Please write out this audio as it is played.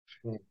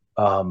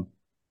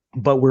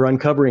But we're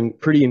uncovering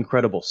pretty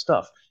incredible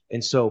stuff.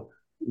 And so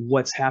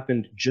what's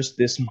happened just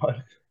this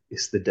month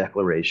is the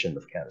Declaration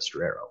of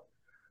Canestraro,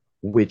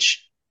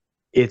 which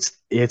it's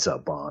a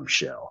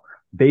bombshell.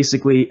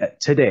 Basically,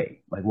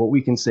 today, like what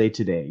we can say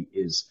today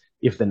is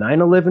if the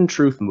 9/11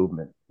 truth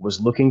movement was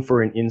looking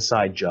for an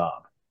inside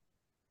job,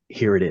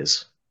 here it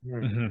is.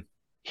 Mm-hmm.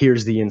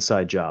 Here's the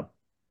inside job.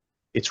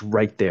 It's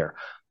right there.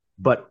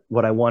 But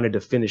what I wanted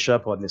to finish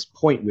up on this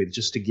point with,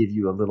 just to give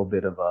you a little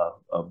bit of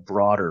a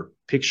broader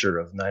picture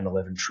of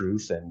 9/11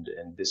 truth and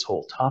this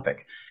whole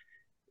topic,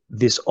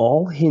 this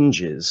all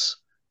hinges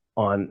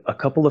on a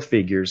couple of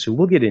figures who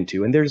we'll get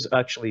into, and there's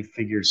actually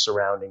figures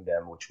surrounding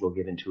them, which we'll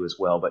get into as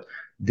well. But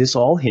this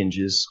all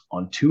hinges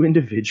on two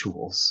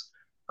individuals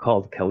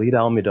called Khalid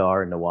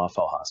al-Mihdhar and Nawaf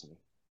al-Hazmi.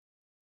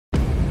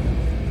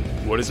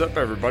 What is up,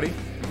 everybody?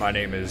 My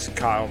name is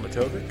Kyle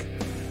Matovic.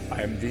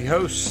 I am the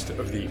host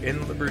of the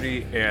In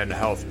Liberty and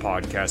Health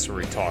podcast, where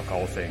we talk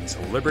all things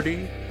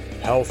liberty,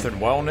 health, and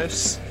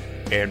wellness,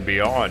 and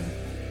beyond.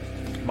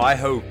 My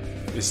hope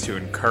is to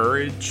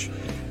encourage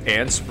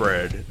and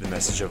spread the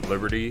message of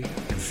liberty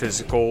and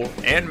physical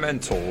and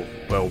mental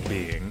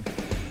well-being.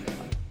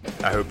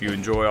 I hope you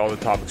enjoy all the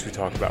topics we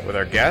talk about with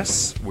our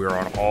guests. We're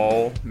on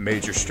all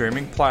major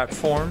streaming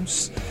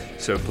platforms,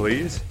 so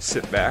please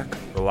sit back,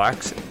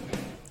 relax,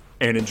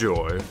 and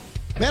enjoy.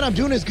 Man, I'm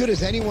doing as good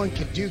as anyone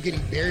can do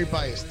getting buried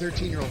by his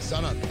 13-year-old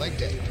son on leg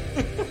day.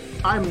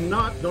 I'm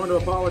not going to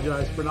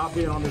apologize for not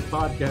being on this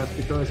podcast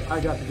because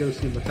I got to go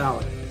see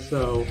Metallica.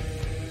 So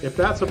if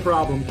that's a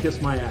problem, kiss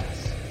my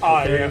ass.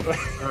 Okay?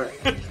 All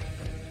right.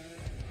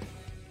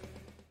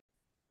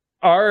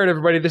 All right,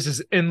 everybody. This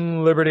is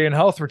In Liberty and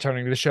Health.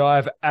 Returning to the show, I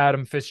have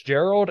Adam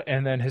Fitzgerald,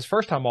 and then his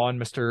first time on,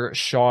 Mr.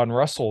 Sean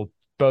Russell.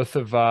 Both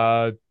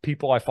of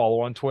people I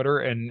follow on Twitter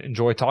and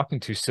enjoy talking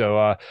to. So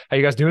how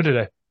you guys doing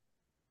today?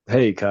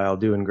 Hey, Kyle,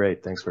 doing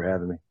great. Thanks for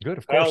having me. Good,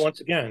 of course. Well,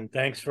 once again,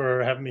 thanks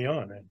for having me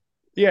on.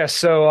 Yeah,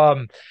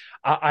 so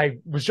I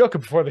was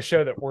joking before the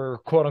show that we're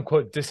quote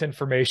unquote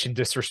disinformation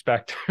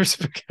disrespecters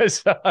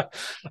because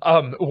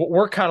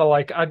we're kind of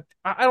like,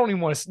 I don't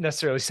even want to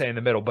necessarily say in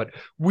the middle, but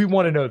we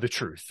want to know the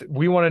truth.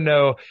 We want to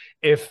know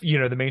if,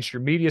 the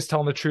mainstream media is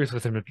telling the truth,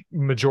 with the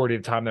majority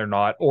of the time they're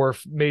not, or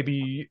if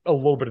maybe a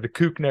little bit of the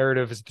kook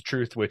narrative is the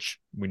truth, which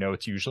we know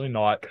it's usually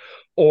not,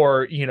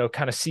 or,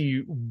 kind of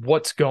see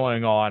what's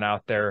going on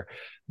out there.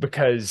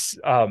 Because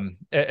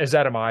as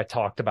Adam and I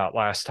talked about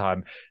last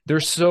time,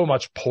 there's so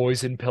much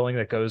poison pilling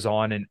that goes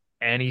on in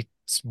any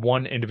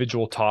one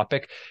individual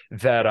topic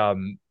that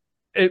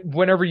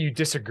whenever you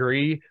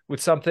disagree with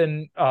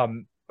something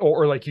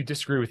or like you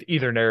disagree with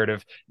either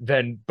narrative,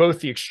 then both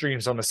the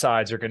extremes on the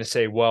sides are going to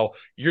say, well,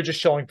 you're just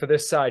showing for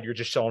this side, you're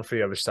just showing for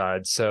the other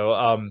side.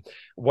 So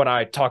when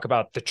I talk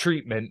about the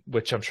treatment,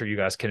 which I'm sure you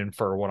guys can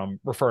infer what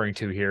I'm referring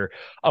to here,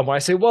 when I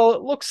say, well,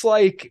 it looks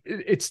like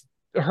it's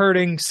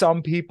hurting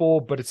some people,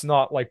 but it's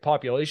not like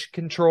population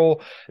control,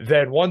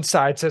 then one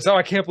side says, oh,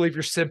 I can't believe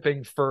you're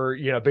simping for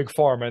big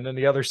pharma, and then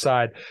the other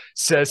side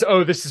says,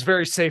 oh, this is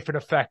very safe and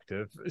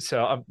effective.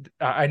 So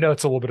I know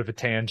it's a little bit of a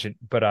tangent,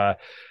 but I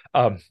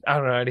don't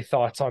know, any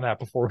thoughts on that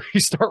before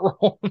we start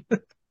rolling?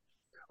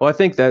 Well, I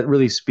think that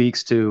really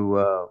speaks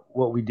to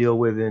what we deal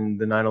with in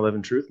the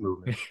 9/11 truth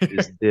movement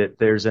is that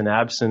there's an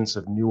absence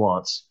of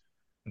nuance.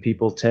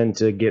 People tend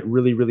to get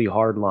really, really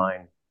hard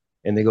line,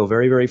 and they go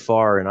very, very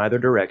far in either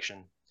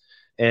direction.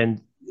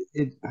 And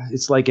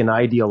it's like an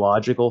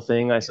ideological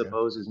thing, I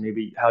suppose, is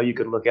maybe how you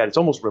could look at it. It's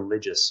almost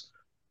religious,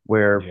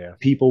 where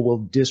people will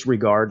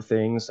disregard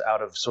things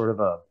out of sort of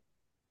a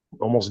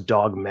almost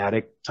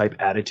dogmatic type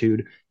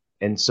attitude.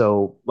 And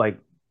so like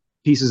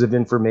pieces of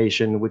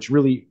information, which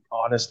really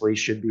honestly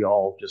should be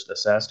all just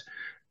assessed,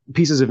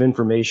 pieces of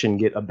information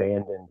get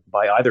abandoned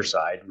by either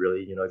side,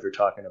 really. If you're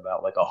talking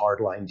about like a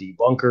hardline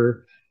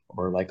debunker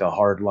or like a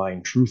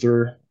hardline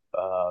truther,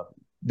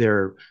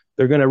 they're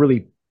going to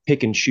really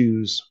pick and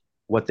choose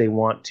what they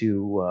want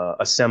to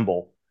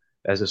assemble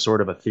as a sort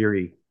of a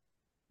theory.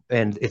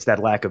 And it's that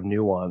lack of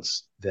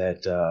nuance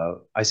that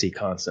I see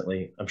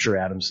constantly. I'm sure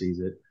Adam sees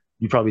it.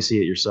 You probably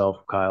see it yourself,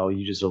 Kyle.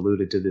 You just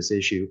alluded to this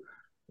issue.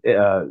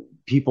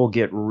 People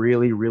get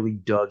really, really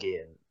dug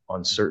in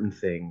on certain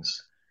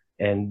things,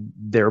 and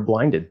they're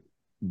blinded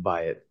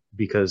by it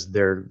because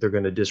they're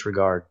going to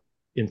disregard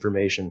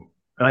information.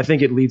 And I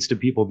think it leads to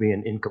people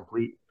being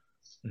incomplete.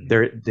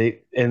 That's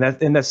the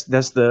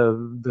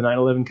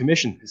 9/11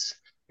 Commission.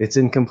 It's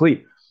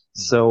incomplete.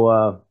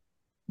 So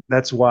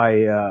that's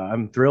why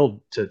I'm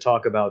thrilled to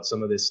talk about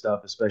some of this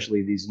stuff,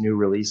 especially these new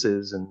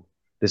releases and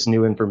this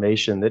new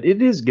information that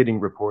it is getting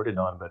reported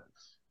on, but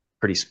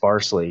pretty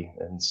sparsely.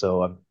 And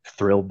so I'm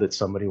thrilled that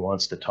somebody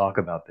wants to talk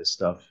about this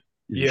stuff.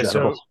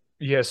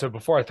 So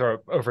before I throw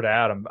it over to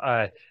Adam,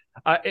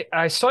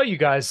 I saw you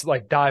guys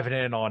like diving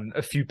in on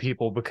a few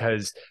people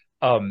because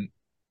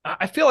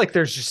I feel like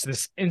there's just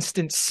this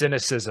instant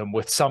cynicism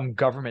with some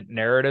government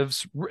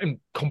narratives, and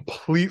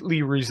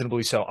completely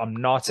reasonably so. I'm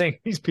not saying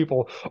these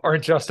people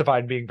aren't justified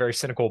in being very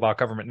cynical about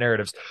government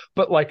narratives,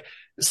 but like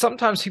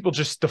sometimes people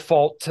just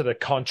default to the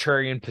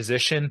contrarian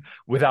position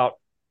without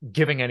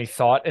giving any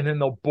thought, and then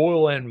they'll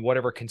boil in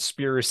whatever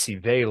conspiracy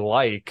they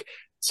like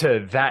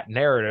to that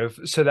narrative,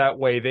 so that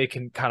way they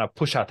can kind of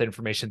push out the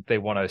information that they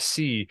want to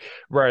see,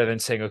 rather than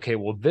saying, okay,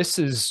 well, this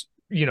is,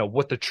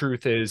 what the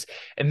truth is,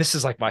 and this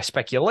is like my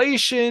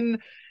speculation,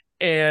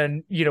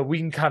 and we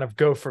can kind of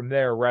go from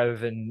there, rather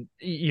than,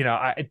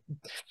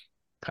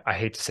 I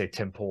hate to say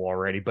Tim Pool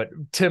already, but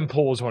Tim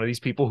Pool is one of these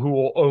people who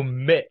will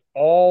omit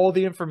all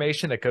the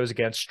information that goes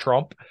against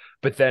Trump,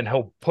 but then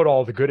he'll put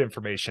all the good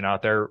information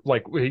out there.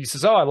 Like he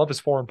says, oh, I love his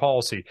foreign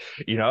policy.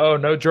 Oh,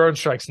 no drone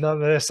strikes,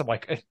 none of this. I'm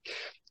like,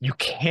 you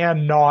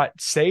cannot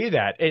say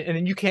that. And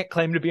then you can't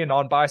claim to be a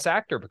non-biased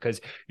actor, because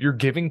you're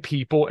giving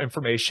people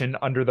information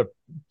under the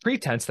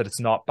pretense that it's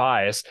not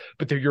biased,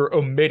 but you're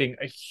omitting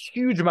a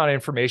huge amount of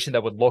information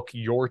that would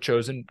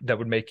that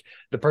would make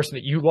the person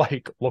that you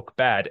like look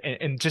bad.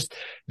 And just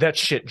that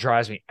shit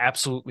drives me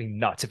absolutely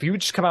nuts. If you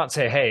would just come out and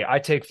say, hey, I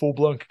take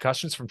full-blown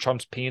concussions from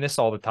Trump's penis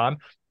all the time,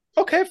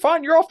 okay,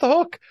 fine, you're off the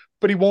hook.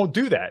 But he won't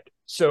do that.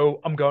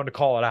 So I'm going to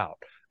call it out.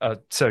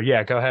 So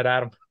yeah, go ahead,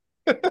 Adam.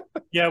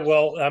 Yeah,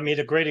 well, I mean,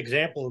 a great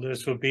example of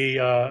this would be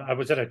I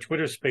was at a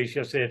Twitter space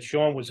yesterday that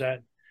Sean was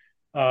at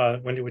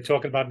when they were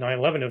talking about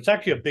 9/11. It was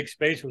actually a big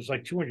space. It was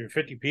like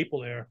 250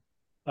 people there,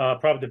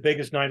 probably the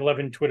biggest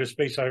 9/11 Twitter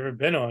space I've ever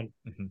been on,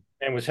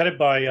 and was headed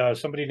by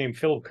somebody named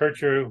Philip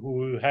Kircher,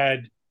 who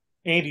had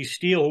Andy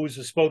Steele, who's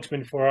the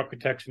spokesman for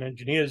Architects and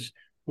Engineers,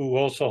 who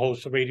also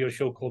hosts a radio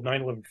show called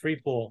 9/11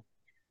 Freefall.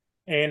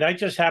 And I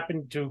just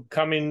happened to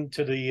come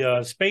into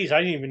the space.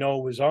 I didn't even know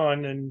it was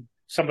on, and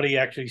somebody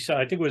actually said,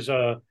 I think it was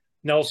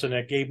Nelson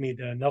that gave me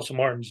Nelson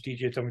Martin's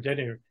DJ Tell Me Dead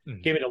here,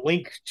 gave me the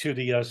link to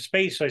the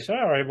space. I said,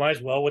 all right, might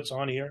as well, what's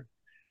on here?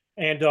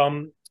 And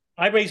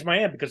I raised my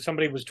hand because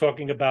somebody was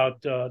talking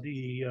about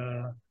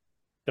the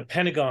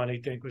Pentagon, I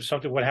think, was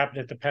something, what happened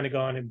at the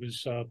Pentagon. It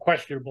was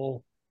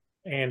questionable.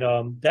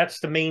 And that's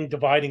the main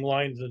dividing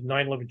line of the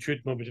 9/11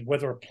 truth movement,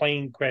 whether a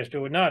plane crashed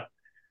or not.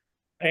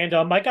 And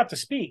I got to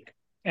speak.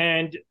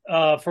 And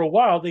for a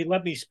while, they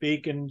let me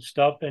speak and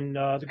stuff. And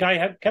the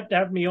guy kept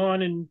having me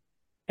on and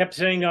kept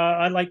saying,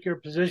 I like your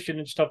position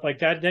and stuff like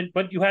that.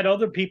 But you had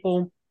other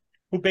people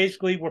who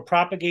basically were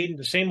propagating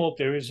the same old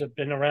theories that have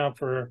been around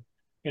for,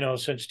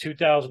 since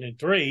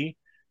 2003.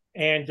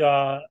 And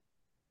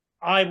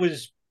I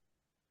was,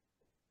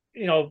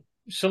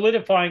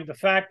 solidifying the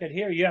fact that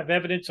here you have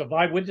evidence of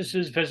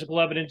eyewitnesses, physical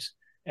evidence,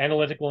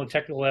 analytical and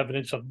technical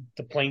evidence of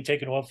the plane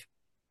taking off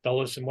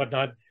Dulles and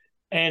whatnot.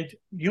 And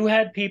you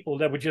had people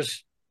that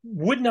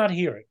would not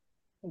hear it.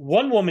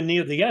 One woman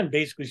near the end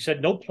basically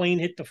said no plane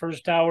hit the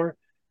first tower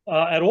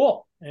at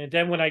all. And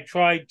then when I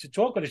tried to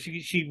talk with her,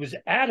 she was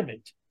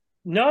adamant.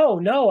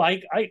 No,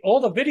 I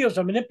all the videos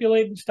are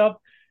manipulating stuff.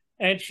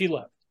 And she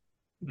left,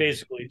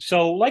 basically.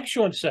 So like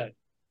Sean said,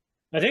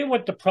 I think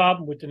what the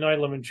problem with the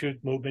 9/11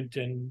 truth movement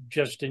and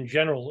just in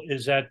general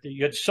is that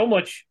you had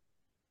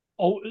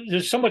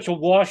there's so much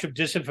awash of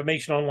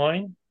disinformation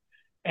online.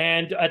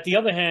 And at the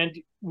other hand,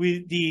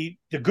 the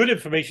good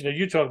information that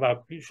you talk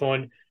about,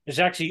 Sean, is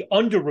actually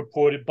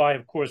underreported by,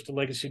 of course, the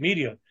legacy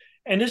media.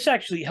 And this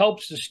actually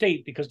helps the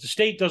state, because the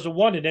state doesn't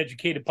want an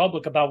educated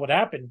public about what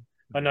happened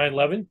on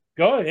 9/11.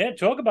 Go ahead,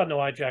 talk about no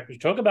hijackers,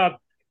 talk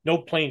about no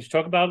planes,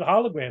 talk about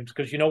holograms,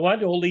 because you know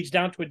what? It all leads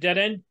down to a dead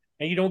end,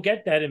 and you don't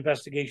get that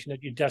investigation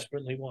that you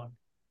desperately want.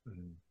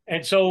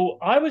 And so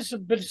I was a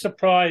bit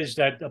surprised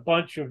that a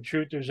bunch of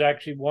truthers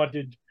actually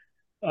wanted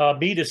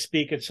me to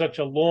speak at for such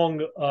a long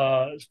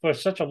time.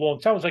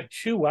 It was like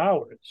 2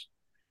 hours.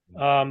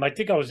 I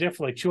think I was there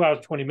for like 2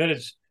 hours, 20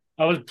 minutes.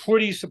 I was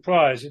pretty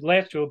surprised. It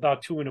lasted till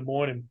about 2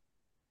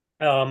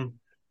 a.m.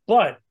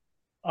 But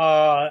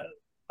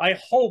I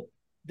hope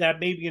that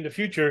maybe in the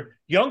future,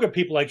 younger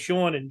people like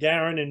Sean and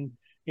Darren and,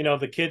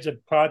 the kids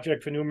at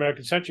Project for New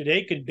American Century,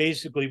 they can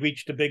basically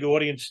reach the big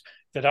audience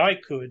that I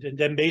could, and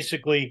then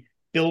basically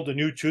build a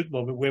new truth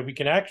movement where we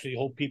can actually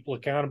hold people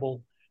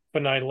accountable for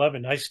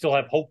 9/11. I still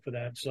have hope for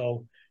that.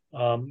 So,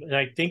 and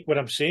I think what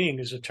I'm seeing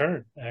is a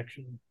turn,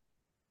 actually.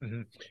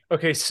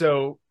 Okay,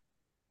 so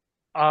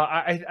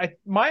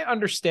my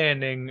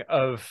understanding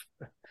of,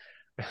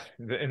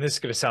 and this is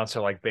going to sound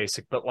so like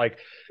basic, but like,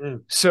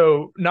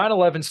 so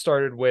 9/11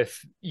 started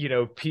with,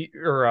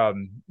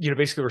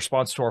 basically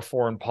response to our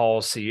foreign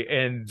policy.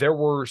 And there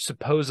were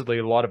supposedly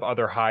a lot of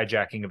other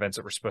hijacking events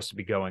that were supposed to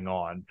be going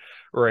on.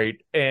 Right.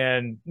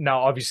 And now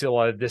obviously a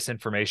lot of this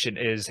information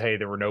is, hey,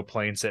 there were no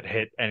planes that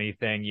hit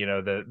anything,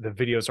 the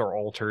videos are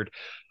altered.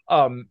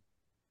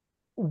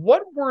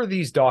 What were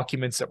these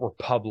documents that were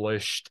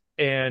published,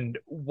 and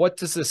what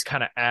does this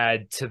kind of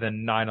add to the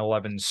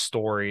 9/11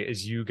 story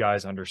as you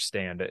guys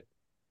understand it?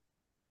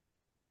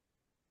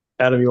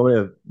 Adam, you want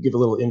me to give a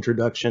little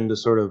introduction to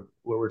sort of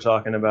what we're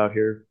talking about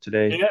here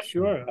today? Yeah,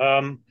 sure.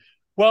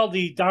 Well,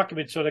 the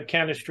documents are the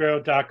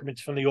Canestraro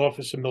documents from the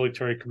Office of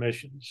Military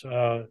Commissions.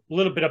 A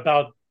little bit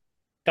about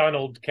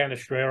Donald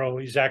Canestraro.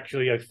 He's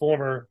actually a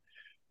former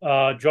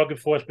Drug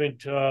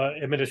Enforcement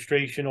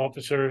Administration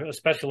officer, a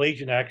special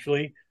agent,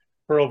 actually,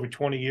 for over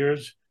 20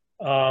 years.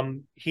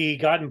 He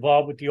got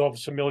involved with the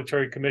Office of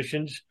Military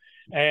Commissions.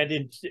 And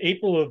in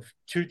April of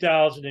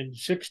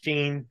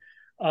 2016,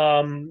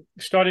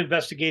 started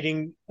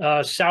investigating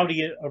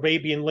Saudi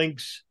Arabian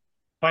links,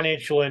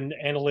 financial and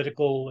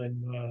analytical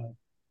and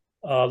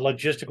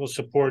logistical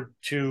support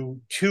to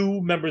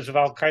two members of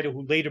Al Qaeda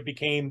who later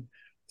became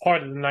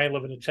part of the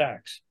 9/11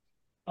 attacks.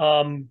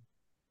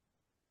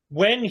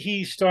 When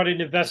he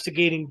started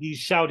investigating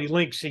these Saudi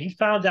links, he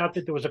found out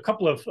that there was a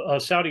couple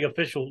of Saudi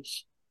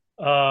officials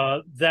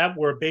that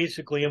were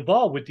basically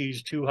involved with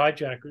these two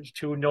hijackers,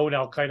 two known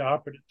Al Qaeda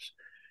operatives,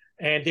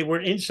 and they were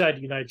inside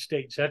the United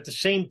States. At the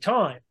same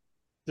time,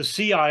 the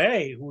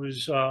CIA, who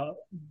was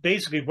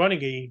basically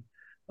running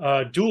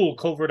a dual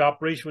covert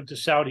operation with the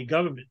Saudi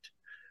government,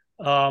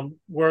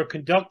 were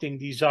conducting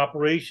these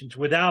operations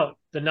without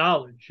the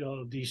knowledge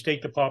of the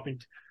State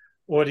Department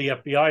or the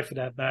FBI, for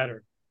that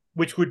matter,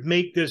 which would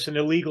make this an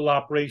illegal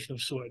operation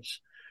of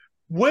sorts.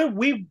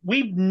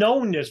 We've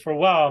known this for a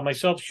while,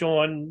 myself,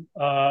 Sean,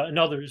 and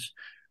others,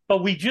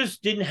 but we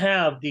just didn't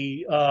have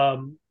the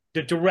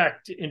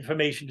direct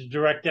information, the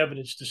direct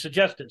evidence to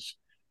suggest this.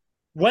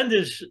 When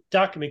this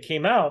document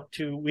came out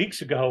 2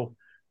 weeks ago,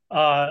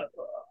 I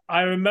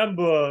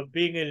remember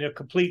being in a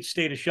complete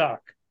state of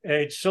shock.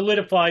 It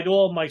solidified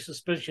all my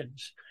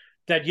suspicions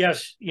that,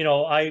 yes,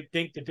 I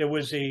think that there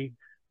was a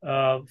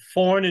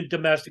foreign and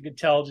domestic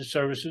intelligence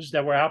services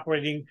that were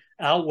operating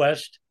out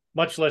west,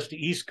 much less the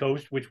East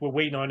Coast, which we're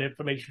waiting on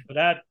information for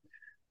that.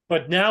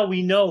 But now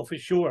we know for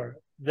sure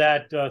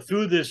that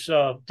through this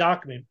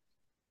document,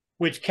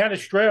 which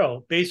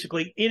Canestraro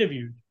basically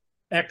interviewed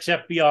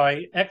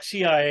ex-FBI,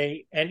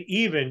 ex-CIA, and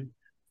even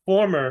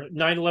former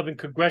 9/11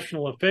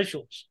 congressional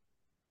officials,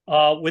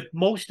 with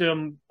most of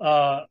them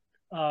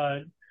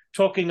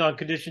talking on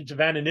conditions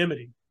of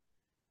anonymity,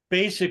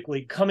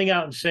 basically coming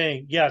out and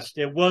saying, yes,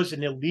 there was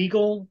an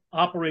illegal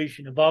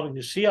operation involving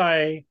the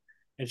CIA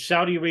and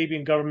Saudi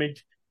Arabian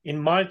government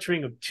in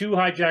monitoring of two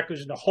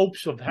hijackers in the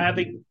hopes of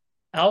having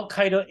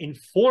Al-Qaeda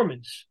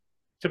informants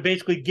to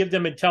basically give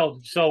them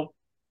intelligence. So,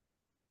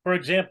 for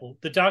example,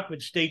 the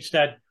document states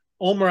that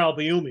Omar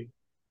al-Bayoumi,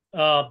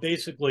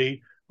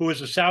 basically, who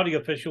is a Saudi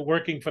official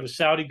working for the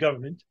Saudi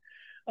government,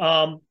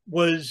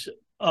 was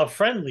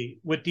friendly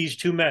with these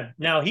two men.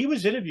 Now, he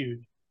was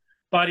interviewed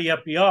by the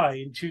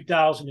FBI in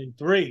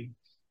 2003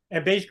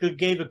 and basically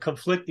gave a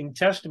conflicting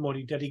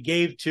testimony that he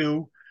gave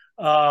to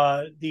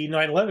the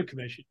 9/11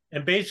 Commission.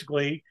 And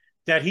basically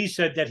that he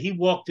said that he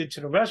walked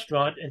into the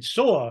restaurant and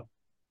saw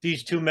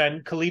these two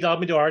men, Khalid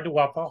al-Mihdhar and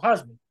Nawaf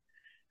al-Hazmi.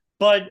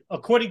 But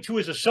according to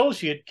his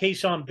associate,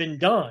 Qassem bin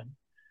Dan,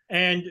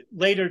 and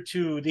later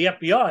to the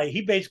FBI,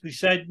 he basically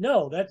said,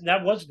 no,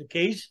 that wasn't the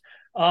case.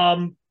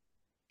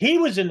 He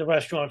was in the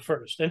restaurant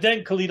first, and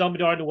then Khalid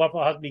al-Mihdhar and Nawaf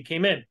al-Hazmi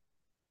came in.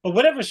 But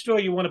whatever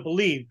story you want to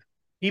believe,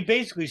 he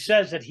basically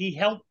says that he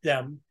helped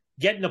them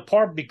get an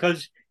apartment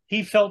because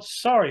he felt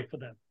sorry for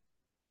them,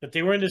 that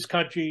they were in this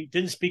country,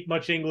 didn't speak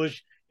much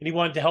English, and he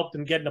wanted to help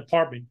them get an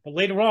apartment. But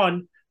later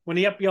on, when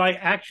the FBI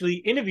actually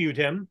interviewed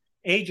him,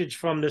 agents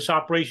from this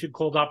operation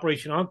called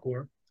Operation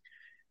Encore,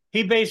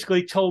 he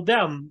basically told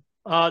them,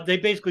 they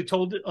basically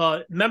told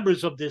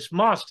members of this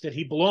mosque that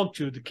he belonged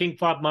to, the King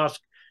Fahd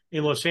Mosque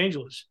in Los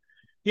Angeles.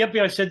 The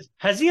FBI said,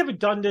 has he ever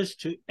done this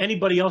to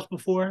anybody else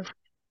before?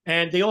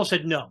 And they all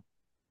said no.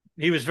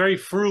 He was very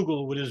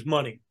frugal with his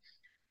money.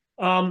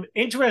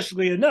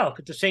 Interestingly enough,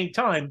 at the same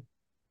time,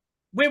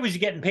 where was he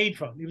getting paid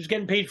from? He was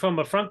getting paid from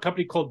a front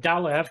company called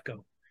Dalla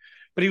Efco.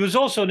 But he was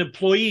also an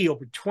employee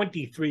over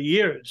 23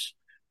 years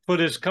for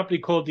this company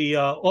called the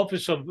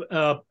Office of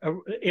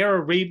Air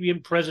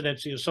Arabian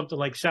Presidency, or something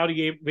like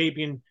Saudi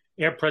Arabian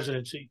Air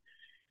Presidency.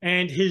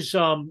 And his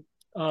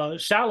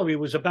salary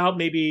was about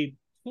maybe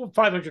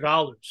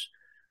 $500.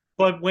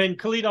 But when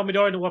Khalid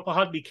al-Mihdhar and Nawaf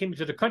al-Hazmi came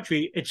into the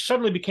country, it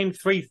suddenly became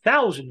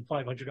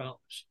 $3,500.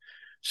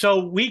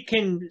 So we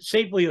can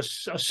safely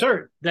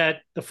assert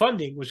that the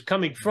funding was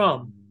coming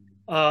from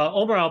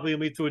Omar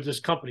al-Bayoumi through this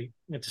company.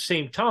 At the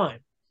same time,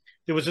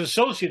 there was an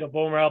associate of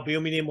Omar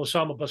al-Bayoumi named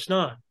Osama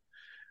Basnan.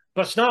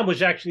 Basnan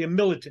was actually a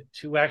militant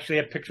who actually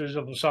had pictures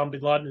of Osama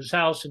bin Laden in his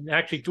house and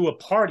actually threw a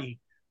party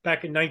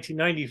back in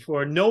 1990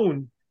 for a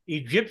known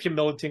Egyptian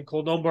militant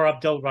called Omar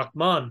Abdel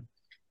Rahman,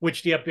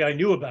 which the FBI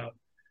knew about.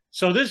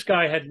 So this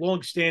guy had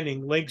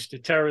long-standing links to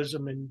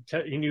terrorism, and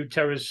he knew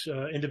terrorist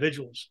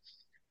individuals.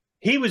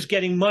 He was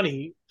getting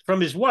money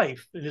from his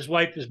wife, and his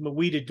wife is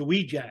Mawida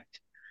Dawijat.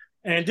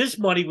 And this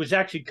money was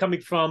actually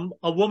coming from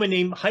a woman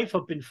named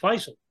Haifa bin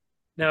Faisal.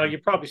 Now, you're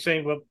probably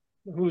saying, well,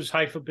 who's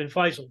Haifa bin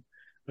Faisal?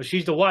 Well,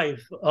 she's the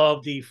wife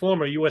of the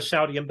former U.S.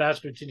 Saudi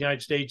ambassador to the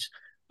United States,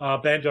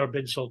 Bandar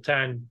bin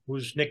Sultan,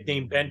 who's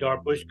nicknamed Bandar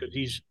Bush because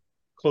he's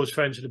close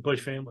friends with the Bush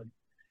family.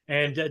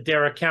 And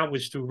their account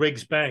was through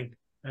Riggs Bank,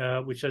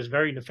 which has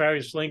very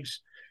nefarious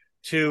links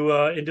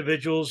to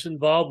individuals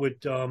involved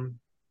with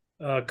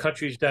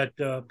countries that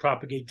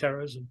propagate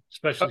terrorism,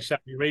 especially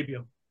Saudi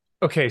Arabia.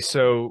 Okay,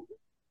 so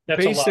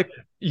that's basic. A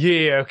lot.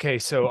 Yeah. Okay,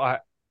 so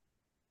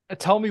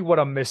tell me what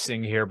I'm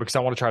missing here, because I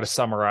want to try to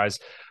summarize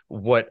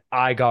what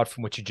I got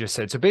from what you just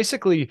said. So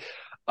basically,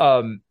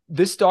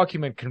 this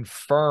document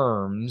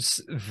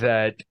confirms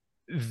that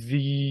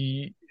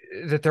the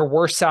that there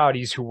were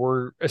Saudis who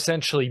were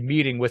essentially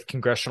meeting with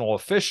congressional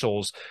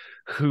officials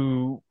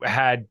who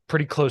had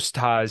pretty close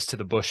ties to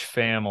the Bush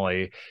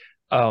family.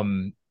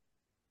 And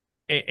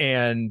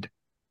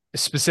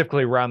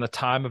specifically around the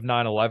time of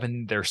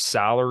 9/11, their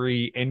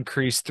salary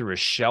increased through a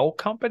shell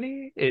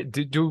company.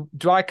 Do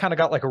I kind of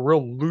got like a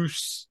real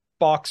loose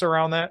box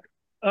around that?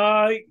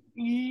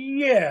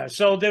 Yeah.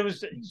 So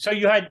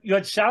you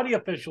had Saudi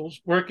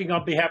officials working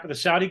on behalf of the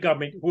Saudi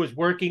government who was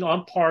working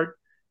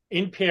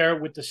in pair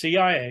with the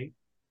CIA.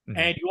 Mm-hmm.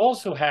 And you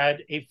also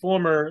had a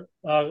former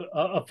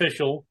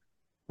official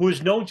who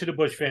is known to the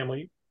Bush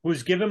family, who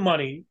was given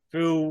money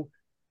through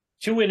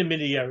two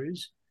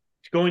intermediaries,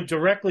 going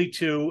directly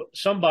to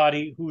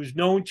somebody who is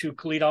known to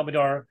Khalid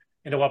al-Mihdhar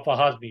and Awaf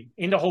al-Hazmi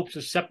in the hopes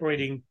of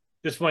separating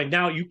this money.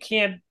 Now, you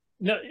can't,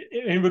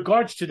 in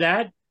regards to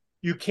that,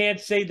 you can't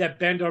say that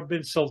Bandar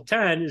bin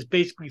Sultan is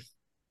basically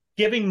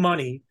giving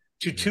money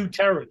to two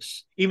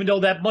terrorists. Even though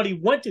that money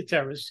went to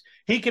terrorists,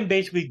 he can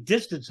basically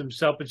distance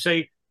himself and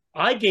say,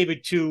 I gave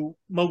it to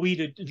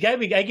Mawida,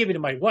 I gave it to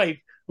my wife,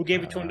 who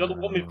gave it to another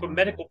woman for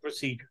medical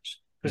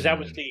procedures, because that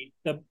was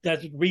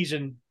that's the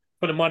reason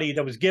for the money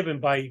that was given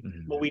by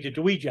Mawida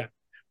Dawija.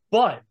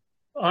 But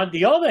on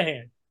the other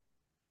hand,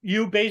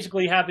 you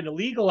basically have an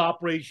illegal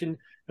operation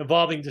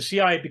involving the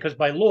CIA, because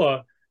by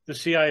law, the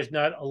CIA is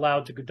not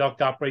allowed to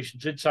conduct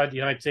operations inside the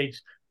United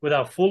States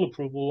without full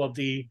approval of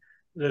the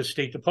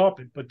State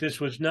Department. But this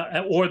was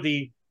not, or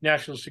the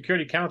National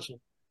Security Council.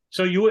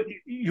 So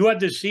you had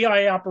the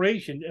CIA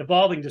operation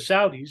involving the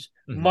Saudis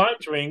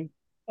monitoring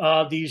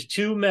these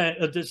two men,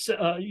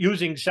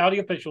 using Saudi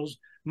officials,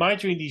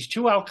 monitoring these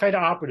two al-Qaeda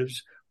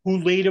operatives who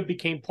later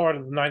became part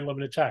of the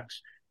 9/11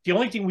 attacks. The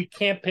only thing we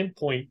can't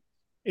pinpoint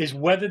is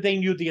whether they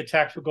knew the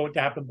attacks were going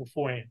to happen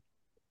beforehand.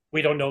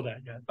 We don't know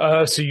that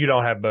yet. So you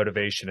don't have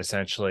motivation,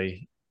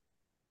 essentially.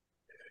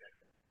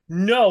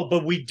 No,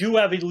 but we do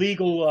have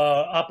illegal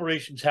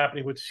operations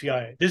happening with the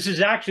CIA. This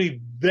is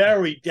actually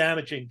very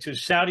damaging to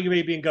Saudi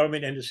Arabian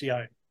government and the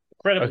CIA.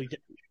 Incredibly damaging.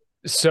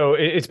 So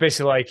it's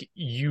basically like,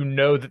 you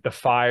know that the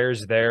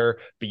fire's there,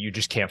 but you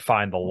just can't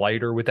find the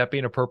lighter. Would that be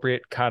an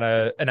appropriate kind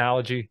of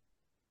analogy?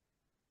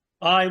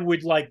 I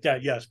would like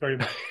that. Yes, very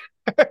much.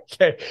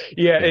 Okay.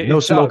 Yeah. No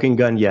smoking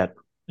gun yet.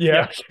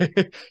 Yeah.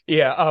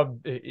 Yeah.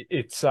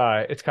 It's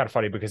kind of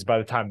funny because by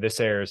the time this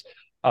airs,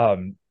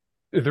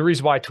 the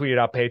reason why I tweeted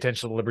out, pay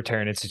attention to the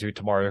Libertarian Institute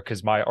tomorrow,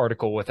 because my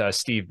article with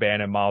Steve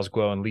Bannon, Miles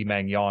Guo, and Lee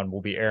Mang Yan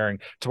will be airing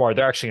tomorrow.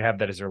 They're actually going to have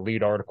that as their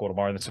lead article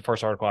tomorrow. And that's the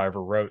first article I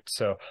ever wrote.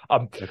 So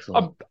I'm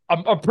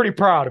pretty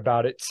proud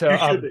about it.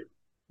 So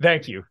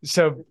thank you.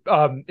 So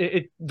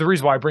the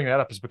reason why I bring that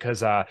up is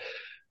because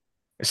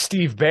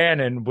Steve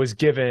Bannon was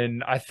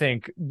given, I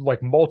think,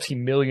 like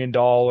multi-million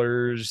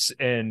dollars,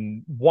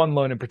 and one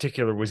loan in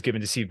particular was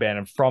given to Steve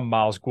Bannon from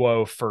Miles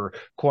Guo for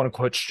quote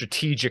unquote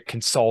strategic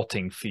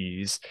consulting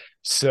fees.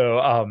 So,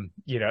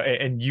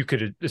 and you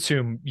could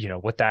assume,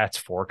 what that's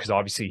for, because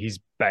obviously he's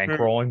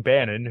bankrolling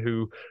Bannon,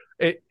 who,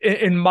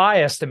 in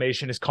my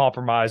estimation, is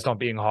compromised on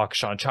being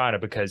hawkish on China,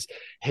 because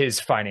his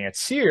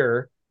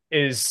financier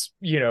is,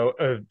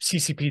 a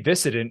CCP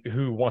dissident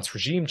who wants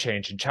regime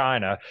change in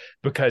China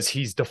because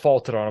he's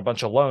defaulted on a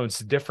bunch of loans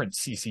to different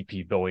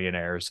CCP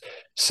billionaires.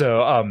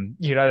 So,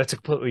 that's a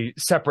completely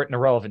separate and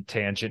irrelevant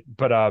tangent.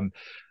 But,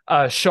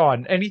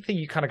 Sean, anything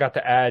you kind of got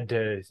to add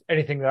to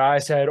anything that I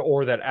said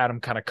or that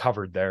Adam kind of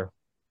covered there?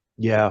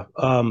 Yeah.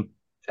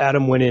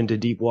 Adam went into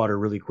deep water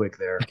really quick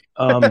there.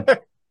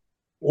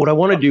 What I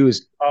want to do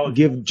is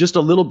give just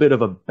a little bit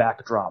of a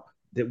backdrop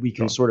that we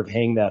can sort of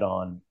hang that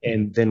on,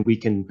 and then we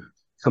can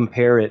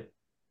compare it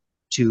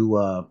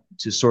to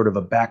sort of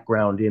a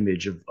background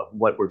image of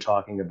what we're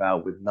talking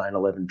about with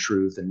 9/11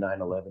 Truth and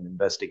 9/11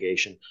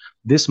 investigation.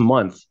 This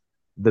month,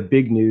 the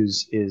big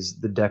news is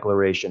the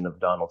declaration of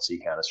Donald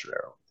C.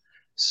 Canestraro.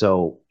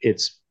 So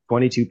it's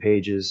 22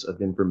 pages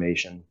of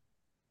information.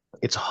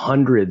 It's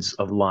hundreds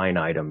of line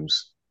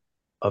items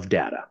of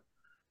data.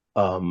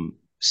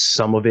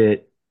 Some of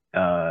it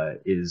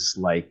is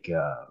like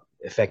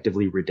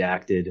effectively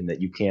redacted, and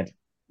that you can't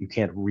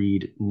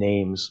read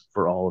names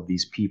for all of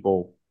these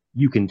people.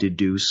 You can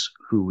deduce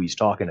who he's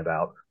talking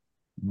about,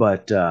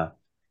 but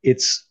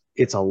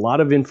it's a lot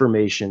of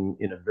information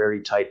in a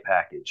very tight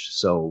package.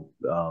 So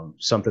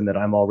something that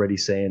I'm already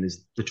saying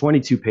is the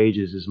 22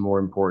 pages is more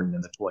important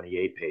than the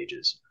 28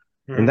 pages.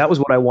 And that was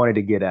what I wanted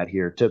to get at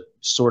here, to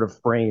sort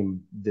of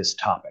frame this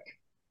topic,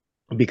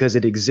 because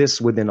it exists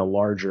within a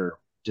larger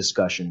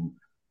discussion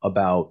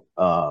about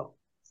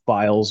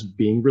files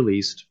being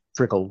released,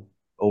 trickled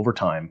over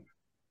time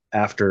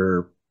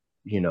after,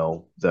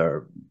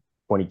 the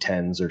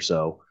 2010s or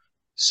so.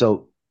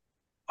 So,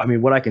 I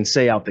mean, what I can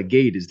say out the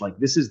gate is, like,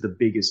 this is the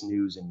biggest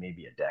news in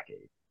maybe a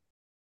decade.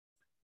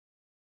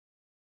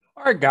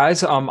 All right,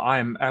 guys.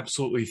 I'm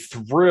absolutely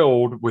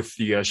thrilled with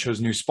the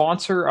show's new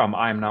sponsor.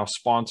 I am now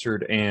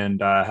sponsored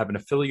and have an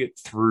affiliate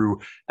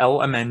through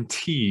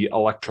LMNT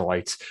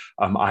electrolytes.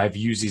 I've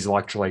used these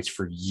electrolytes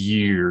for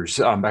years.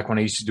 Back when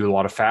I used to do a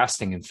lot of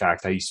fasting, in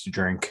fact, I used to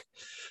drink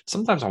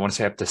sometimes I want to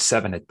say up to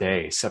 7 a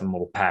day, 7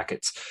 little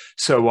packets.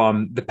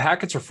 So the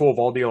packets are full of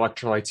all the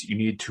electrolytes that you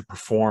need to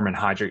perform and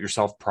hydrate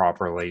yourself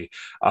properly.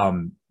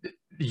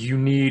 You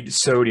need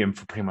sodium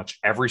for pretty much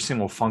every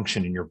single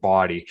function in your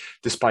body,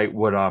 despite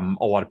what a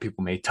lot of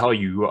people may tell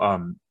you.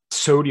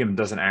 Sodium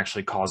doesn't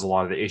actually cause a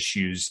lot of the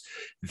issues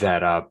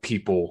that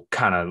people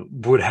kind of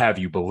would have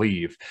you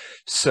believe.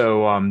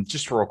 So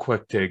just real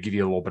quick to give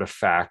you a little bit of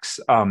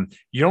facts,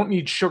 you don't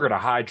need sugar to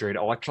hydrate.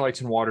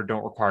 Electrolytes in water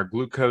don't require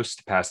glucose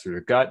to pass through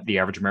the gut. The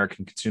average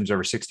American consumes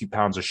over 60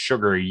 pounds of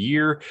sugar a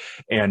year.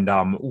 And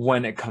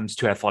when it comes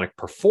to athletic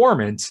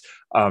performance,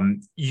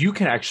 you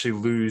can actually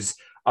lose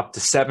up to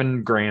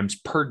 7 grams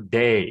per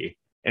day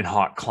in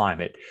hot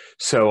climate.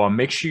 So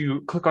make sure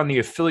you click on the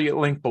affiliate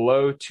link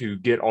below to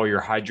get all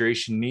your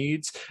hydration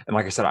needs. And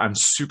like I said, I'm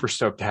super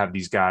stoked to have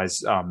these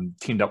guys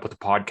teamed up with the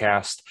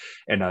podcast,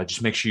 and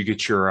just make sure you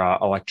get your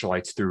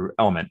electrolytes through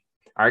Element.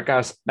 All right,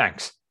 guys,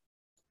 thanks.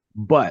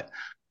 But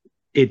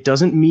it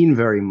doesn't mean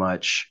very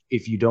much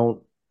if you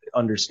don't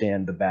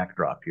understand the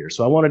backdrop here.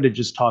 So I wanted to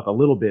just talk a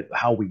little bit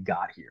how we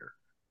got here.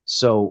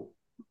 So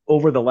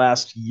over the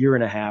last year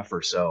and a half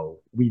or so,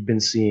 we've been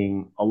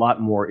seeing a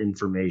lot more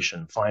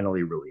information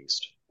finally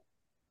released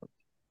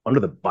under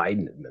the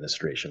Biden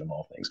administration, of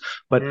all things.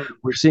 But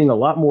we're seeing a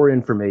lot more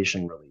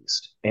information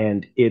released,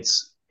 and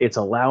it's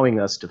allowing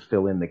us to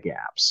fill in the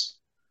gaps.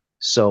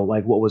 So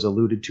like what was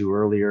alluded to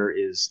earlier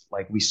is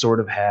like we sort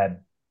of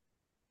had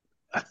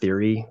a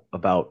theory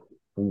about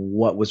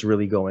what was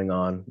really going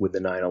on with the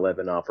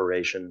 9/11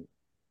 operation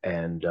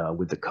and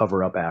with the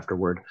cover up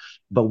afterward,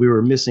 but we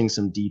were missing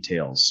some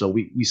details. So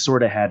we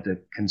sort of had to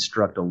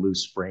construct a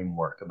loose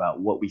framework about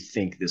what we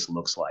think this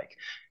looks like.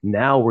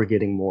 Now we're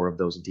getting more of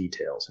those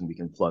details and we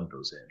can plug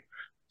those in.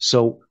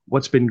 So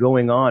what's been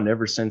going on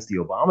ever since the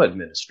Obama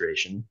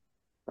administration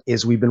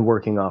is we've been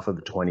working off of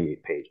the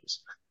 28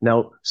 pages.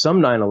 Now, some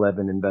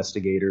 9/11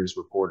 investigators,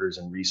 reporters,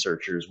 and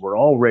researchers were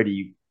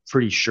already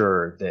pretty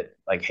sure that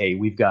like, hey,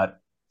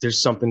 there's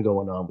something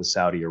going on with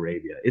Saudi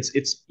Arabia.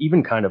 It's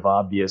even kind of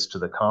obvious to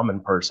the common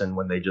person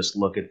when they just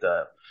look at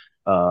the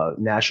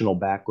national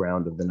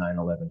background of the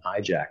 9/11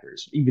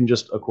 hijackers, even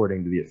just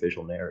according to the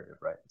official narrative,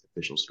 right? The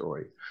official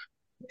story.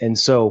 And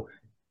so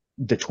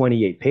the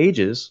 28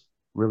 pages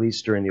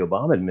released during the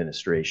Obama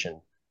administration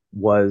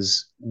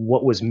was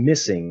what was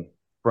missing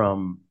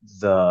from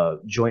the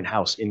Joint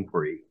House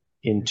inquiry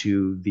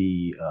into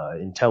the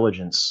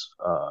intelligence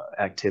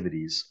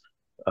activities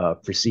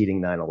preceding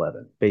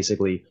 9/11.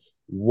 Basically,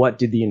 what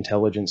did the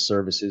intelligence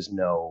services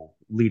know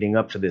leading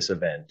up to this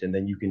event? And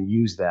then you can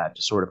use that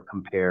to sort of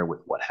compare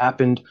with what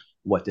happened.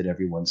 What did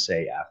everyone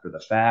say after the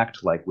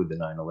fact, like with the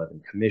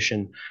 9/11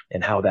 Commission,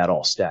 and how that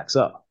all stacks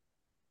up.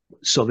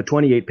 So the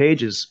 28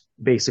 pages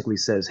basically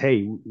says,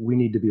 hey, we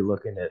need to be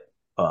looking at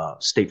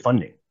state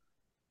funding.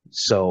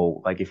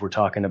 So like if we're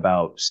talking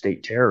about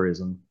state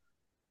terrorism,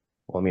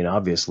 well, I mean,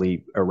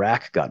 obviously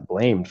Iraq got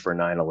blamed for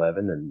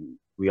 9/11, and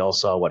we all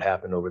saw what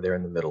happened over there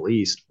in the Middle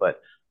East.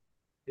 But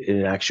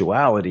in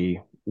actuality,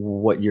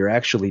 what you're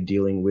actually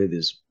dealing with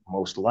is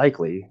most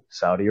likely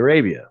Saudi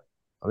Arabia.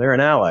 Well, they're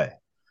an ally.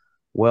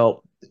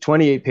 Well, the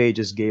 28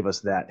 pages gave us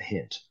that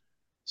hint.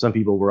 Some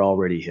people were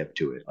already hip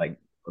to it. Like,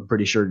 I'm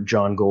pretty sure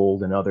John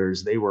Gold and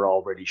others, they were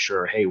already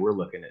sure, hey, we're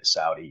looking at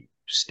Saudi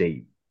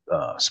state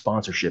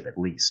sponsorship at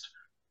least.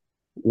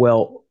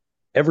 Well,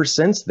 ever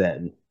since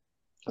then,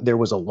 there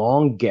was a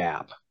long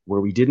gap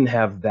where we didn't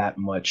have that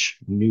much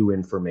new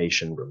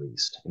information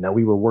released. Now,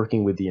 we were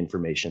working with the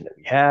information that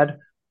we had,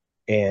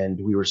 and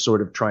we were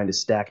sort of trying to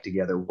stack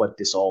together what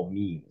this all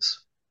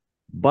means.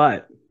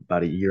 But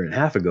about a year and a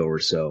half ago or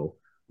so,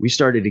 we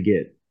started to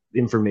get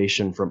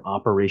information from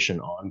Operation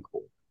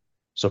Encore.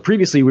 So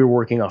previously, we were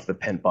working off the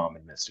Pent Bomb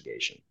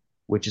investigation,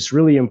 which is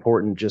really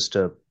important just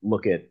to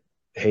look at,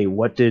 hey,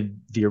 what did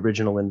the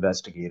original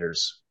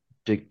investigators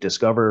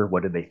discover?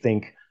 What did they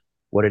think?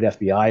 What did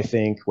FBI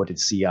think? What did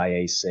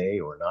CIA say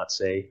or not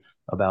say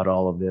about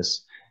all of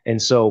this?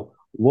 And so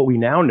what we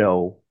now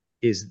know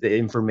is the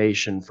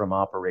information from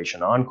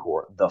Operation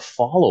Encore, the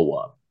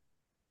follow-up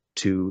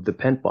to the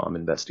Pent Bomb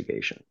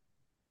investigation.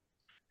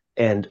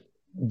 And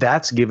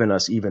that's given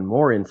us even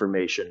more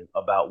information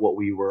about what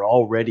we were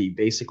already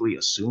basically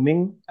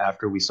assuming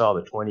after we saw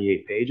the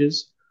 28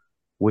 pages,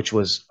 which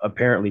was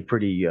apparently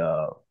pretty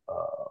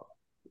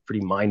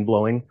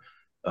mind-blowing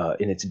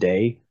in its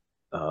day.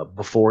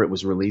 Before it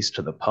was released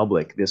to the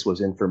public, this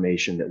was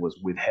information that was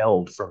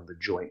withheld from the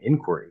joint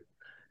inquiry.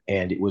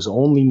 And it was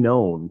only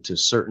known to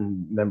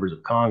certain members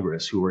of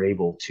Congress who were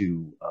able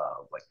to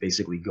like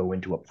basically go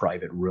into a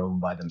private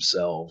room by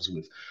themselves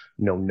with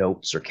no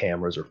notes or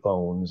cameras or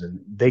phones, and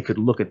they could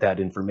look at that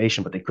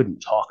information, but they couldn't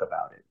talk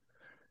about it.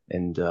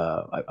 And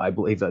I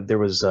believe that there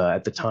was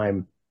at the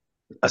time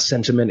a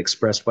sentiment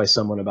expressed by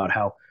someone about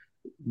how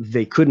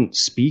they couldn't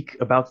speak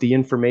about the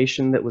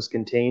information that was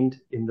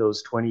contained in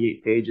those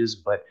 28 pages,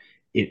 but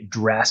it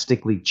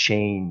drastically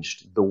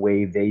changed the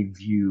way they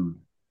viewed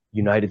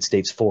United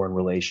States foreign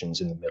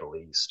relations in the Middle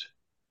East.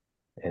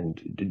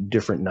 And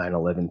different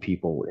 9/11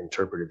 people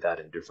interpreted that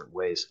in different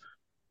ways.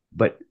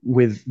 But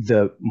with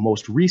the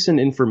most recent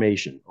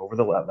information over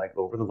the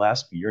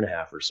last year and a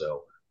half or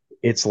so,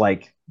 it's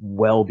like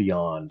well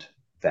beyond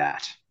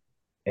that,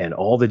 and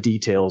all the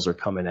details are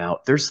coming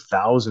out. There's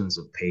thousands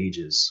of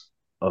pages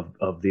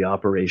of the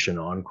Operation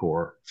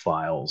Encore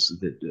files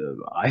that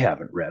I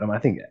haven't read them. I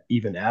think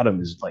even Adam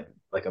is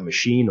like a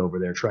machine over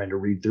there trying to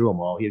read through them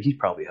all. He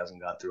probably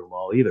hasn't got through them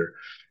all either.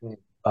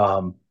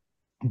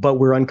 But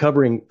we're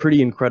uncovering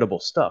pretty incredible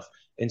stuff.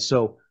 And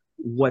so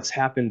what's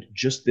happened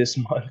just this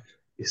month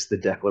is the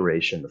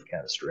Declaration of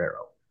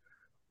Canestraro,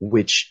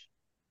 which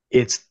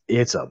it's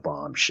a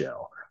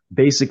bombshell.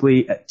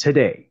 Basically,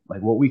 today,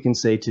 like what we can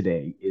say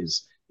today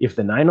is, if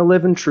the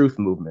 9/11 Truth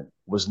Movement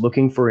was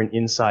looking for an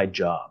inside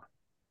job,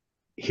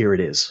 here it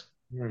is.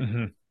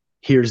 Mm-hmm.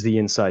 Here's the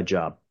inside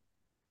job.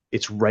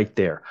 It's right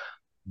there.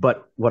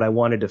 But what I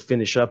wanted to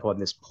finish up on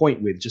this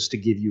point with, just to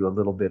give you a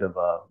little bit of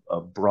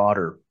a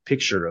broader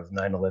picture of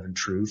 9/11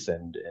 Truth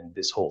and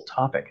this whole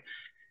topic,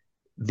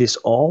 this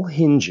all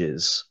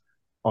hinges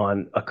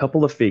on a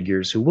couple of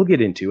figures who we'll get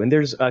into, and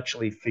there's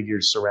actually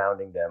figures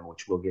surrounding them,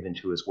 which we'll get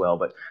into as well.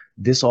 But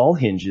this all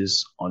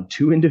hinges on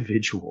two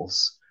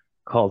individuals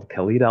called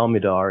Khalid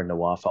al-Mihdhar and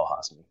Nawaf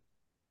al-Hazmi.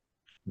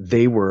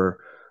 They were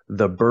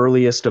the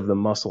burliest of the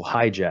muscle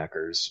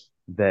hijackers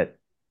that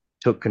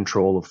took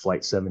control of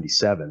Flight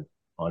 77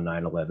 on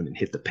 9/11 and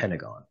hit the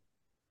Pentagon,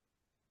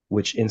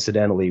 which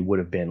incidentally would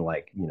have been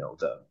like, you know,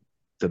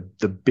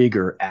 the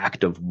bigger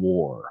act of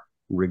war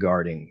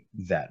regarding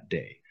that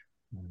day.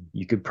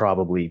 You could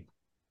probably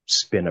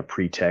spin a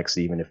pretext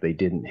even if they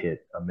didn't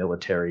hit a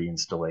military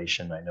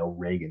installation. I know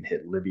Reagan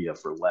hit Libya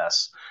for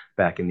less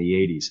back in the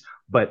 80s,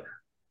 but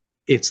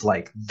it's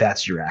like,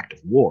 that's your act of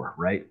war,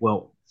 right?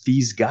 Well,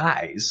 these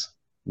guys,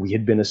 we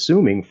had been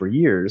assuming for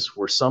years,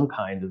 were some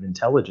kind of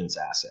intelligence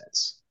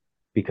assets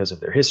because of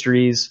their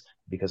histories,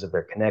 because of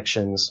their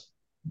connections.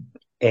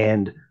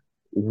 And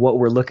what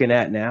we're looking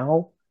at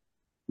now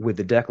with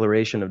the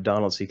declaration of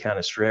Donald C.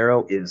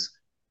 Canestraro is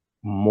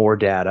more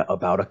data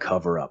about a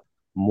cover-up,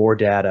 more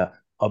data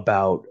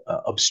about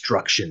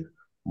obstruction,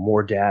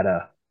 more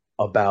data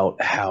about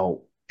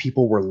how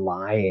people were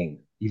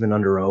lying, even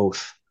under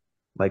oath.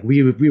 Like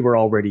we were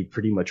already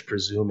pretty much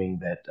presuming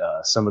that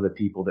some of the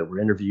people that were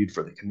interviewed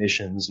for the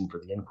commissions and for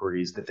the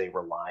inquiries, that they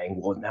were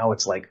lying. Well, now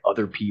it's like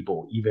other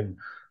people, even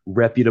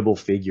reputable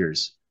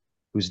figures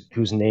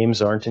whose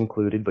names aren't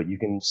included, but you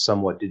can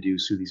somewhat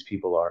deduce who these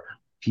people are.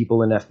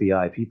 People in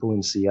FBI, people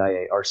in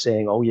CIA are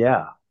saying, oh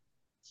yeah,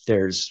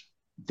 there's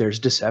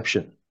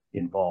deception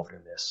involved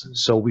in this.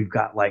 So we've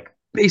got like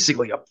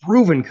basically a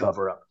proven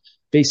cover-up,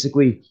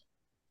 basically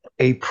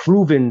a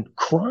proven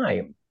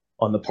crime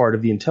on the part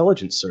of the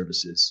intelligence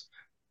services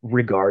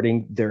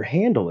regarding their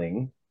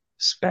handling,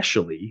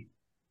 especially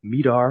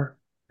Mihdhar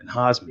and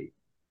Hazmi.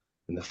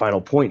 And the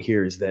final point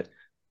here is that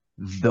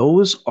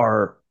those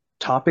are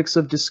topics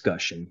of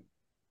discussion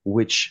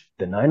which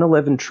the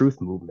 9/11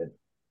 Truth Movement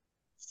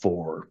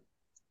for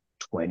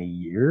 20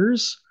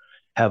 years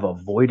have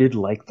avoided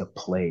like the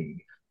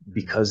plague,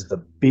 because the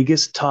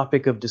biggest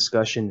topic of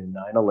discussion in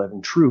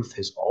 9/11 Truth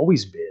has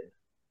always been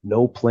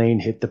no plane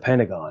hit the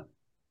Pentagon,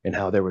 and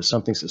how there was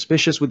something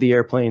suspicious with the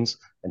airplanes,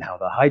 and how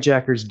the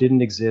hijackers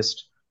didn't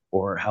exist,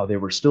 or how they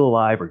were still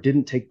alive or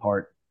didn't take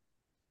part.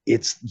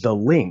 It's the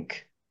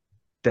link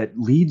that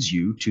leads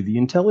you to the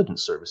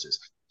intelligence services.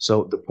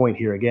 So the point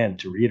here, again,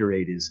 to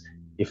reiterate, is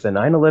if the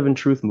 9/11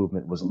 Truth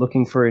Movement was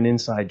looking for an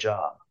inside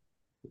job,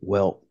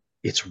 well,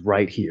 it's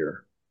right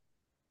here.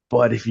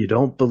 But if you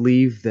don't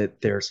believe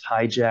that there's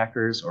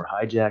hijackers or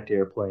hijacked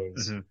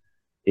airplanes,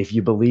 if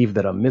you believe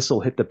that a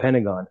missile hit the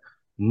Pentagon,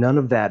 none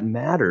of that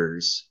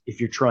matters. If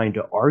you're trying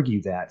to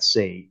argue that,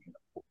 say,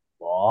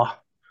 law,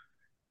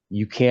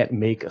 you can't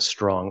make a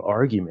strong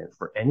argument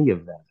for any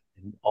of that.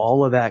 And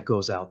all of that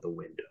goes out the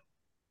window,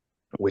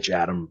 which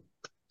Adam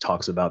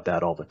talks about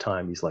that all the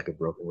time. He's like a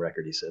broken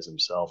record, he says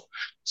himself.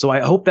 So I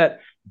hope that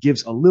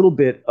gives a little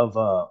bit of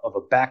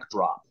a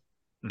backdrop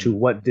to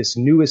what this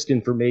newest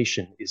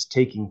information is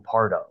taking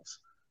part of,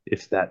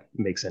 if that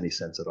makes any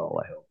sense at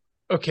all, I hope.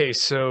 Okay,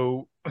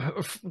 so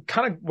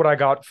kind of what I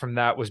got from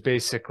that was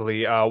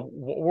basically,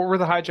 what were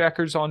the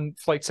hijackers on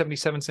Flight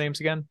 77's names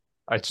again?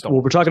 I just don't.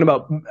 Well, we're talking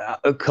about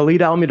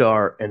Khalid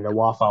al-Mihdhar and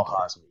Nawaf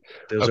al-Hazmi.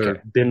 Those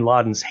are bin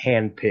Laden's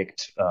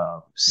handpicked,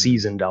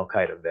 seasoned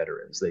Al-Qaeda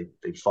veterans.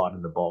 They fought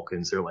in the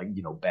Balkans. They're like,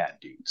 you know, bad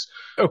dudes.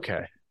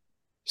 Okay.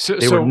 So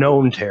they were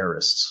known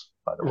terrorists,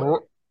 by the way.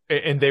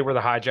 And they were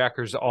the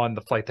hijackers on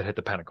the flight that hit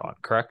the Pentagon,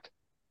 correct?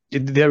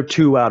 They're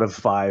 2 out of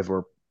 5,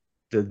 or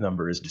the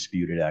number is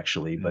disputed,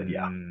 actually, but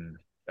yeah.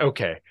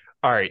 Okay.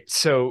 All right.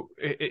 So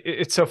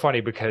it's so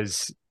funny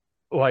because,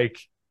 like,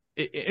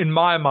 in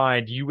my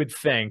mind, you would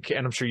think,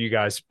 and I'm sure you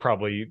guys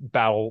probably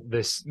battle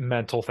this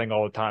mental thing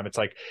all the time, it's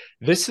like,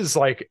 this is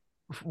like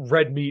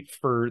red meat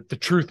for the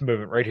truth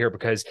movement right here,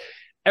 because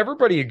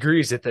everybody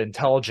agrees that the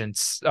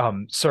intelligence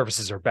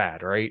services are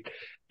bad, right?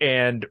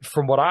 And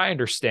from what I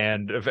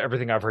understand of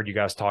everything I've heard you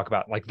guys talk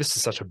about, like this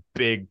is such a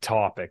big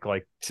topic.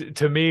 Like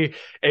to me,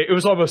 it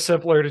was almost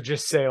simpler to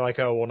just say like,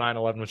 oh, well,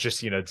 9/11 was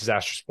just,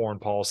 disastrous foreign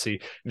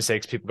policy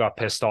mistakes. People got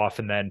pissed off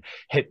and then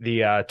hit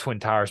the Twin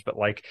Towers. But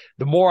like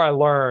the more I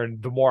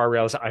learned, the more I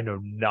realized I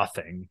know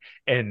nothing.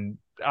 And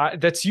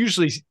that's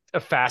usually a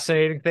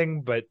fascinating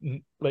thing, but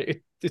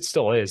like it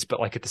still is.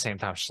 But like at the same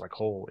time, it's just like,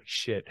 holy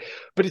shit.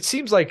 But it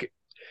seems like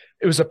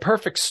it was a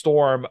perfect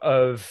storm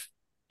of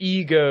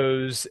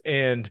egos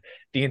and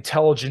the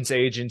intelligence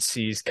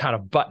agencies kind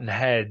of button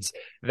heads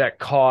that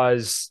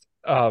caused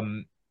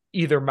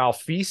either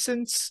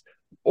malfeasance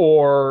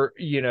or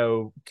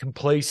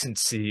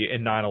complacency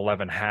in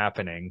 9/11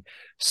 happening.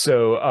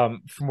 So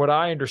from what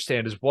I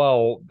understand as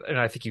well, and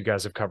I think you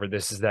guys have covered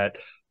this, is that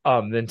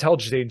the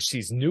intelligence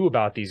agencies knew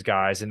about these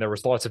guys and there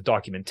was lots of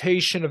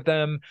documentation of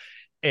them,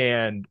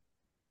 and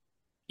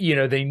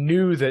they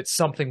knew that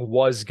something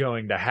was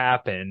going to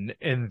happen.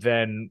 And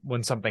then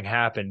when something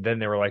happened, then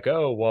they were like,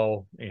 oh,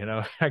 well,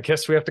 I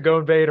guess we have to go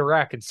invade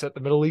Iraq and set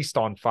the Middle East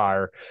on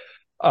fire.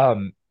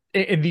 And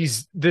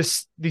these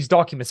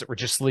documents that were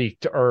just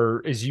leaked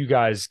are, as you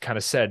guys kind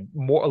of said,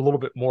 a little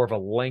bit more of a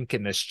link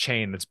in this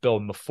chain that's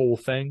building the full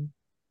thing.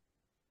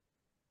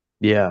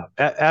 Yeah.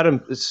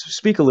 Adam,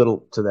 speak a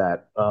little to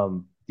that.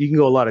 You can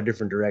go a lot of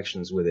different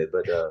directions with it,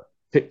 but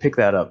pick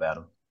that up,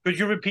 Adam. Could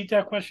you repeat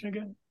that question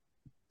again?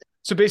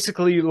 So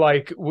basically,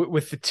 like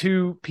with the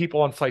two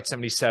people on Flight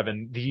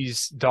 77,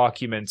 these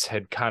documents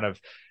had kind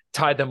of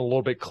tied them a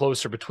little bit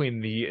closer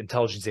between the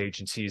intelligence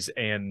agencies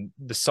and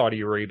the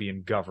Saudi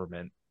Arabian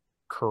government,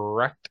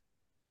 correct?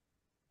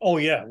 Oh,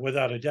 yeah,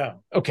 without a doubt.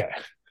 Okay.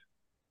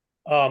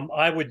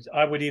 I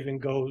would even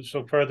go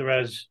so further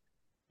as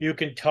you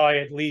can tie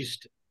at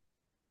least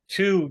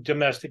two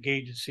domestic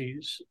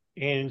agencies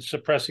in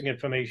suppressing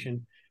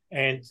information.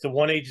 And the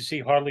one agency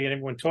hardly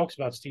anyone talks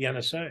about is the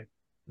NSA.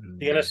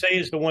 The NSA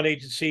is the one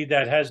agency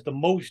that has the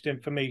most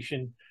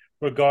information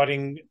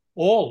regarding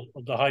all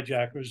of the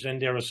hijackers and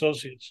their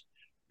associates,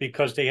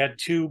 because they had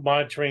two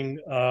monitoring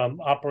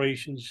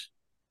operations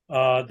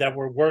that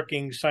were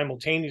working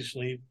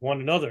simultaneously one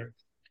another.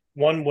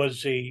 One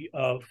was a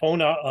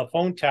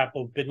phone tap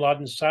of bin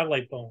Laden's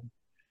satellite phone.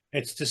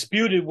 It's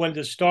disputed when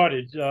this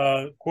started.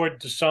 According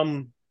to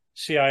some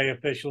CIA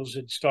officials,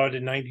 it started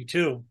in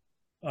 '92.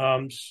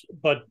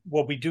 But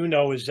what we do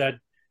know is that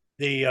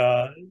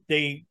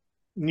they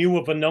knew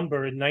of a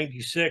number in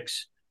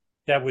 '96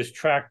 that was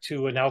tracked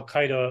to an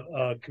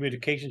Al-Qaeda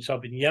communications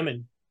hub in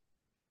Yemen.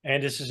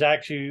 And this is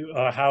actually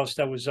a house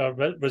that was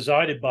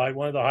resided by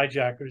one of the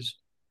hijackers,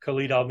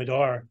 Khalid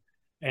al-Mihdhar.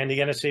 And the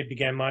NSA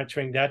began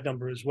monitoring that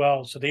number as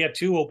well. So they had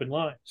two open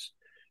lines.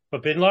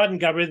 But bin Laden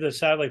got rid of the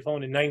satellite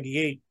phone in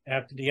 '98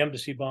 after the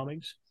embassy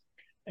bombings.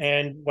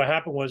 And what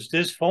happened was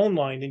this phone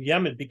line in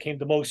Yemen became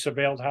the most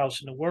surveilled house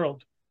in the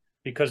world,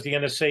 because the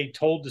NSA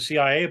told the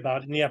CIA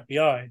about it and the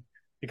FBI,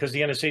 because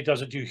the NSA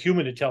doesn't do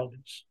human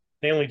intelligence.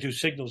 They only do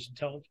signals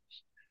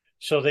intelligence.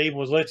 So they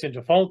was listening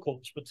to phone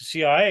calls, but the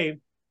CIA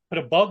put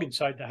a bug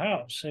inside the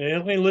house, and they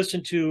only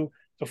listened to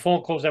the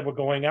phone calls that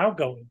were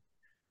outgoing.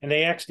 And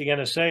they asked the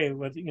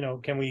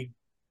NSA, can we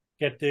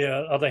get the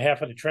other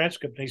half of the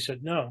transcript? And they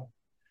said no.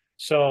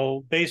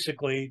 So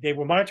basically, they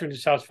were monitoring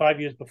this house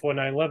 5 years before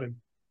 9/11,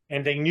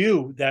 and they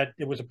knew that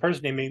there was a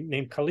person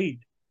named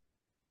Khalid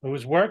who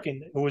was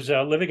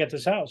living at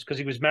this house, because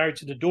he was married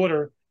to the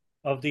daughter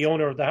of the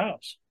owner of the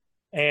house.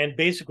 And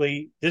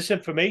basically, this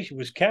information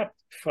was kept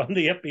from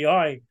the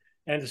FBI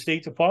and the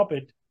State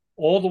Department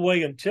all the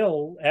way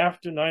until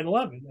after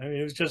 9/11. I mean,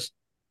 it was just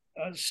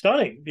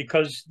stunning,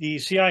 because the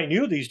CIA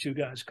knew these two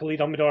guys,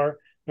 Khalid al-Mihdhar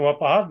and Nawaf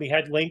Bahavmi,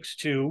 had links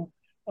to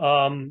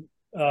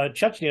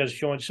Chechnya, as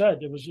Sean said.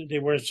 They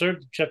were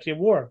served the Chechen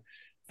War.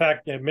 In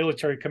fact, their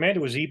military commander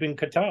was Ibn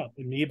Khattab,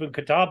 and Ibn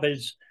Khattab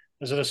is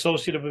an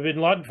associate of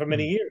bin Laden for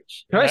many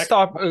years. Can I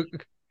stop?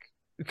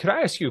 Can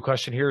I ask you a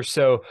question here?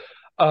 So,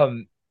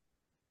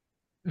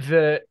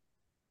 the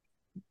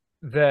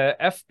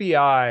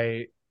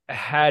FBI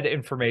had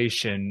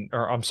information,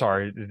 or I'm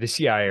sorry, the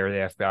CIA or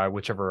the FBI,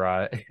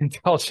 whichever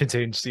intelligence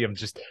agency. I'm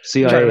just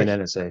CIA and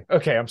NSA.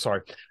 Okay, I'm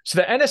sorry. So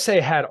the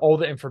NSA had all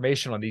the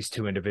information on these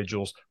two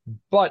individuals,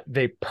 but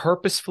they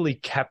purposefully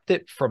kept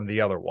it from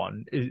the other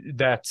one.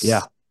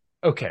 Yeah.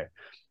 Okay.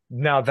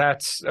 Now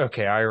that's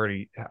okay.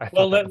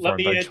 Let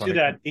me add to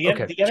that.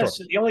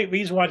 The only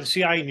reason why the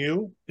CIA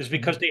knew is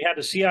because they had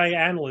a CIA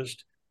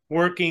analyst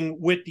working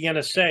with the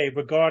NSA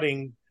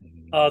regarding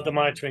the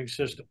monitoring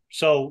system.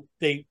 So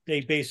they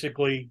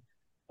basically,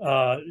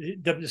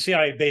 the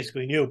CIA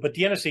basically knew, but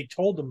the NSA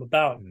told them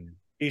about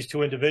these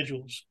two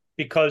individuals,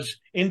 because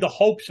in the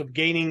hopes of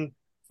gaining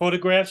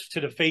photographs to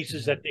the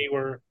faces that they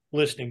were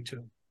listening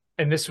to.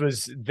 And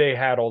they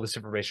had all this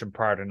information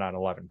prior to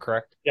 9/11,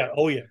 correct? Yeah.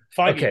 Oh yeah.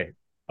 5 years. Okay.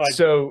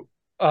 So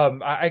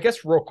I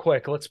guess real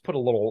quick, let's put a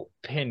little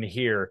pin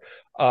here.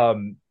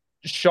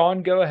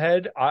 Sean, go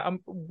ahead.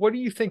 What do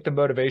you think the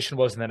motivation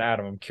was? And then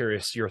Adam, I'm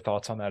curious your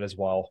thoughts on that as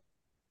well.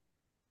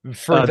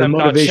 For them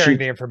not sharing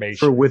the information.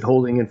 For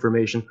withholding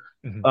information.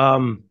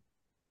 I'm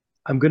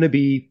going to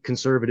be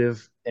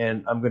conservative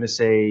and I'm going to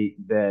say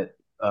that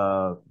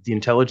the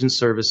intelligence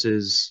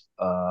services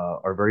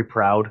are very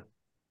proud,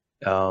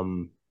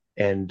 um,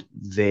 and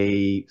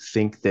they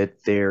think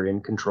that they're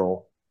in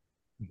control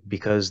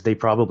because they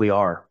probably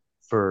are.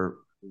 For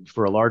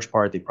a large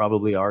part, they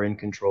probably are in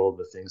control of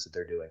the things that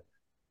they're doing.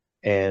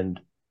 And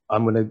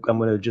I'm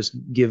gonna just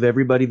give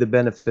everybody the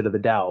benefit of the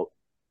doubt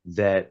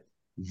that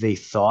they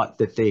thought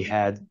that they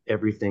had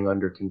everything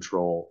under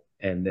control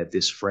and that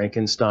this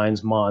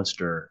Frankenstein's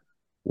monster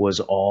was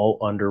all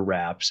under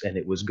wraps and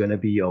it was going to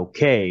be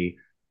okay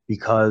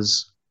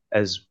because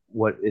as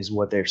what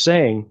they're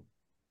saying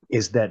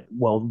is that,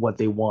 well, what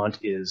they want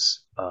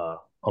is a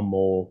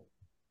mole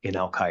in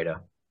Al Qaeda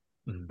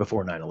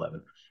before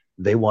 9/11.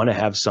 They want to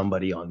have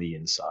somebody on the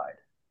inside,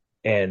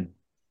 and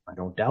I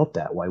don't doubt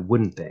that. Why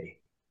wouldn't they?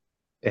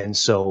 And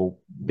so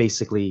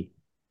basically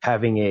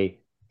having a,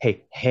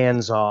 hey,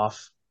 hands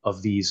off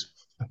of these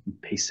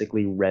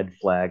basically red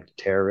flagged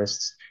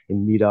terrorists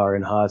in Midar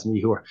and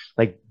Hazmi who are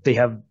like they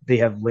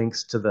have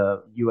links to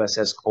the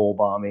USS Cole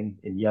bombing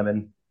in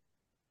Yemen,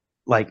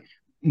 like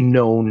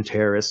known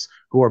terrorists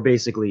who are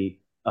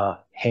basically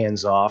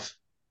hands off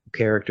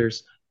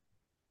characters,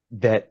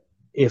 that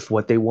if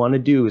what they want to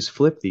do is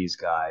flip these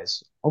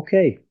guys,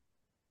 okay,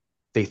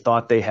 they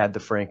thought they had the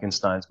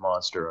Frankenstein's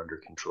monster under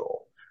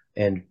control.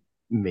 And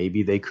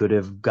maybe they could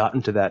have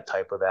gotten to that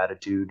type of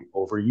attitude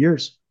over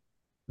years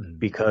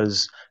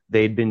because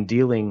they'd been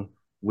dealing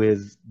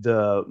with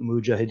the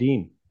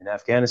Mujahideen in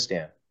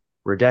Afghanistan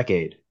for a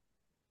decade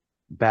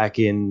back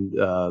in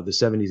the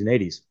 70s and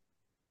 80s.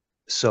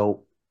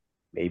 So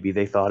maybe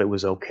they thought it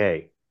was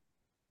okay.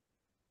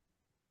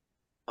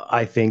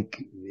 I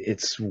think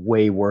it's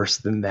way worse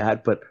than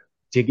that, but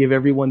to give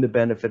everyone the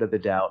benefit of the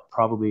doubt,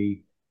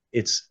 probably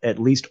it's at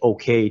least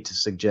okay to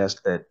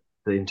suggest that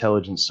the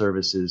intelligence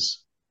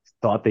services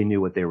thought they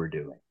knew what they were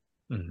doing.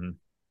 Mm-hmm.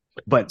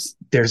 But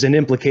there's an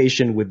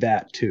implication with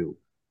that too.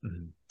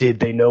 Mm-hmm. Did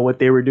they know what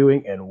they were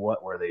doing and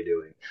what were they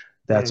doing?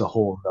 That's a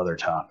whole other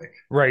topic.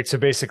 Right. So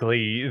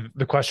basically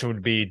the question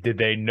would be, did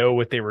they know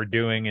what they were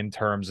doing in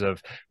terms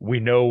of, we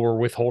know we're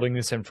withholding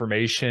this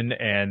information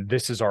and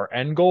this is our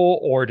end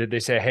goal? Or did they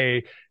say,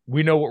 hey,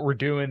 we know what we're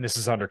doing, this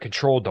is under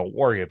control, don't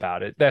worry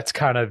about it? That's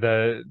kind of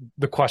the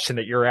question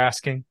that you're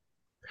asking.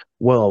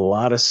 Well, a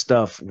lot of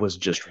stuff was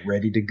just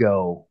ready to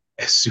go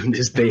as soon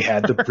as they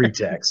had the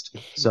pretext.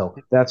 So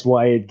that's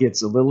why it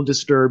gets a little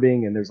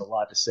disturbing, and there's a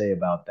lot to say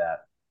about that.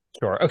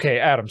 Sure. Okay,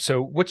 Adam,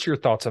 so what's your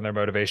thoughts on their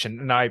motivation?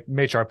 And I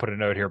made sure I put a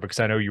note here because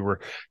I know you were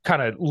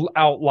kind of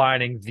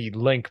outlining the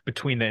link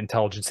between the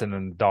intelligence and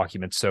then the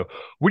documents. So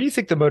what do you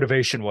think the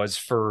motivation was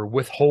for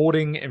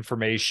withholding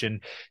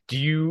information? Do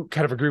you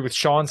kind of agree with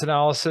Sean's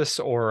analysis,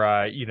 or,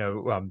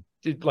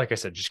 like I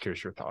said, just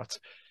curious your thoughts?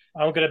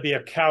 I'm going to be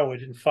a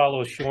coward and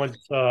follow Sean's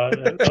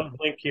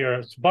link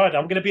here, but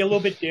I'm going to be a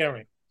little bit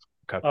daring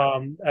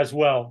as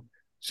well.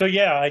 So,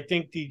 yeah, I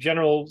think the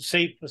general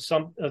safe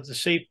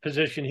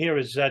position here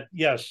is that,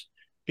 yes,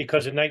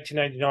 because in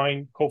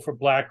 1999, Cofer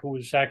Black, who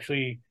was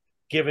actually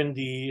given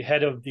the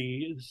head of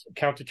the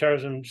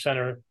Counterterrorism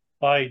Center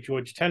by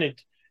George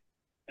Tenet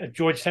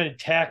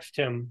tasked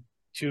him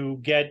to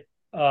get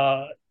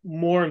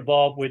more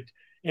involved with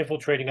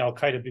infiltrating Al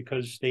Qaeda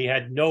because they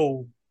had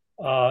no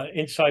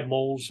inside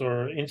moles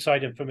or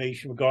inside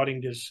information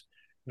regarding this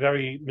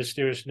very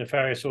mysterious,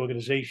 nefarious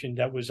organization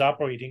that was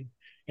operating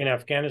in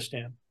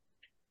Afghanistan.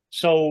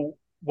 So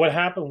what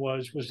happened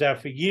was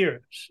that for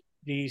years,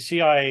 the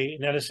CIA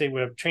and NSA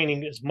were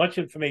training as much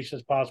information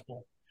as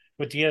possible,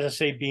 with the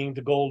NSA being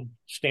the gold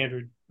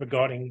standard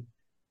regarding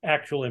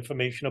actual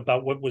information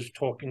about what was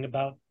talking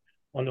about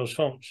on those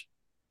phones.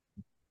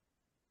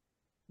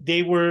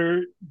 They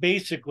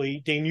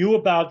knew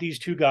about these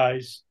two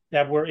guys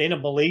that were in a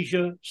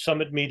Malaysia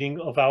summit meeting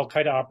of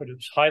Al-Qaeda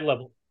operatives,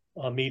 high-level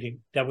meeting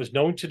that was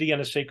known to the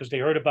NSA because they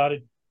heard about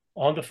it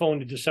on the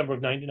phone in December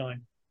of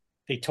 99.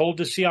 They told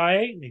the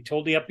CIA, they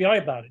told the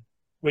FBI about it,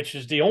 which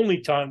is the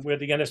only time where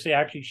the NSA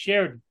actually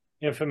shared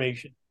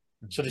information.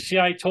 So the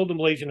CIA told the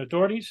Malaysian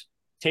authorities,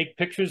 take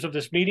pictures of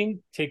this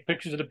meeting, take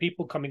pictures of the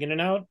people coming in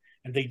and out,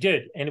 and they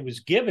did. And it was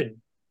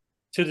given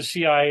to the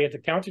CIA at the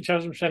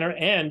Counterterrorism Center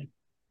and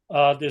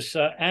this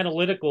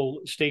analytical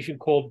station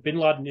called Bin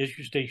Laden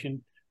Issue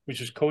Station, which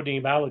is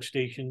codenamed Alex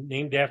Station,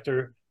 named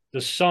after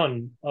the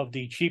son of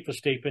the chief of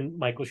statement,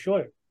 Michael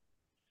Scheuer.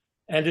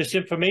 And this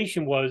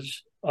information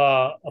was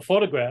a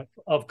photograph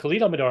of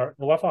Khalid Al-Mihdhar,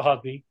 Nawaf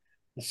al-Hazmi,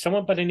 and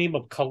someone by the name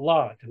of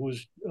Khalad, who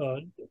was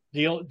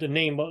the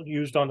name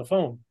used on the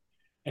phone.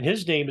 And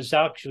his name is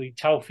actually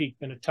Tawfiq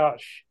bin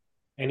Attash,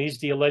 and he's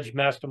the alleged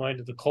mastermind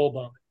of the Cole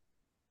bomb.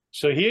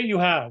 So here you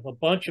have a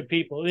bunch of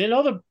people and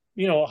other,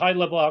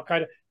 high-level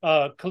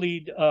Al-Qaeda.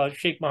 Khalid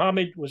Sheikh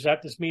Mohammed was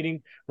at this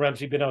meeting,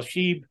 Ramzi bin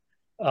al-Shib,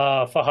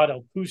 Fahad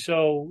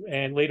al-Quso,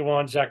 and later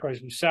on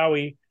Zacharias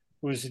Moussaoui,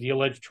 who is the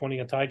alleged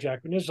 20th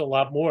hijacker. And there's a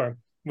lot more.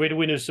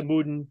 Ridwan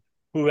Samudin,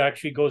 who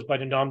actually goes by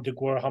the Nam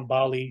Degor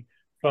Hambali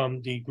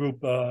from the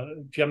group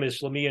Jemaah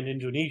Islamiyah in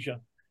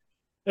Indonesia.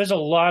 There's a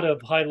lot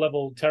of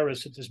high-level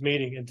terrorists at this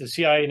meeting, and the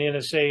CIA and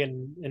NSA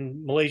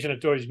and Malaysian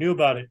authorities knew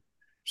about it.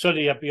 so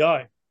did the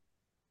FBI.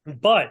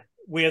 But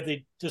where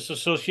the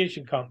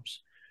disassociation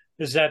comes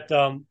is that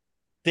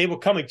they were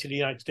coming to the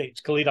United States,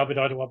 Khalid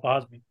Abidar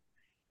Wahbahmi,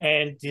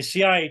 and the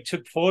CIA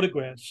took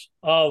photographs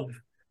of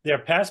their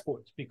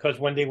passports because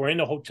when they were in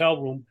the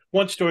hotel room,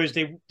 one story is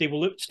they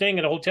were staying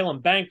at a hotel in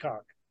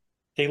Bangkok.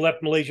 They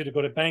left Malaysia to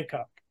go to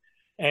Bangkok,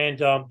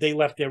 and they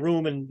left their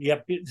room, and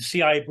the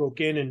CIA broke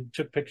in and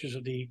took pictures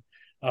of the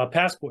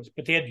passports.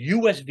 But they had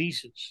U.S.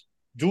 visas,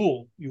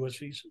 dual U.S.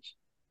 visas,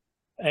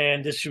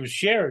 and this was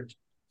shared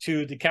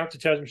to the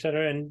Counterterrorism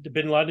Center and the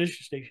Bin Laden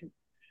Issue Station.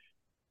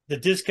 The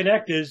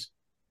disconnect is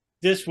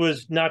this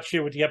was not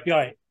shared with the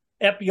FBI.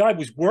 FBI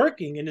was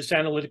working in this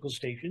analytical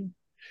station,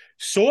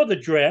 saw the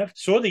draft,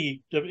 saw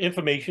the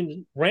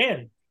information,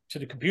 ran to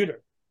the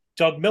computer.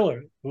 Doug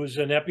Miller, who was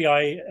an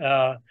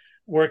FBI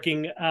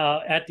working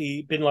at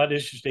the Bin Laden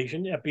Issue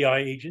Station,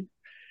 FBI agent,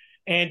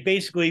 and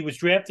basically was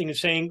drafting and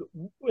saying,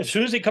 as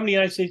soon as they come to the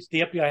United States,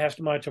 the FBI has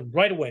to monitor them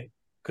right away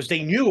because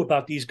they knew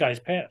about these guys'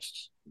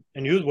 pasts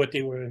and knew what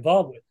they were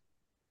involved with.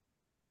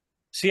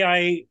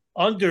 CIA,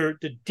 under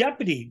the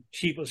deputy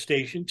chief of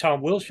station,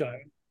 Tom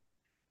Wilshire,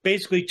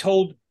 basically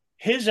told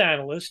his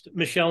analyst,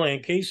 Michelle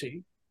Ann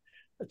Casey,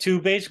 to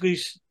basically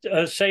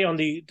say on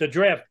the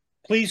draft,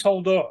 please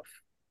hold off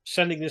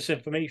sending this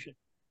information.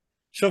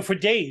 So for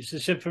days,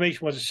 this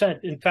information wasn't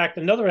sent. In fact,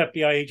 another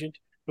FBI agent,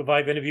 who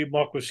I've interviewed,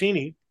 Mark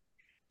Rossini,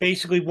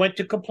 basically went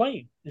to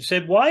complain and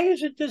said, why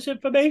isn't this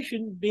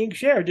information being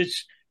shared?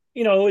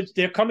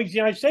 They're coming to the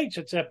United States.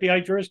 It's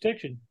FBI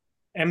jurisdiction.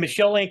 And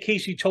Michelle Ann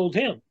Casey told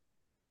him,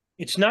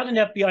 it's not an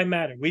FBI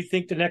matter. We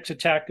think the next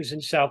attack is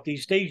in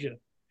Southeast Asia.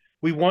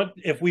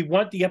 If we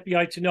want the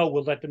FBI to know,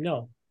 we'll let them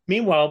know.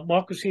 Meanwhile,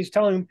 Mark Rossini is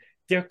telling them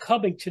they're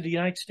coming to the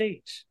United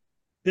States.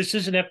 This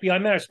is an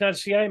FBI matter. It's not a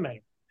CIA matter.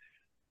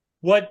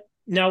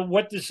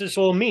 What does this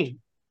all mean?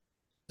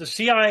 The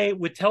CIA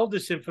withheld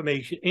this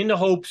information in the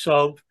hopes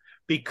of,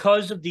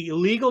 because of the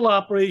illegal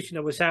operation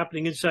that was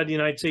happening inside the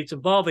United States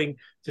involving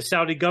the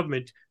Saudi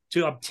government,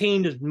 to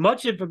obtain as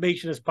much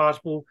information as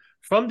possible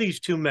from these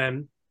two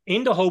men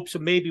in the hopes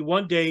of maybe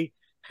one day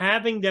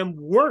having them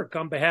work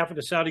on behalf of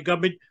the Saudi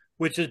government,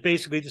 which is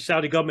basically the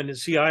Saudi government and the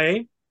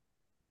CIA,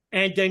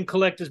 and then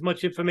collect as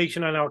much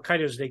information on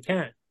Al-Qaeda as they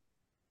can.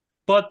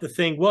 But the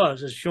thing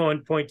was, as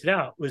Sean pointed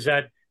out, was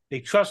that they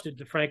trusted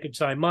the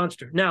Frankenstein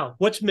monster. Now,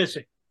 what's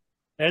missing?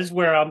 That is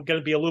where I'm going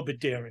to be a little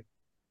bit daring.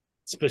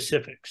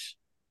 Specifics.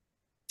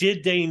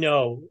 Did they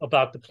know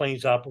about the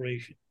plane's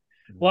operation?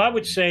 Well, I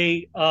would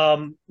say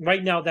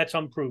right now that's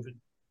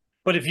unproven.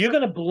 But if you're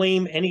going to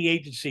blame any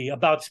agency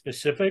about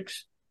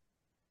specifics,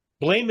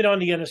 blame it on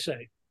the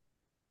NSA.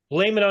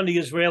 Blame it on the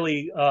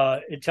Israeli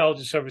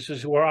intelligence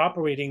services who are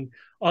operating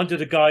under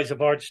the guise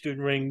of art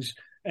student rings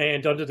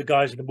and under the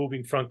guise of the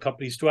moving front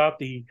companies throughout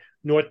the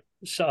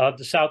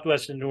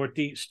Southwest and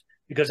Northeast,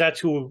 because that's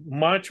who are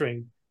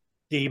monitoring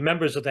the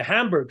members of the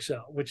Hamburg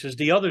cell, which is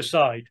the other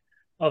side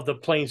of the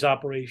plane's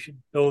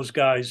operation, those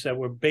guys that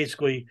were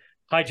basically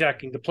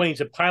hijacking the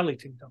planes and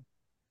piloting them.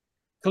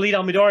 Khalid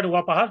Al-Mihdhar and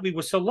Wahbahmi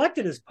were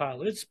selected as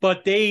pilots,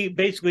 but they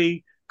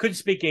basically couldn't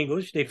speak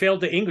English. They failed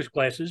the English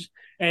classes,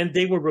 and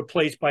they were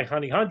replaced by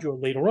Hani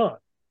Hanjour later on.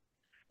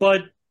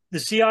 But the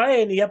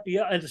CIA and the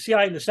FBI and the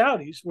CIA and the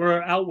Saudis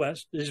were out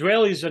west, the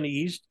Israelis in the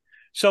east.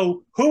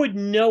 So who would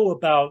know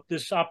about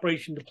this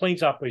operation, the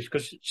planes operation?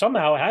 Because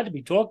somehow it had to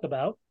be talked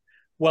about.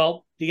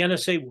 Well, the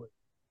NSA would.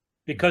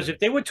 Because if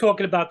they were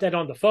talking about that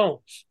on the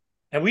phones,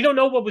 and we don't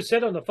know what was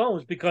said on the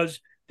phones because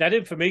that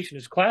information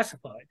is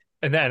classified.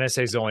 And the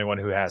NSA is the only one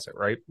who has it,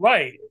 right?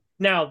 Right.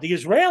 Now, the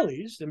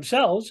Israelis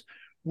themselves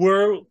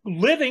were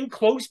living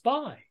close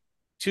by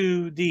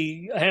to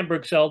the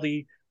Hamburg cell,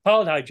 the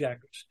pilot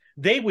hijackers.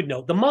 They would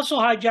know. The muscle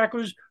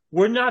hijackers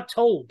were not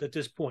told at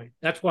this point.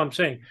 That's what I'm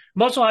saying.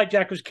 Muscle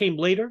hijackers came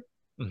later,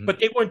 but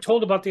they weren't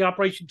told about the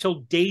operation until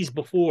days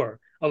before,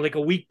 or like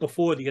a week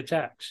before the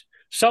attacks.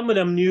 Some of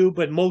them knew,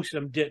 but most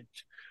of them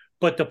didn't.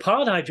 But the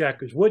pilot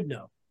hijackers would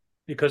know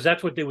because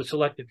that's what they were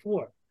selected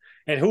for.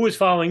 And who was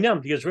following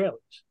them? The Israelis.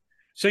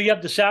 So you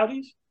have the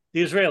Saudis,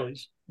 the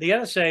Israelis, the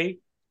NSA,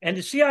 and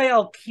the CIA.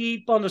 I'll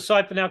keep on the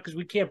side for now because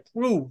we can't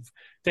prove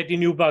that they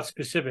knew about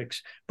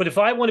specifics. But if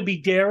I want to be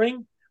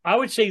daring, I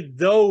would say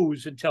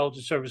those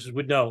intelligence services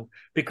would know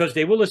because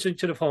they were listening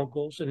to the phone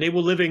calls and they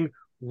were living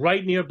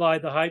right nearby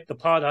the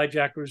pod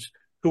hijackers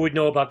who would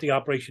know about the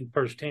operation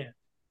firsthand.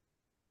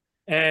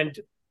 And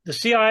the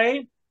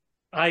CIA,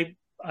 I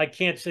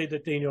can't say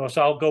that they knew,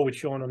 so I'll go with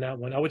Sean on that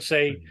one. I would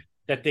say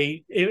that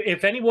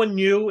if anyone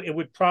knew, it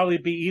would probably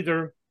be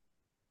either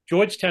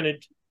George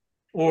Tenet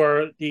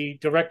or the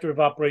director of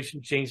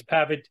operations, James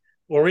Pavitt,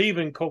 or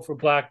even Cofer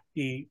Black,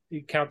 the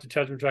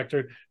counterterrorism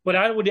director. But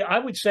I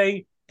would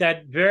say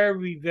that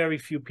very, very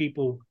few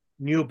people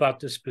knew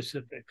about the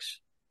specifics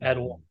at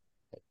all.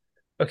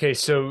 Okay,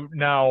 so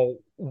now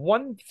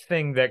one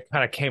thing that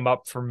kind of came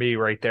up for me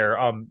right there,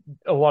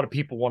 a lot of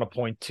people want to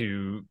point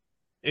to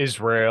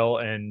Israel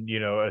and,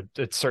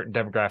 a certain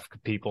demographic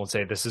of people and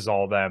say this is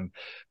all them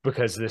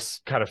because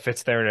this kind of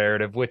fits their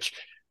narrative, which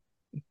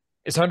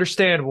It's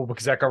understandable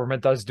because that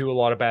government does do a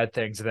lot of bad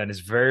things and then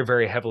is very,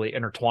 very heavily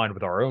intertwined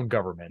with our own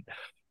government.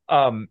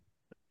 Um,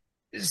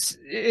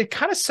 it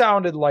kind of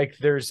sounded like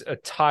there's a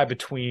tie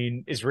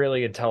between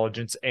Israeli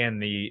intelligence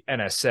and the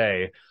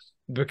NSA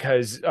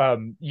because,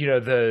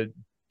 the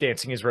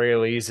dancing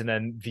Israelis and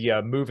then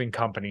the moving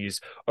companies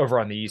over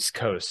on the East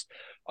Coast.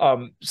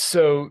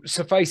 So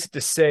suffice it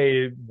to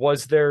say,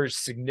 was there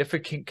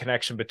significant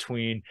connection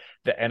between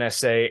the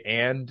NSA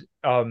and,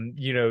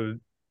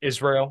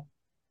 Israel?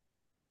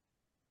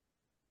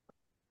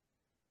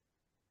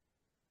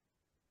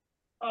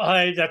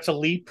 That's a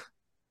leap.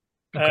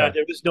 Okay.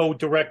 There is no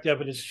direct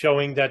evidence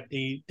showing that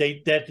the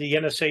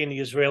NSA and the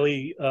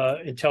Israeli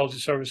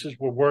intelligence services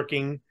were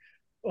working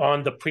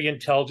on the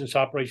pre-intelligence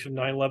operation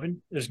of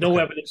 9/11. There's no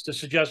Okay. evidence to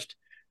suggest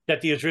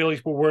that the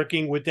Israelis were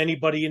working with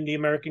anybody in the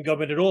American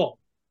government at all.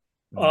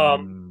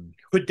 Mm,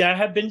 Could that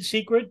have been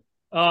secret?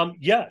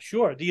 Yeah,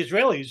 sure. The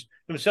Israelis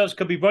themselves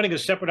could be running a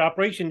separate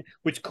operation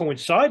which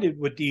coincided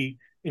with the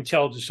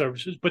intelligence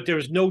services, but there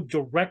is no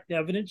direct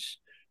evidence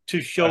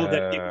to show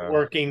that they were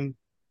working,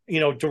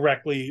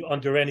 directly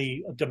under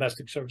any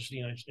domestic service in the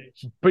United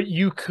States. but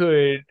you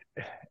could,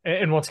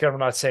 and once again, I'm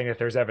not saying that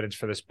there's evidence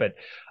for this, but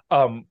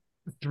um,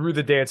 through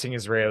the dancing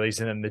Israelis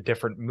and then the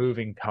different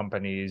moving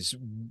companies,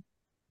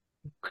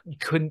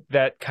 couldn't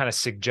that kind of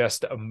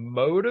suggest a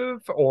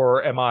motive,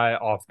 or am I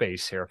off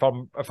base here? If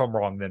I'm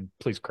wrong, then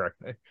please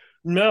correct me.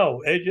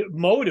 No,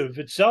 motive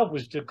itself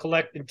was to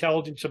collect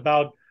intelligence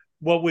about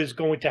what was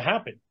going to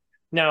happen.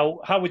 Now,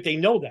 how would they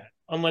know that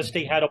unless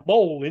they had a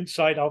mole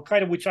inside Al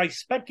Qaeda, which I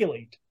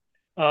speculate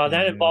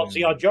that involves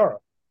Ziad Jarrah,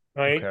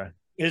 right? Okay,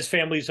 His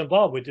family is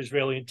involved with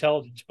Israeli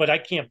intelligence, but I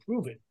can't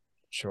prove it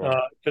sure.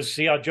 because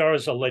Ziad Jarrah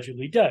is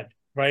allegedly dead,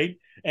 right?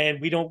 And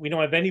we don't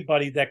have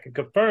anybody that can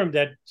confirm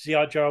that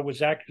Ziad Jarrah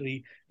was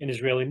actually an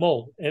Israeli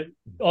mole,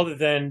 other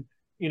than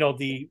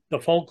the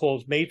phone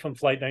calls made from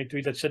Flight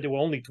 93 that said there were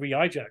only 3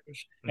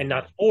 hijackers and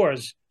not 4,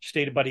 as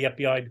stated by the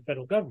FBI and the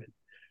federal government.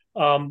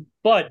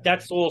 But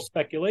that's all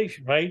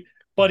speculation, right?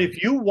 But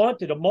if you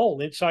wanted a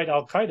mole inside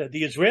Al Qaeda,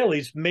 the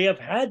Israelis may have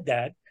had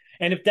that,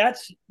 and if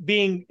that's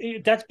being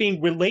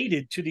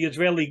related to the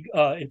Israeli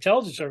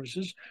intelligence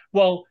services,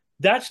 well,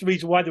 that's the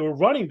reason why they were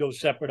running those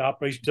separate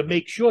operations, to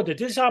make sure that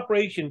this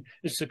operation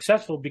is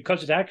successful,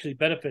 because it actually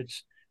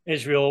benefits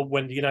Israel.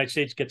 When the United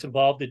States gets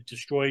involved, it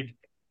destroyed,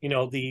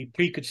 the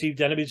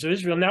preconceived enemies of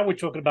Israel. Now we're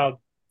talking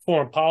about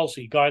foreign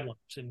policy guidelines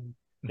and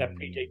that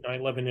predate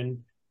 9/11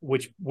 and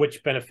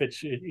which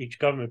benefits each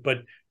government. But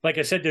like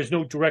I said, there's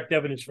no direct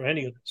evidence for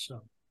any of this.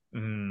 So.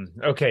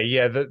 Okay,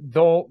 yeah.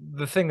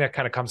 The thing that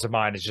kind of comes to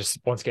mind is just,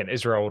 once again,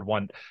 Israel would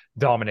want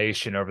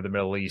domination over the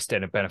Middle East,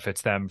 and it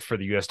benefits them for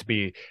the U.S. to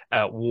be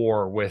at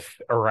war with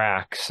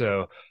Iraq.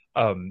 So,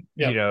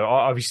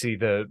 obviously,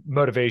 the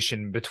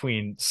motivation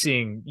between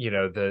seeing,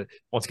 the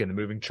once again the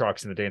moving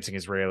trucks and the dancing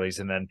Israelis,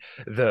 and then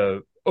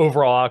the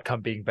overall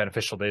outcome being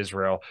beneficial to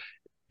Israel.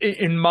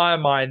 In my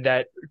mind,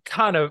 that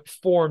kind of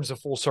forms a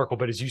full circle.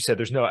 But as you said,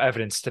 there's no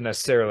evidence to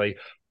necessarily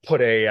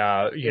put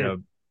a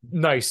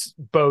nice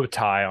bow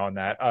tie on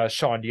that.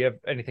 Sean, do you have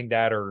anything to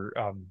add, or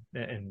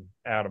and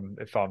Adam,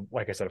 if I'm,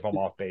 like I said, if I'm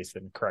off base,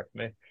 then correct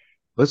me.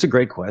 That's a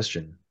great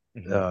question.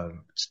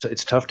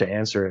 It's tough to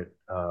answer it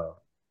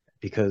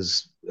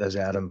because, as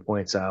Adam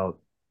points out,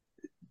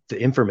 the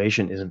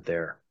information isn't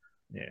there.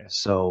 Yeah.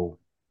 So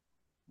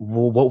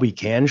what we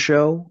can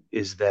show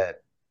is that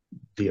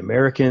the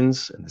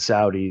Americans and the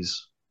Saudis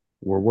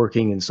were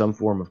working in some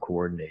form of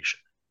coordination.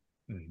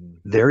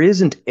 There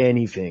isn't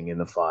anything in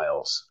the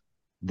files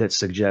that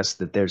suggests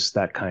that there's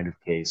that kind of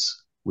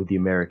case with the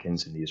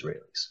Americans and the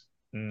Israelis.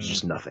 There's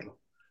just nothing.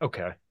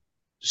 Okay.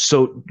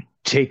 So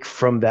take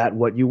from that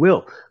what you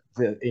will.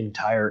 The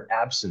entire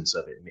absence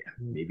of it.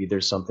 Maybe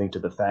there's something to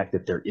the fact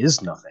that there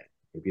is nothing.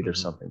 Maybe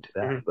there's something to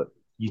that, but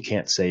you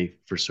can't say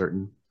for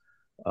certain.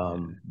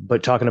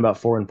 But talking about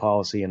foreign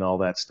policy and all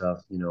that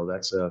stuff,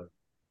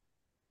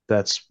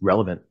 that's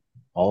relevant.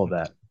 All of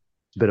that.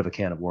 It's a bit of a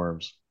can of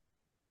worms.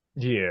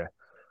 Yeah.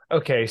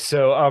 Okay.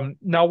 So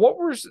now what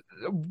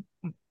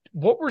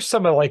were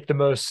some of like the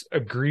most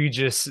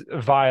egregious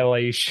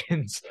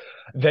violations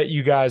that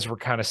you guys were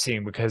kind of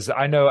seeing? Because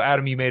I know,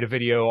 Adam, you made a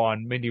video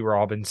on Mindy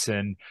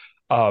Robinson.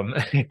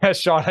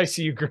 Sean, I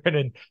see you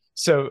grinning.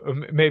 So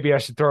maybe I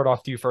should throw it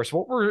off to you first.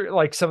 What were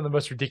like some of the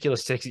most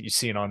ridiculous takes that you've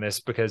seen on this?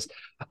 Because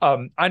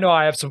I know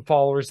I have some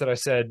followers that I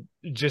said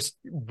just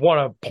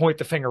want to point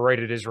the finger right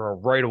at Israel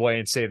right away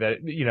and say that,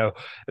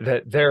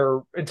 that they're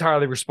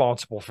entirely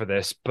responsible for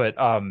this. But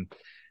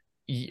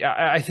yeah,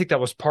 I think that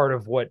was part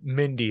of what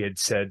Mindy had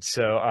said.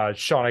 So,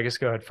 Sean, I guess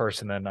go ahead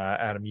first, and then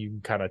Adam, you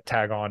can kind of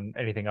tag on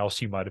anything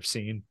else you might have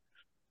seen.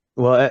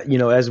 Well,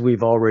 as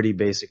we've already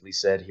basically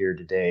said here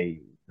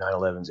today,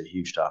 9/11 is a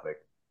huge topic,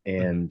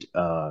 and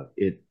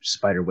it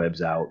spider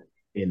webs out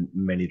in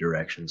many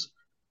directions.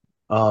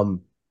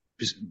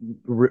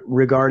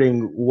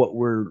 Regarding what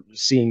we're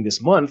seeing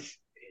this month,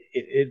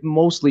 it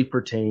mostly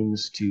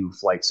pertains to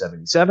Flight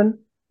 77,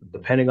 the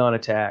Pentagon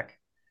attack,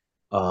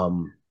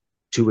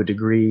 to a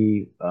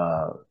degree,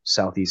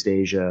 Southeast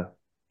Asia,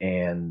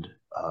 and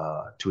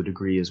to a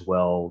degree as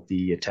well,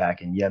 the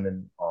attack in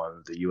Yemen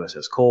on the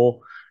USS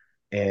Cole,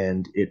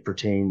 and it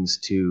pertains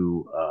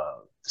to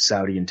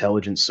Saudi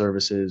intelligence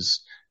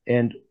services.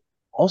 And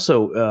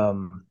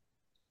also,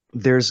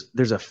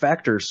 there's a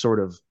factor sort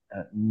of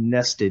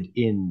nested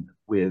in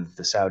with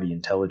the Saudi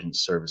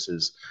intelligence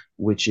services,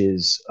 which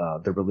is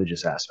the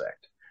religious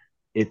aspect.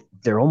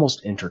 They're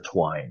almost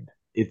intertwined.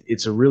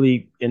 It's a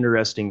really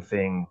interesting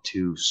thing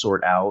to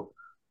sort out.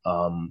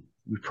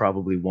 We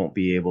probably won't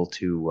be able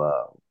to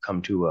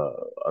come to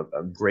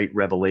a great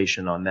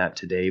revelation on that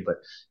today,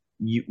 but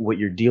what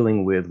you're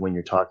dealing with when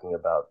you're talking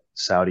about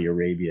Saudi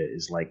Arabia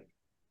is like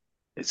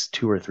it's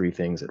two or three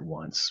things at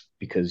once,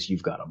 because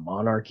you've got a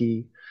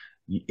monarchy,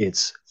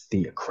 it's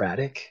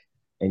theocratic,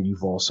 and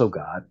you've also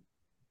got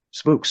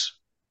spooks,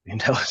 the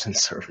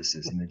intelligence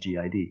services, and the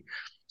GID.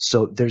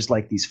 So there's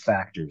like these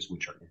factors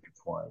which are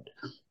intertwined.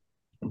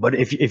 But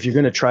if you're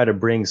going to try to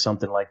bring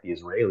something like the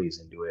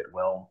Israelis into it,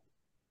 well,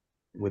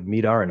 with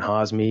Midar and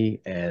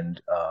Hazmi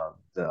and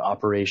the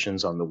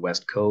operations on the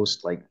West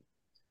Coast, like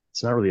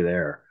it's not really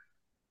there.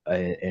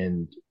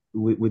 And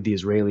with the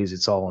Israelis,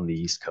 it's all on the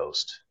East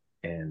Coast.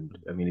 And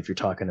I mean, if you're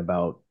talking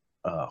about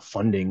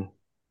funding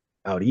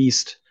out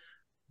east,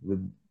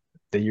 then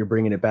you're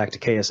bringing it back to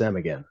KSM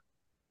again,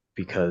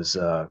 because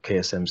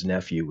KSM's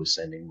nephew was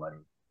sending money,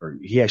 or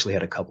he actually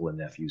had a couple of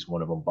nephews.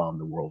 One of them bombed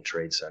the World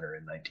Trade Center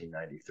in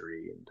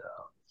 1993, and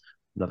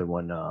another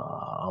one,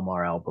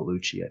 Ammar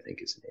al-Baluchi, I think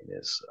his name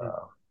is,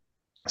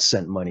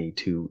 sent money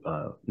to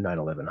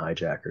 9/11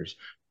 hijackers.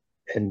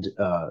 And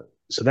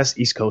so that's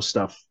East Coast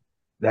stuff.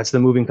 That's the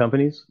moving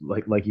companies,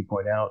 like you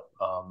point out.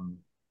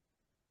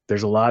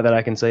 There's a lot that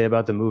I can say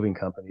about the moving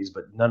companies,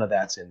 but none of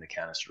that's in the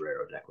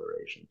Canestraro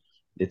Declaration.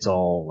 It's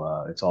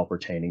all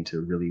pertaining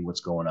to really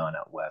what's going on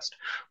out west.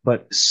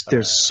 But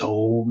there's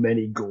so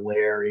many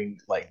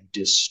glaring, like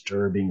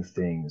disturbing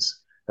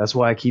things. That's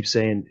why I keep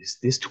saying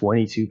this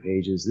 22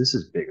 pages. This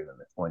is bigger than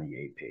the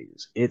 28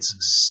 pages. It's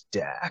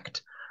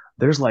stacked.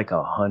 There's like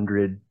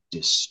 100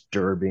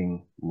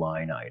 disturbing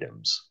line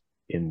items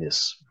in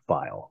this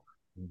file.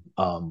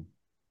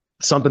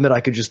 Something that I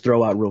could just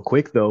throw out real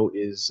quick, though,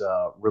 is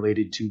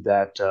related to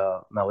that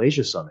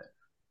Malaysia summit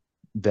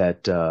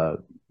that,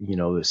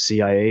 the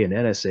CIA and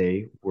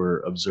NSA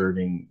were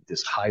observing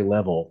this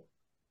high-level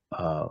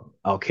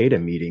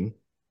Al-Qaeda meeting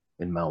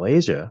in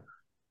Malaysia,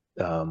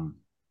 Kuala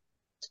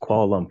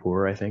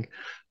Lumpur, I think,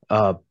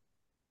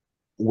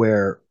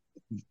 where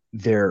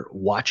they're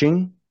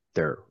watching,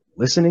 they're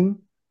listening,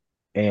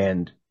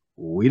 and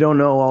we don't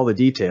know all the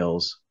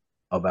details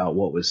about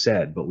what was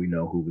said, but we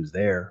know who was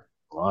there.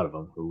 A lot of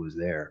them who was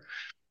there.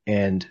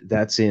 And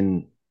that's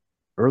in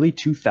early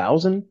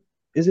 2000,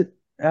 is it,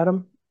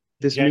 Adam?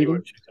 This January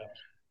meeting? 2000.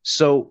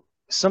 So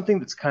something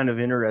that's kind of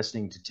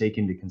interesting to take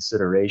into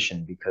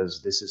consideration,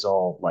 because this is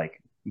all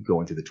like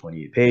going through the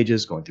 28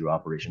 pages, going through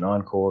Operation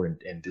Encore,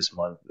 and this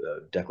month,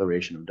 the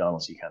Declaration of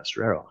Donald C.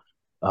 Canestraro.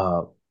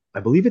 I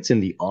believe it's in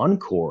the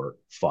Encore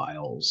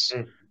files.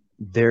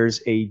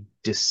 There's a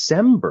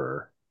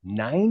December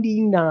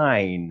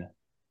 99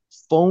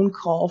 phone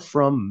call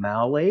from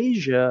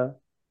Malaysia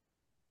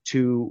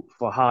to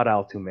Fahad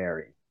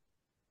al-Tumeri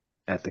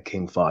at the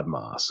King Fahd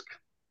Mosque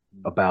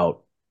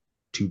about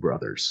two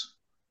brothers.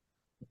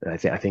 I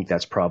think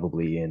that's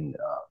probably in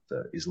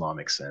the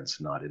Islamic sense,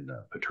 not in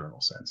the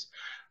paternal sense.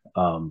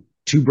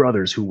 Two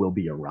brothers who will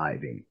be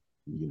arriving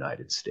in the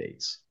United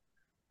States.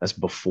 That's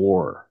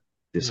before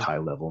this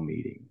high-level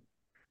meeting.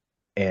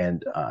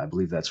 And I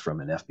believe that's from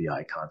an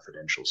FBI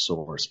confidential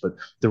source. But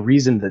the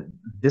reason that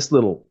this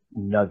little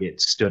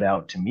nugget stood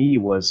out to me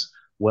was,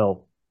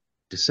 well,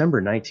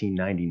 December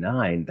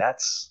 1999,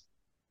 that's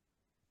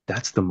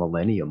the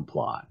Millennium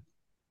Plot.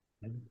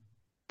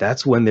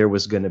 That's when there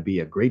was going to be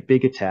a great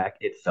big attack.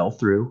 It fell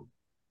through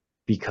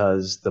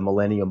because the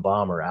Millennium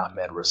Bomber,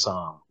 Ahmed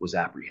Rassam, was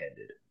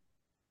apprehended.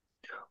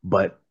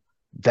 But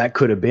that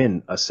could have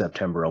been a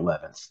September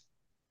 11th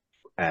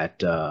at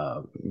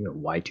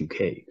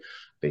Y2K,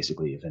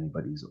 basically, if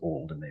anybody's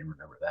old and they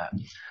remember that.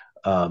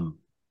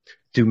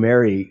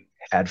 Dumeri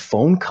had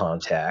phone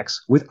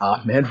contacts with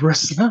Ahmed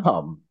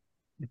Rassam.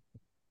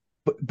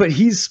 But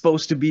he's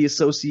supposed to be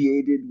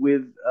associated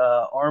with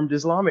armed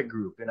Islamic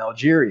group in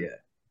Algeria.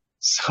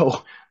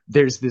 So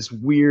there's this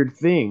weird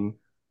thing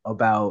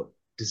about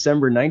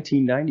December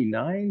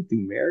 1999,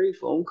 Dumeri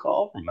phone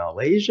call from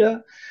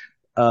Malaysia.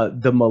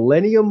 The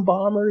Millennium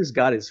Bomber's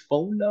got his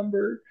phone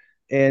number,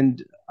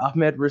 and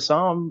Ahmed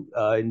Rassam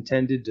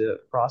intended to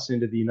cross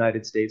into the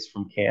United States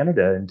from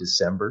Canada in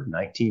December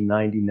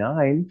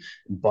 1999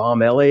 and bomb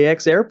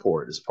LAX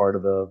airport as part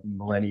of the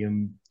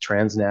Millennium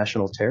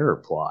transnational terror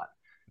plot.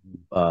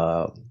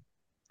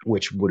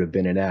 Which would have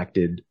been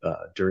enacted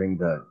during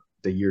the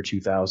year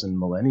 2000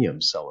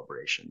 millennium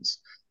celebrations.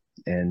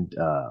 And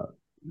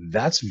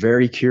that's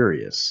very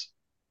curious,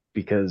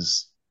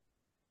 because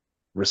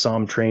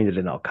Rassam trained at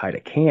an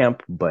Al-Qaeda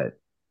camp, but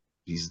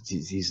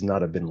he's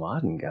not a bin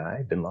Laden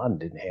guy. Bin Laden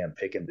didn't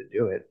handpick him to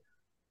do it.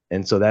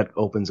 And so that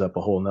opens up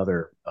a whole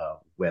nother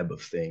web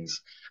of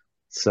things.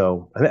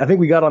 So I think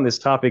we got on this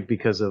topic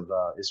because of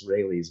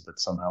Israelis, but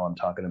somehow I'm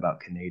talking about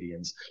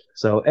Canadians.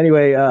 So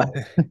anyway,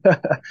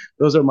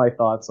 those are my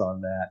thoughts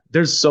on that.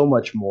 There's so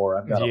much more.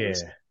 I've got a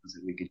list Yeah.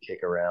 that we could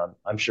kick around.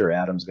 I'm sure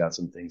Adam's got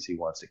some things he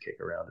wants to kick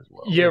around as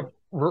well. Yeah,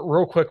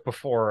 real quick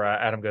before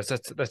Adam goes,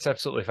 that's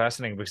absolutely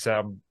fascinating because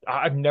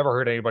I've never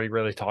heard anybody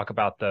really talk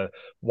about the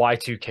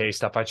Y2K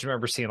stuff. I just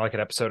remember seeing like an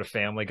episode of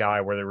Family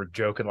Guy where they were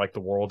joking like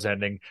the world's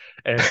ending,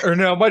 and or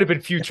no, it might have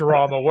been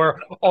Futurama where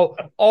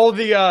all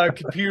the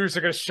computers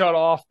are going to shut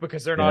off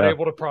because they're not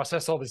able to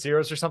process all the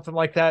zeros or something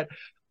like that.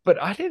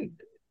 But I didn't.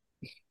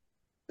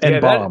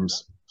 And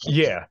bombs.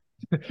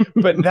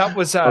 But that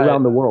was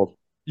around the world.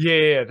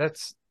 Yeah,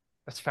 that's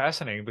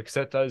fascinating because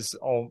that does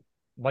all,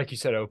 like you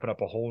said, open up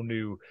a whole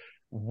new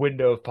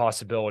window of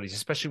possibilities,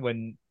 especially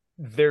when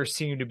there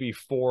seemed to be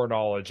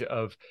foreknowledge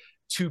of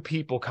two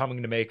people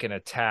coming to make an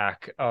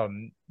attack,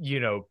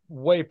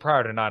 way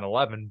prior to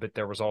 9/11, but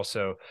there was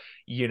also,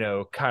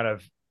 kind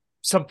of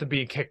something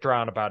being kicked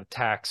around about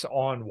attacks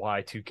on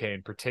Y2K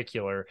in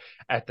particular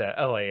at the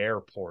LA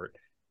airport.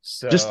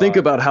 So just think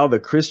about how the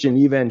Christian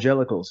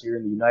evangelicals here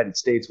in the United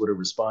States would have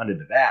responded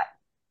to that.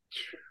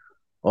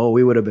 Oh,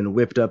 we would have been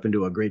whipped up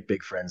into a great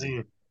big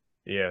frenzy.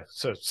 Yeah.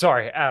 So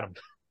sorry, Adam.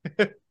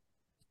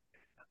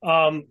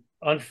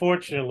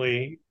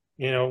 Unfortunately,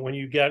 when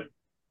you get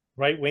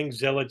right-wing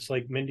zealots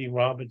like Mindy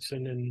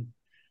Robinson and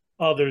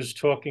others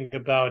talking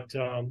about,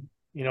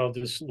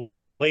 this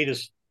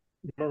latest,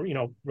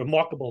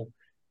 remarkable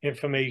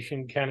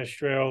information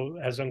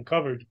Canestraro has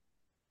uncovered,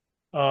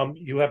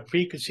 you have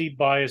preconceived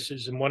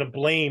biases and want to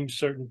blame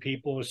certain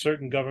people or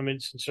certain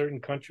governments in certain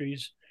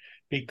countries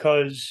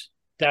because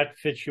that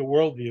fits your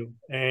worldview.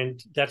 And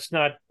that's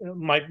not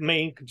my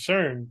main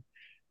concern,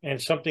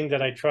 and something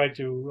that I try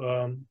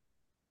to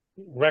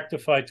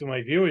rectify to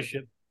my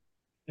viewership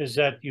is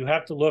that you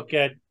have to look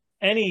at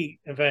any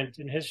event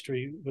in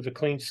history with a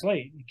clean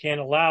slate. You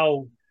can't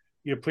allow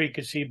your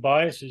preconceived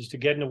biases to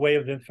get in the way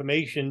of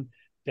information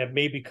that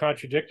may be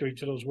contradictory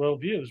to those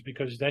worldviews,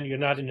 because then you're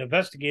not an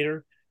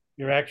investigator,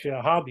 you're actually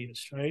a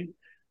hobbyist, right?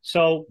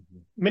 So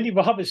Mindy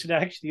Robinson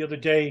actually the other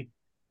day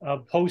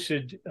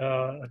posted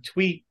a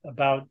tweet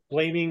about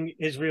blaming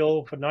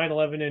Israel for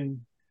 9/11,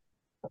 and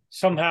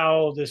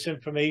somehow this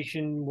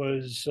information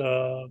was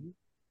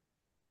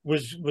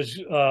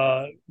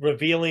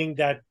revealing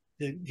that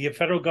the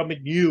federal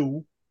government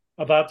knew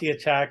about the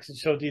attacks, and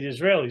so did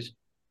Israelis.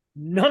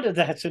 None of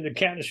that's in the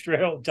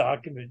Canestraro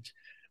document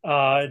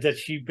that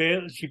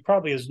she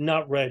probably has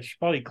not read. She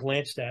probably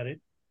glanced at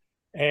it,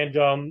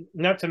 and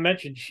not to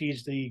mention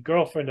she's the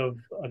girlfriend of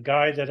a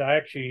guy that I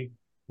actually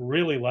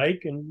really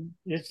like, and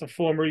it's the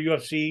former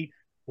UFC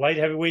light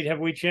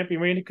heavyweight champion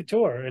Randy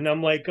Couture. And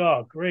I'm like,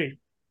 oh, great,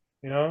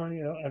 I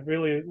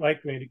really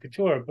like Randy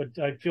Couture, but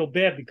I feel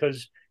bad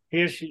because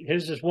here's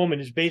this woman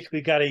who's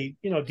basically got a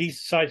decent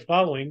sized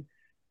following,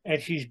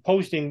 and she's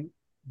posting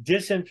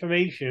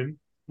disinformation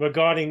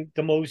regarding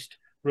the most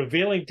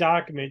revealing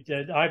document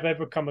that I've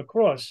ever come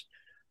across.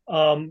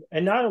 And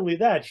not only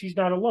that, she's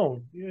not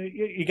alone.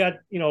 You got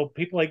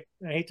people like,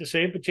 I hate to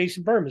say it, but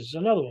Jason Burmas is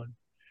another one.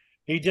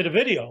 He did a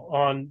video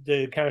on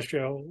the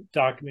Canestraro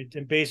document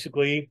and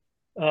basically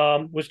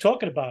was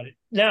talking about it.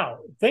 Now,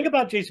 the thing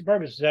about Jason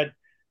Burmas is that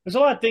there's a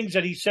lot of things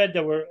that he said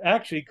that were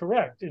actually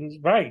correct and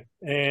right.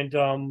 And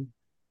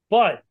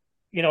but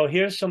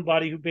here's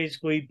somebody who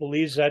basically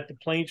believes that the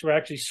planes were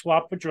actually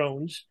swapped for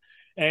drones,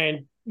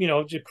 and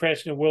just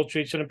crashed in the World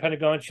Trade Center,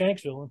 Pentagon,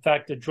 Shanksville. In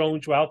fact, the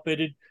drones were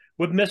outfitted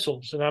with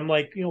missiles. And I'm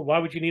like, why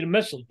would you need a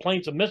missile? The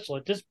plane's a missile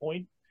at this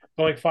point,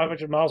 going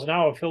 500 miles an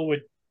hour, filled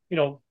with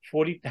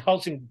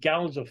 40,000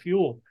 gallons of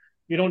fuel.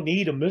 You don't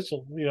need a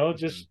missile,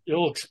 just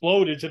it'll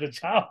explode into the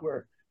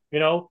tower,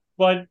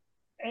 But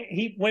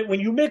when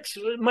you mix,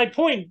 my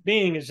point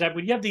being is that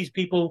when you have these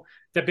people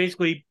that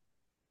basically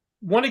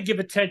want to give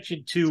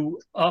attention to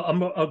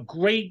a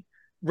great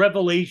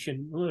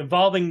revelation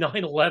involving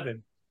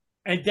 9/11,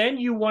 and then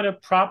you want to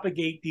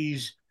propagate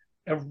these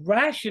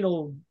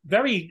irrational,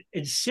 very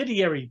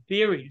incendiary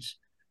theories,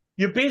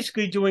 you're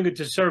basically doing a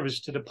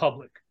disservice to the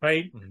public,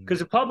 right? Because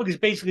the public is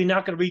basically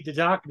not going to read the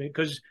document,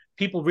 because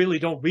people really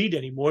don't read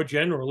anymore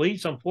generally.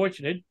 It's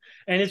unfortunate.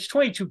 And it's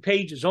 22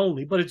 pages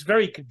only, but it's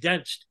very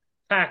condensed,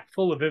 packed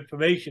full of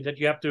information that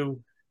you have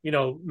to,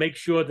 make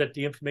sure that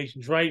the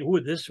information's right. Who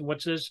is this and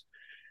what's this?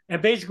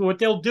 And basically what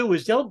they'll do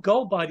is they'll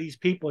go by these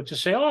people and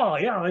just say, oh,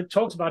 yeah, it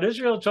talks about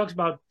Israel. It talks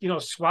about,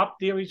 swap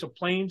theories of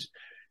planes.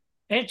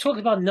 And it talks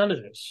about none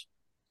of this.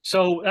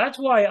 So that's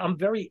why I'm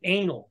very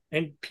anal,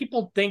 and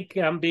people think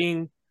I'm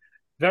being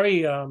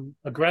very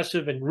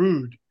aggressive and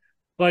rude,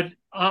 but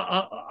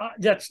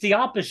that's the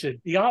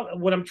opposite.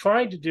 What I'm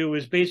trying to do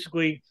is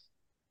basically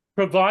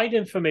provide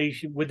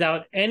information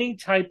without any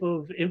type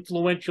of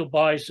influential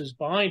biases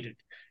behind it.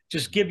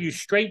 Just give you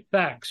straight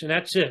facts, and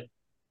that's it.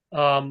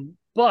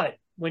 But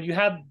when you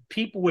have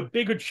people with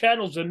bigger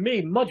channels than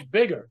me, much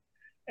bigger,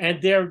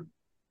 and they're,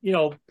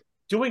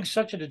 doing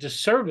such a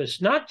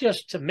disservice, not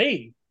just to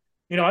me,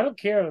 I don't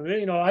care.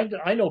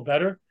 I know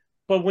better.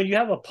 But when you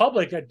have a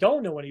public that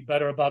don't know any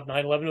better about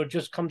 9/11, or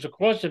just comes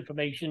across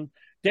information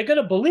they're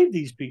going to believe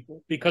these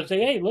people because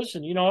hey,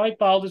 listen, I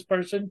follow this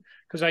person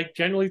because I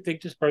generally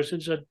think this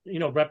person's a,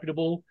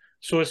 reputable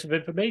source of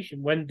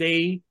information, when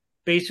they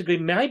basically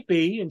might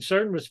be in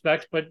certain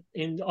respects, but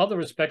in other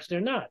respects,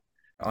 they're not.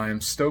 I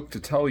am stoked to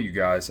tell you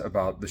guys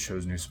about the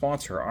show's new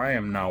sponsor. I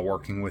am now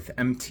working with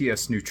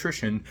MTS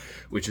Nutrition,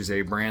 which is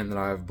a brand that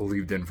I've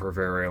believed in for a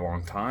very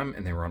long time,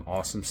 and they run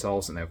awesome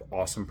cells and they have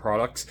awesome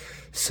products.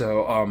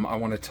 So I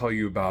want to tell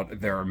you about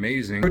their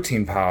amazing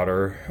protein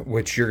powder,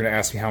 which you're going to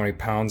ask me how many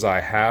pounds I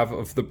have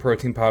of the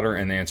protein powder,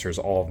 and the answer is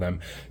all of them.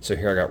 So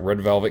here I got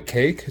Red Velvet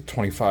Cake,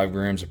 25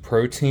 grams of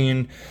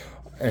protein,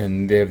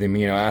 and they have the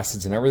amino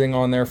acids and everything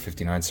on there,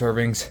 59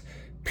 servings.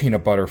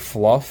 Peanut butter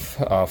fluff,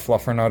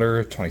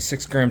 Fluffernutter,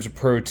 26 grams of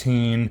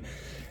protein,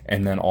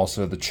 and then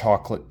also the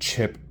chocolate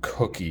chip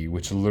cookie,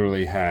 which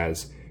literally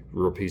has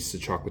real pieces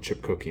of chocolate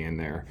chip cookie in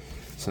there.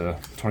 So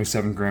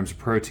 27 grams of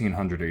protein,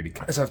 180.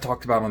 As I've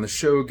talked about on the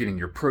show, getting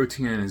your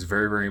protein in is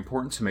very, very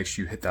important. So make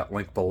sure you hit that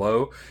link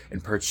below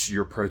and purchase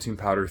your protein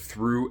powder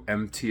through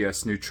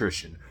MTS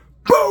Nutrition.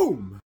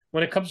 Boom!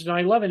 When it comes to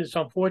 9/11, it's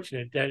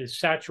unfortunate that it's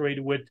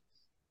saturated with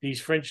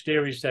these fringe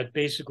theories that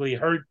basically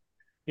hurt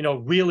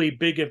really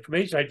big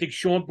information. I think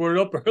Sean brought it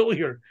up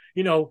earlier.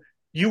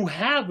 You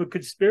have a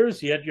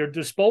conspiracy at your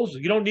disposal.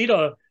 You don't need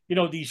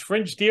these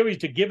fringe theories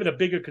to give it a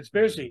bigger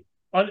conspiracy.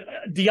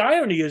 The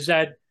irony is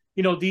that,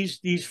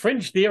 these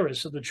fringe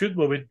theorists of the truth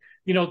movement,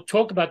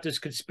 talk about this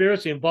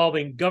conspiracy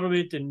involving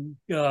government and,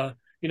 the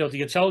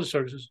intelligence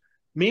services.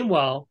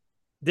 Meanwhile,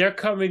 they're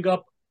covering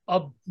up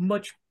a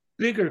much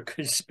bigger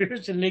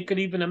conspiracy than they could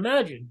even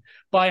imagine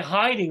by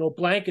hiding or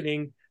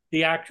blanketing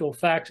the actual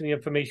facts and the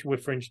information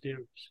with fringe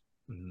theories.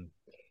 Mm-hmm.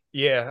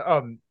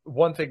 Yeah.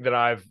 One thing that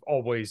I've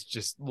always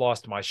just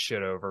lost my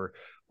shit over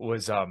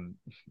was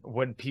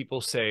when people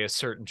say a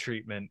certain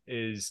treatment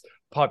is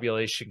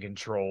population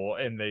control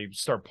and they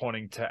start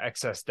pointing to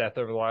excess death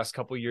over the last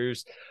couple of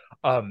years,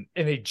 and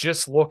they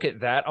just look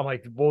at that. I'm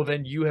like, well,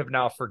 then you have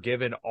now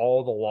forgiven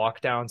all the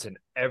lockdowns and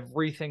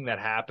everything that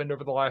happened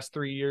over the last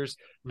 3 years,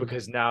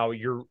 because now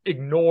you're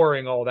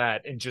ignoring all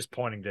that and just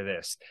pointing to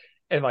this.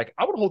 And like,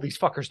 I would hold these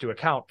fuckers to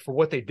account for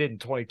what they did in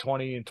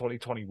 2020 and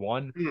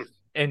 2021.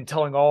 And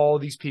telling all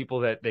these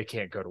people that they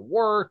can't go to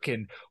work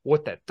and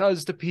what that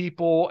does to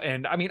people.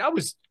 And I mean, I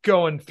was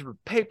going through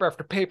paper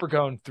after paper,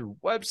 going through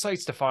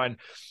websites to find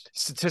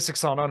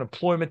statistics on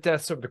unemployment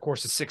deaths over the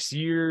course of 6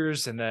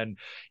 years, and then,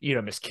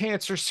 missed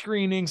cancer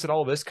screenings and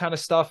all this kind of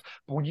stuff.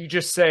 But when you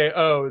just say,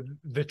 oh,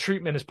 the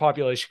treatment is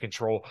population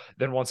control,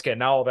 then once again,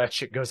 now all that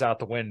shit goes out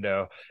the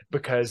window,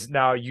 because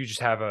now you just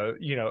have a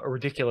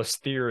ridiculous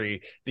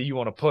theory that you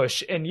want to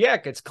push. And yeah,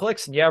 it gets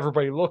clicks, and yeah,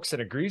 everybody looks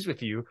and agrees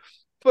with you.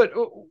 But,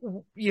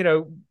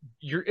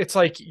 it's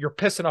like you're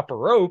pissing up a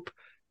rope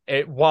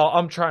while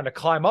I'm trying to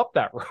climb up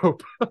that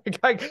rope.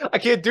 I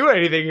can't do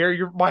anything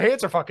here. My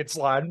hands are fucking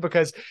sliding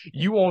because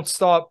you won't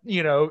stop,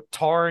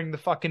 tarring the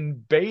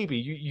fucking baby.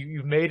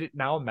 You've made it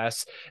now a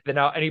mess that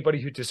now anybody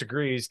who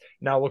disagrees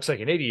now looks like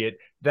an idiot,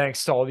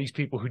 thanks to all these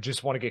people who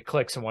just want to get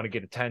clicks and want to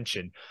get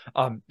attention.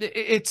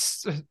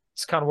 It's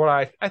kind of what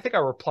I think I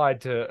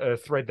replied to a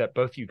thread that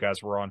both you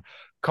guys were on,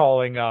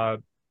 calling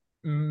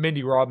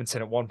Mindy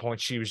Robinson. At one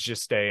point, she was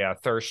just a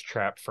thirst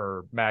trap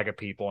for MAGA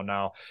people, and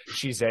now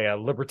she's a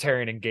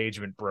libertarian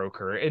engagement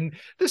broker. And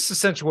this is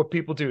essentially what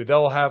people do.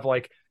 They'll have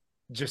like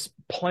just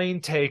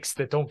plain takes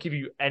that don't give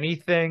you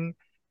anything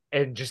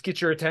and just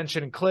get your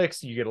attention and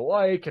clicks. You get a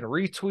like and a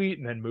retweet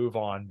and then move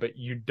on, but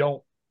you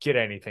don't get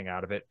anything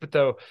out of it. But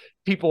though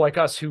people like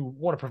us who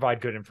want to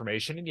provide good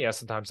information, and yeah,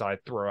 sometimes I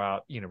throw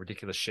out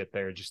ridiculous shit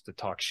there just to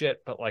talk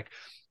shit, but like,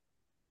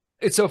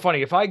 it's so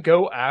funny. If I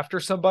go after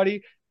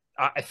somebody,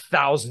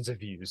 thousands of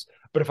views.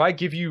 But if I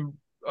give you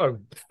a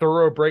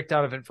thorough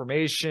breakdown of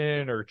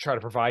information or try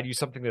to provide you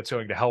something that's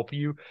going to help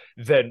you,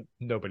 then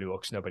nobody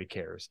looks, nobody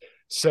cares.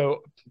 So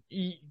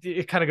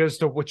it kind of goes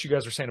to what you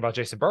guys were saying about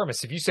Jason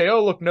Burmis. If you say,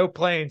 oh, look, no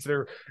planes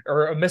there,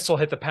 or a missile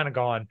hit the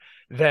Pentagon,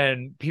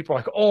 then people are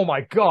like, oh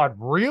my God,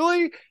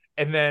 really?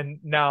 And then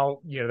now,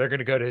 they're going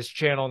to go to his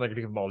channel and they're going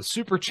to give him all the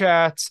super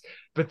chats.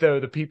 But though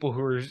the people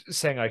who are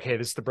saying like, hey,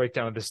 this is the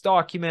breakdown of this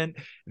document,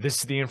 this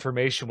is the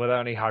information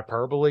without any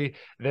hyperbole,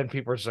 then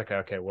people are just like,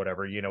 okay,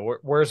 whatever,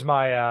 where's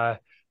my, I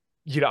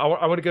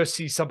want to go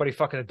see somebody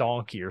fucking a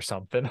donkey or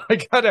something.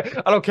 I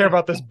don't care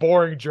about this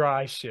boring,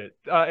 dry shit.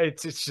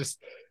 It's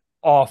just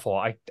awful.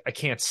 I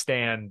can't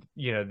stand,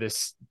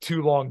 this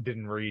too long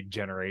didn't read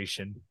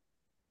generation.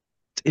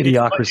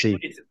 Idiocracy.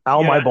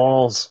 My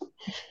balls.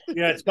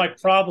 Yeah, it's my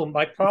problem.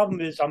 My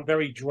problem is I'm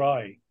very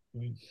dry.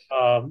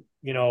 One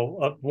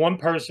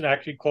person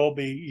actually called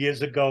me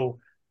years ago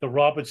the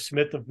Robert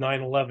Smith of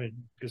 9/11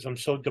 because I'm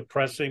so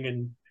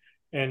depressing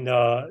and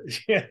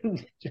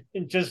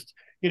just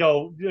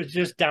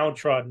just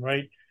downtrodden,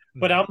 right?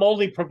 But I'm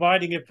only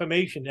providing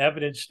information,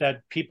 evidence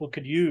that people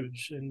could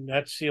use, and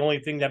that's the only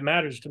thing that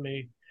matters to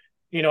me.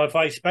 If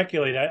I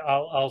speculate,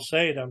 I'll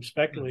say it. I'm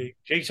speculating.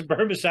 Jason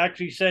Burmis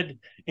actually said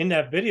in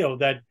that video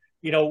that,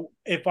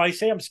 if I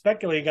say I'm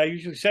speculating, I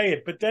usually say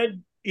it. But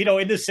then,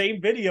 in the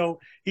same video,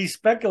 he's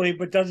speculating,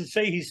 but doesn't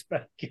say he's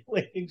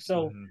speculating.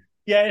 So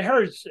Yeah, it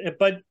hurts.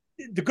 But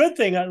the good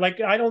thing,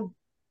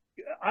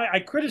 I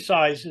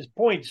criticize his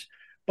points,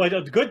 but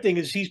the good thing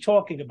is he's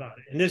talking about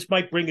it, and this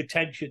might bring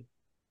attention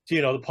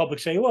to the public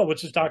saying, "Well,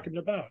 what's this document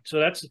about?" So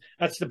that's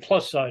the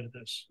plus side of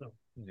this. So.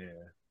 Yeah.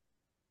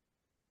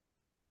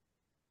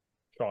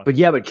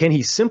 But can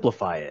he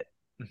simplify it?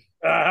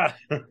 Yeah,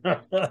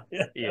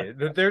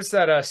 there's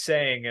that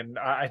saying, and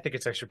I think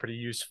it's actually pretty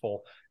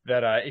useful,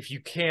 that if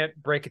you can't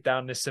break it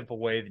down in a simple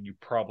way, then you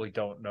probably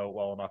don't know it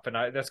well enough. And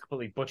that's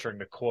completely butchering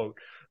the quote,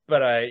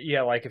 but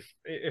yeah, like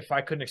if I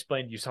couldn't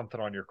explain to you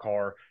something on your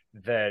car,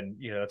 then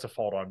that's a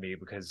fault on me,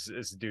 because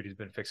as a dude who's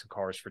been fixing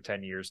cars for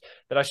 10 years,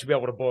 that I should be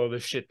able to boil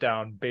this shit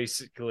down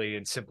basically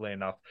and simply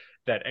enough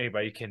that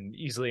anybody can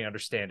easily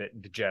understand it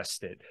and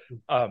digest it.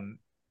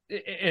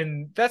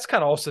 And that's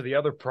kind of also the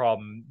other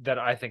problem that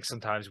I think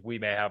sometimes we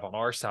may have on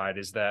our side,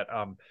 is that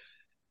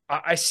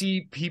I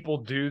see people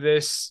do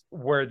this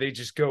where they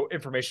just go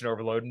information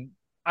overload. And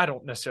I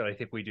don't necessarily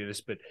think we do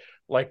this, but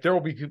like there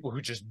will be people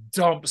who just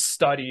dump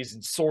studies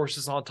and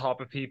sources on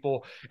top of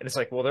people. And it's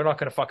like, well, they're not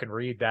going to fucking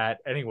read that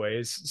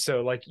anyways.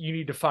 So like you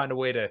need to find a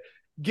way to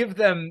give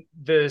them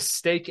the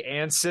steak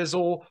and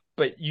sizzle,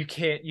 but you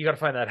got to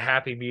find that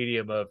happy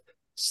medium of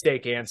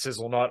steak and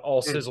sizzle, not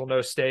all sizzle,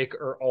 no steak,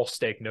 or all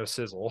steak, no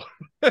sizzle.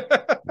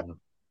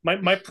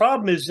 My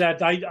problem is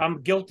that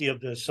I'm guilty of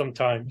this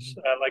sometimes.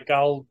 Like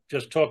I'll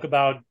just talk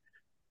about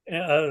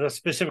a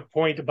specific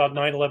point about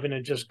 9/11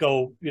 and just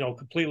go,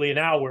 completely an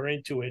hour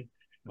into it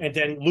and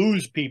then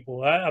lose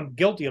people. I'm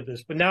guilty of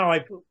this, but now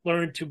I've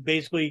learned to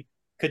basically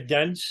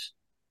condense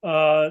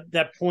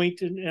that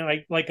point. And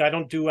I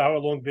don't do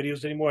hour-long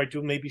videos anymore. I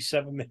do maybe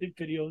 7-minute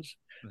videos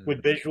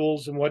with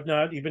visuals and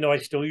whatnot, even though I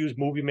still use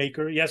Movie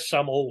Maker. Yes,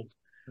 I'm old.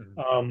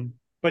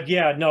 But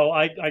yeah, no,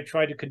 I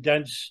try to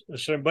condense a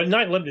certain, but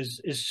 9/11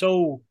 is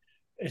so,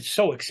 it's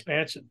so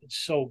expansive. It's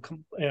so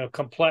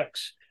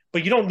complex,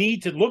 but you don't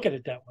need to look at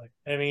it that way.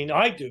 I mean,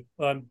 I do,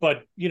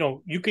 but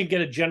you can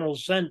get a general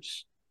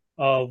sense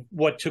of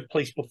what took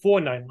place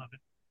before 9/11.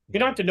 You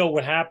don't have to know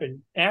what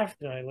happened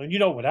after 9/11. You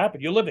know what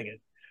happened. You're living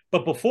it.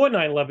 But before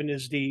 9/11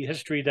 is the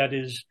history that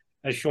is,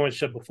 as Sean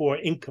said before,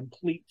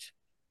 incomplete,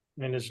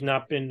 and has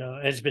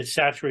been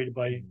saturated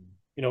by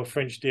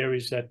fringe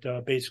theories that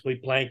basically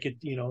blanket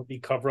the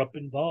cover up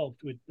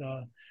involved with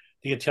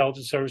the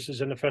intelligence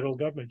services and the federal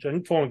government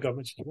and foreign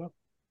governments as well.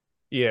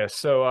 Yeah.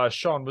 So,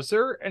 Sean, was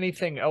there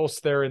anything else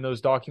there in those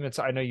documents?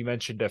 I know you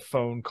mentioned a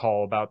phone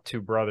call about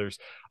two brothers.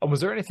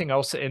 Was there anything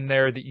else in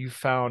there that you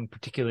found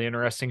particularly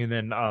interesting? And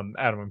then,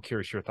 Adam, I'm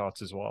curious your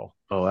thoughts as well.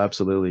 Oh,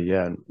 absolutely.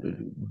 Yeah.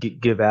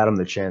 Give Adam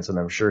the chance, and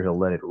I'm sure he'll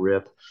let it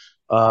rip.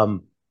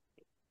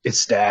 It's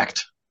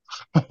stacked.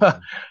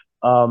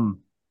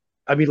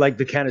 I mean, like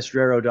the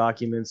Canestraro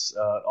documents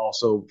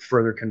also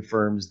further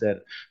confirms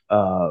that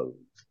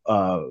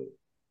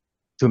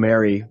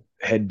Tumeri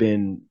had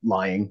been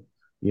lying.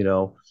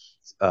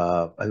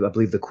 I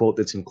believe the quote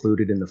that's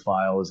included in the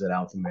file is that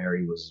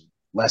Altameri was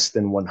less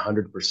than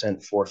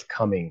 100%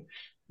 forthcoming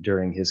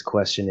during his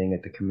questioning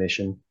at the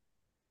commission.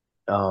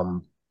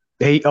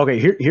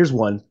 Here's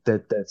one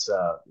that's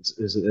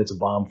a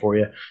bomb for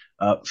you.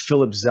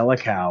 Philip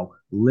Zelikow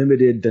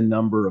limited the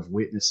number of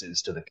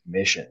witnesses to the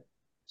commission,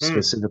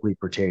 specifically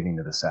pertaining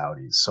to the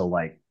Saudis. So,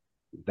 like,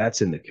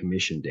 that's in the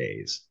commission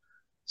days.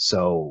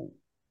 So,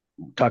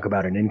 talk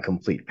about an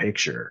incomplete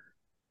picture.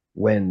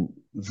 When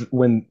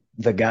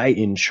the guy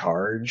in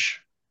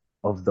charge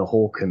of the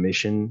whole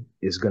commission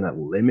is going to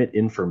limit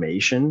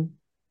information,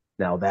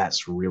 now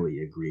that's really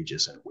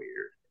egregious and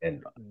weird.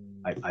 And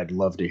I'd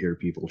love to hear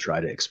people try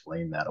to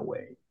explain that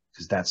away,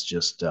 because that's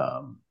just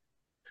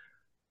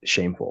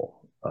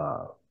shameful.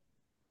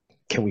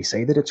 Can we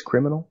say that it's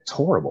criminal? It's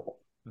horrible.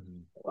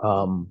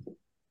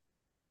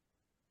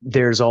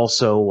 There's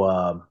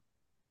also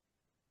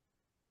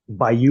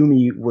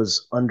Bayoumi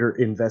was under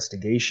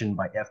investigation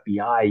by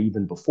FBI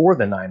even before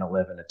the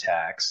 9/11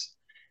 attacks,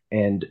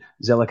 and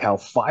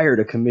Zelikow fired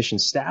a commission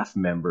staff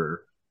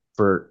member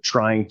for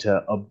trying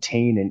to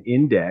obtain an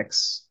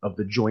index of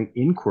the joint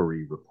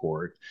inquiry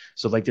report.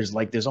 So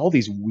there's all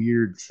these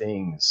weird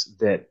things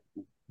that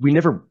we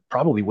never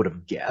probably would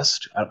have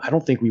guessed. I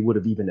don't think we would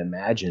have even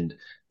imagined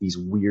these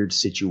weird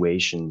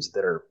situations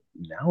that are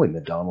now in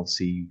the Donald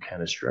C.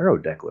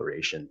 Canestraro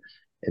Declaration.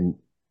 And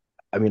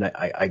I mean,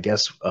 I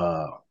guess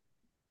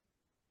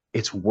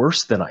it's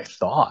worse than I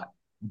thought,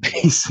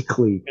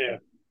 basically.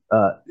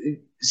 Yeah.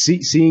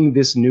 Seeing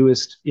this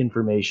newest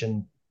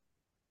information,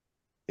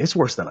 it's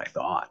worse than I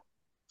thought.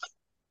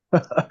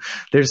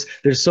 There's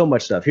so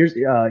much stuff.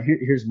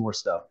 Here's more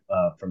stuff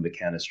from the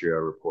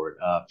Canestraro report.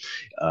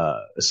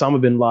 Osama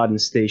bin Laden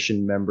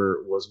station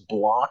member was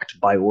blocked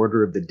by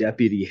order of the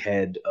deputy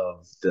head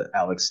of the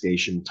Alex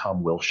station,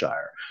 Tom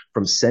Wilshire,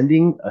 from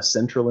sending a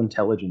Central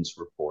Intelligence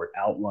report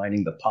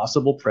outlining the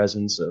possible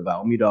presence of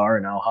Al-Midar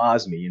and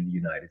Al-Hazmi in the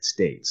United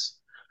States.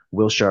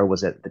 Wilshire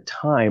was at the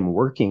time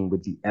working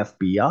with the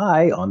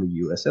FBI on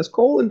the USS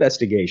Cole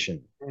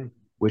investigation.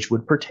 which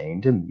would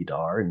pertain to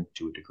Midar and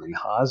to a degree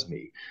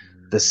Hazmi.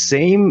 The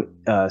same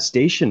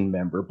station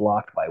member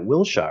blocked by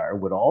Wilshire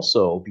would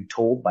also be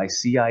told by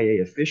CIA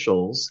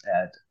officials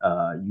at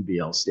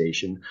UBL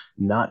station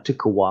not to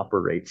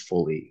cooperate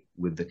fully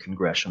with the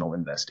congressional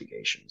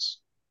investigations.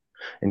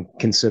 And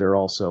consider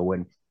also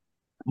when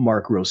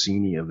Mark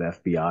Rossini of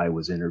FBI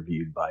was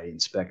interviewed by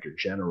Inspector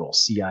General,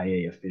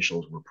 CIA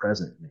officials were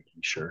present,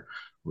 making sure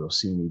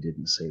Rossini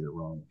didn't say the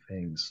wrong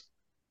things.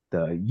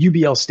 The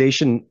UBL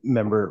station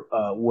member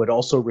would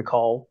also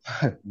recall,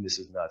 this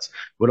is nuts,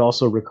 would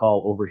also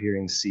recall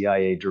overhearing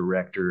CIA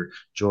Director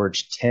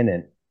George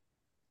Tenet.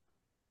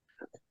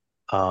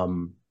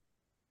 Would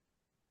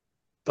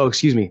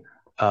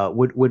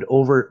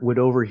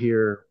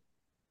overhear,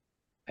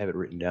 I have it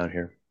written down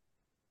here.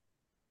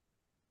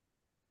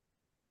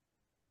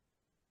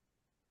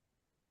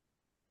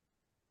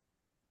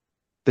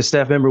 The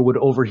staff member would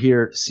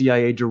overhear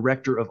CIA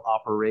Director of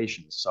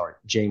Operations,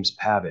 James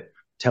Pavitt,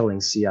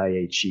 telling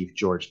CIA Chief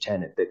George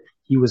Tenet that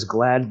he was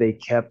glad they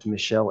kept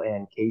Michelle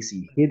Ann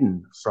Casey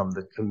hidden from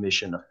the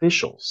commission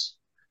officials,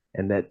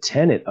 and that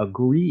Tenet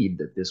agreed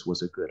that this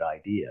was a good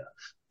idea.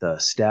 The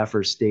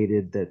staffer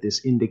stated that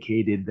this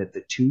indicated that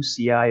the two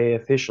CIA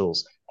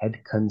officials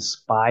had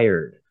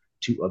conspired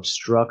to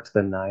obstruct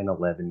the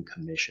 9/11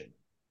 Commission.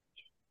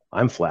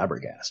 I'm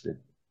flabbergasted.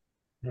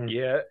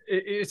 Yeah,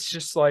 it's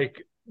just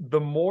like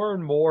the more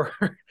and more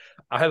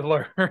I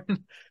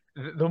learn,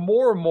 the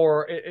more and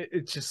more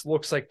it just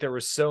looks like there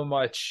was so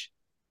much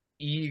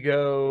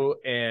ego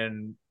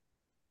and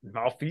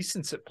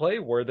malfeasance at play,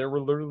 where there were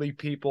literally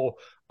people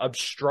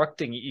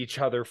obstructing each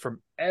other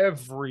from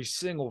every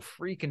single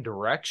freaking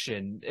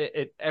direction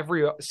at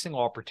every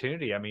single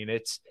opportunity. I mean,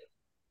 it's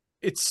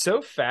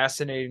so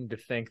fascinating to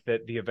think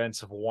that the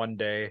events of one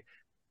day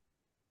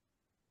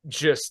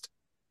just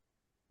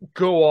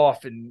go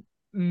off in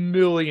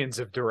millions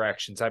of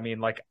directions. I mean,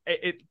 like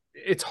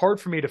it's hard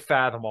for me to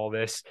fathom all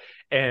this.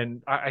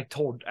 And I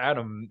told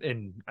Adam,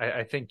 and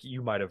I think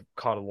you might have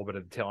caught a little bit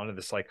of the tail end of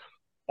this, like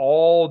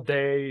all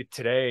day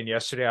today and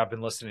yesterday, I've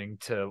been listening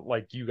to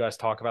like you guys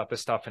talk about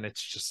this stuff, and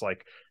it's just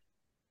like,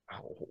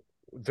 oh,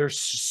 there's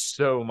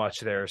so much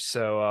there.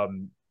 So,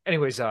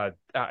 anyways,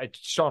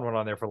 Sean went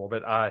on there for a little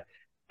bit.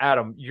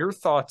 Adam, your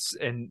thoughts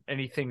and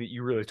anything that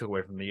you really took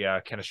away from the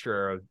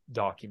Canestraro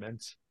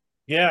documents?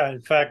 Yeah,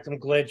 in fact, I'm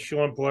glad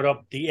Sean brought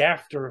up the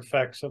after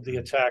effects of the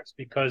attacks,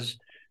 because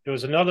there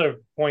was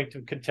another point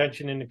of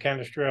contention in the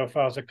Canestraro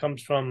files that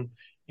comes from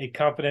a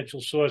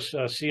confidential source,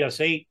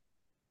 CS8,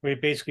 where he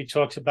basically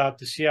talks about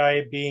the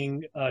CIA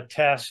being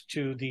tasked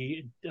to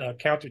the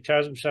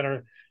counterterrorism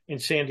center in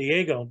San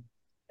Diego.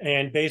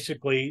 And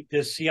basically,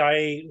 this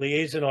CIA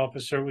liaison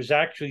officer was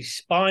actually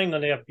spying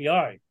on the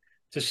FBI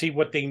to see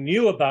what they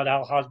knew about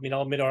al-Hazmi and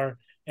al-Midar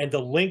and the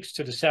links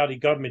to the Saudi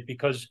government,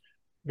 because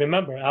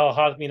remember,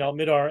 al-Hazmi and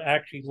al-Midar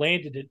actually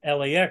landed at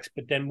LAX,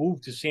 but then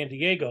moved to San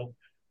Diego,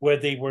 where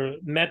they were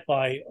met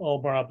by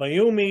Omar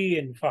al-Bayoumi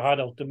and Fahad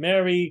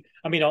al-Dumeri.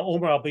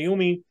 Omar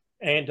al-Bayoumi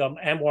and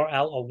Anwar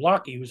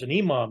al-Awlaki, who's an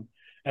imam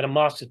at a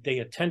mosque that they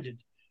attended.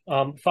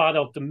 Fahad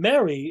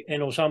al-Dumeri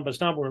and Osama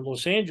Basnan were in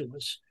Los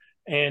Angeles,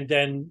 and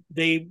then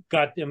they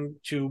got them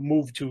to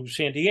move to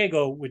San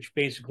Diego, which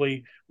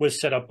basically was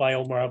set up by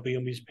Omar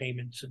al-Bayoumi's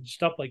payments and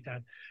stuff like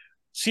that.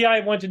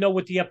 CIA wanted to know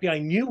what the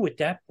FBI knew at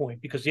that point,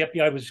 because the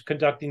FBI was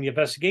conducting the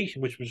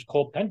investigation, which was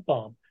called Pent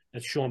Bomb,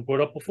 that Sean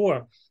brought up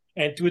before.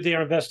 And through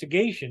their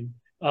investigation,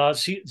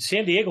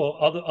 San Diego,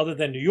 other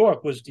than New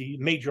York, was the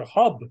major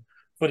hub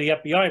for the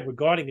FBI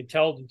regarding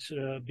intelligence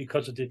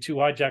because of the two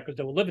hijackers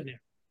that were living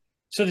there.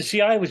 So the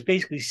CIA was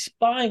basically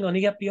spying on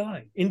the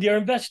FBI in their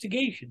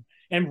investigation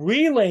and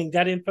relaying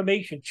that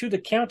information to the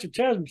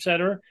counterterrorism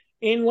center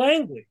in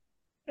Langley.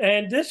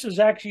 And this is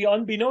actually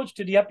unbeknownst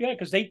to the FBI,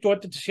 because they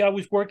thought that the CIA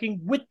was working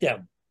with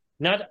them,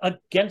 not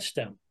against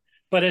them.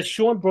 But as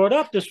Sean brought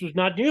up, this was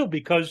not new,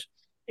 because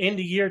in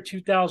the year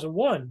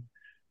 2001,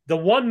 the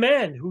one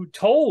man who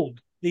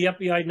told the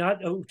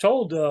FBI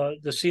told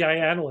the CIA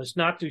analysts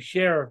not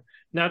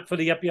for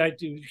the FBI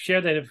to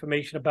share that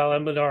information about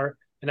al-Midar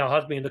and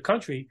al-Hazmi in the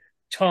country,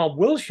 Tom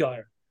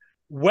Wilshire,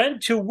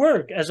 went to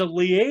work as a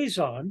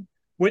liaison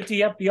with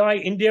the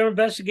FBI in their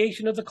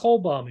investigation of the Cole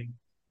bombing.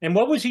 And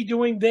what was he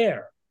doing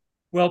there?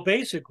 Well,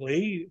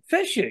 basically,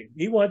 fishing.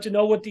 He wanted to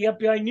know what the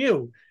FBI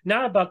knew,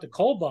 not about the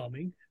Cole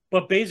bombing,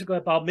 but basically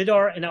about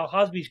Midar and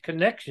al-Hazmi's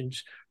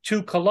connections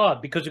to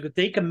Khalid, because if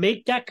they can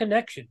make that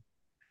connection,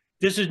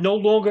 this is no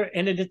longer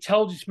an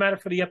intelligence matter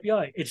for the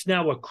FBI. It's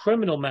now a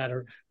criminal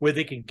matter where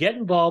they can get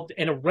involved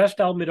and arrest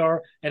al-Midar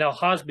and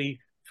al-Hazmi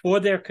for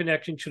their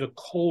connection to the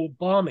Cole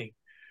bombing.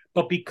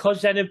 But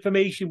because that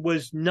information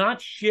was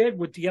not shared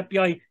with the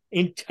FBI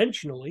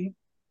intentionally,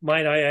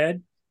 might I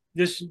add,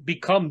 this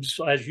becomes,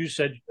 as you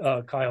said,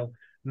 Kyle,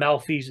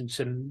 malfeasance,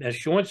 and as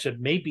Sean said,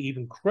 maybe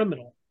even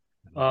criminal.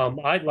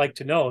 I'd like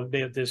to know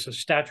if there's a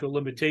statute of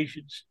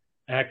limitations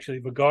actually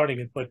regarding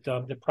it, but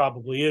there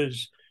probably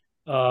is.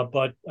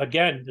 But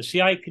again, the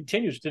CIA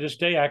continues to this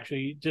day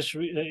actually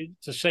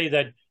to say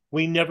that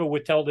we never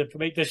withheld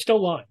information. They're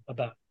still lying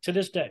about it to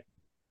this day.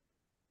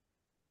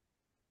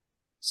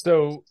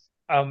 So,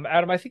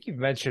 Adam, I think you've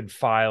mentioned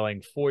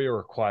filing FOIA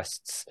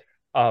requests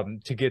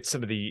to get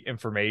some of the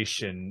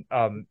information.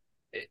 And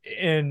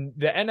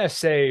the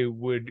NSA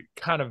would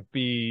kind of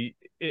be,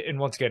 and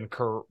once again,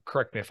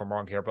 correct me if I'm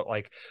wrong here, but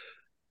like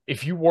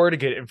if you were to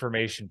get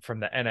information from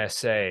the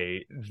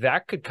NSA,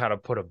 that could kind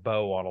of put a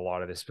bow on a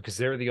lot of this because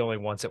they're the only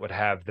ones that would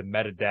have the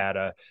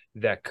metadata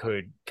that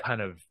could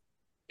kind of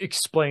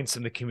explain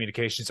some of the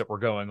communications that were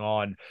going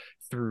on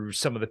through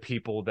some of the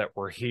people that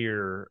were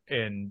here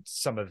and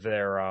some of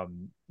their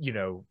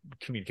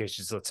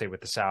communications, let's say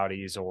with the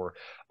Saudis or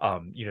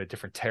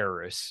different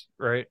terrorists,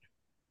 right?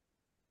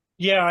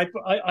 Yeah,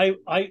 I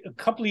a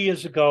couple of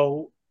years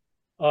ago,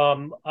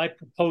 I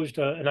proposed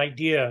an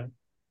idea,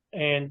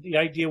 and the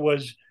idea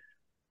was,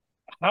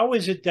 how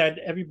is it that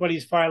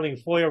everybody's filing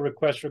FOIA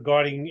requests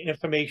regarding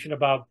information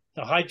about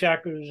the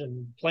hijackers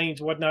and planes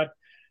and whatnot?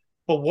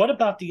 But what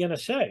about the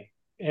NSA?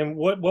 And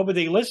what were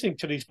they listening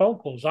to these phone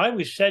calls? I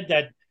always said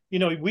that,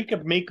 we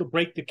could make or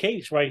break the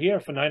case right here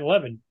for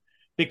 9/11,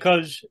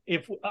 because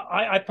if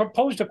I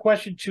proposed a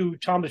question to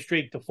Thomas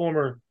Drake, the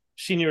former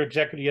senior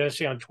executive of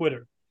the NSA, on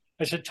Twitter.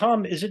 I said,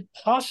 Tom, is it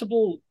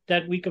possible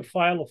that we could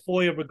file a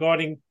FOIA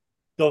regarding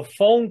the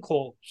phone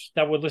calls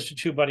that were listened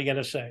to by the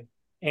NSA?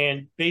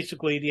 And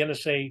basically the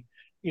NSA,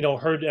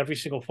 heard every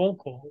single phone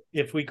call.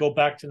 If we go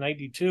back to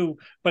 92,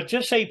 but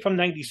just say from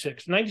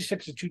 96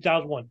 to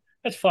 2001,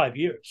 that's 5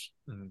 years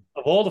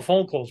of all the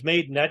phone calls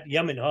made in that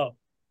Yemen hub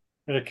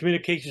and a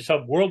communications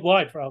hub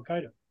worldwide for Al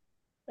Qaeda.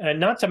 And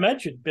not to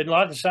mention bin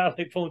Laden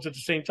satellite phones at the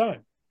same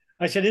time.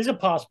 I said, is it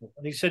possible?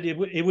 And he said, it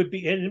would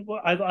be,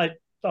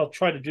 I'll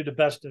try to do the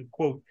best to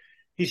quote.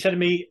 He said to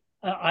me,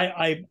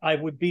 I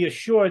would be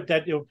assured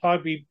that it would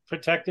probably be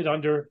protected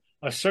under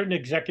a certain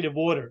executive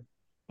order.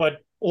 But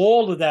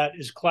all of that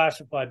is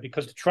classified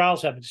because the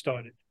trials haven't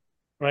started,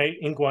 right,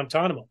 in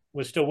Guantanamo.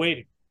 We're still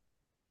waiting.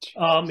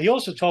 He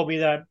also told me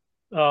that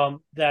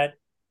that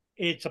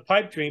it's a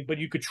pipe dream, but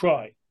you could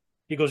try.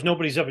 He goes,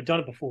 nobody's ever done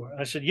it before.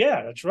 I said,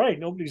 yeah, that's right.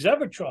 Nobody's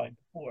ever tried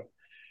before.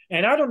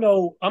 And I don't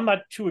know, I'm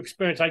not too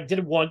experienced. I did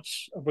it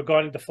once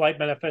regarding the flight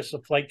manifest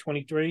of Flight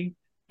 23,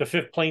 the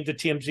fifth plane that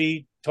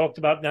TMZ talked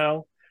about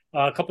now.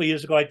 A couple of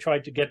years ago, I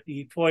tried to get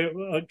the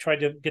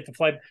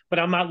flight, but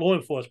I'm not law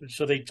enforcement,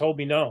 so they told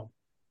me no.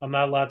 I'm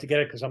not allowed to get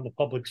it because I'm a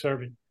public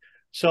servant.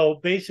 So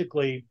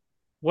basically,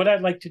 what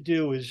I'd like to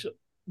do is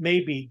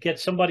maybe get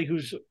somebody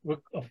who's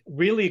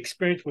really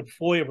experienced with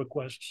FOIA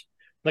requests,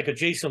 like a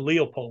Jason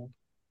Leopold,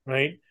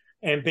 right?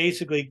 And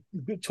basically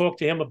talk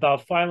to him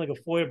about filing a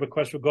FOIA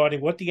request regarding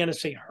what the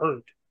NSA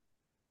heard.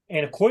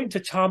 And according to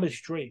Thomas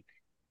Drake,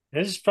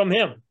 and this is from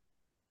him,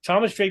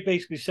 Thomas Drake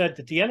basically said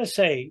that the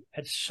NSA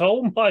had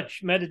so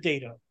much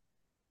metadata,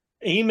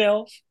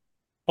 emails,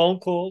 phone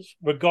calls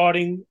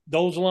regarding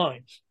those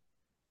lines,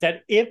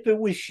 that if it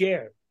was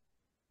shared,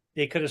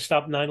 they could have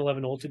stopped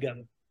 9/11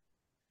 altogether.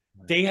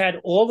 Right. They had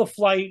all the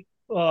flight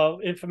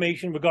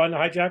information regarding the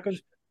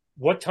hijackers,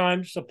 what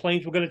times the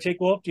planes were going to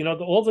take off,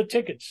 all the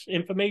tickets,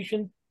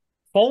 information,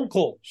 phone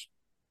calls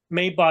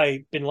made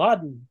by bin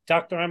Laden,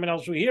 Dr. Ayman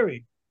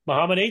al-Zawahiri,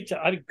 Mohammed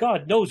Atta,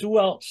 God knows who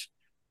else.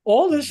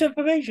 All this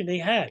information they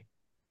had.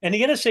 And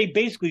the NSA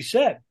basically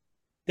said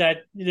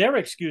that their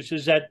excuse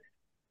is that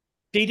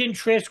they didn't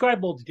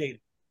transcribe all the data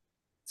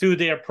through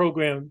their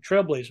program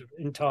Trailblazer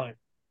in time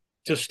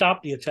to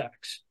stop the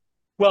attacks.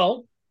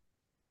 Well,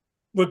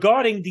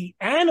 regarding the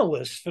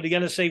analysts for the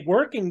NSA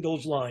working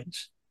those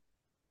lines,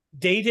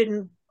 they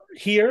didn't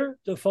hear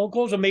the phone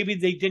calls, or maybe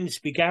they didn't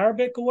speak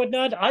Arabic or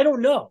whatnot. I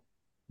don't know,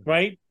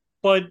 right?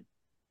 But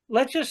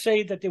let's just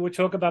say that they were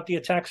talking about the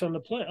attacks on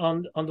the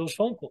on those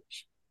phone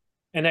calls,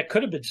 and that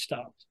could have been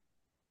stopped.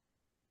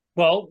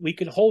 Well, we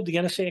could hold the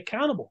NSA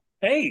accountable.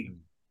 Hey,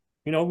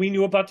 we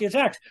knew about the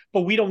attacks,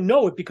 but we don't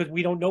know it because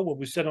we don't know what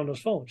was said on those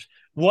phones.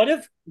 What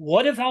if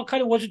Al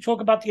Qaeda wasn't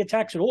talking about the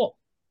attacks at all?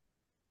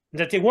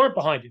 That they weren't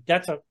behind it?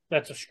 That's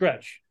a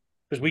stretch,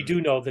 because we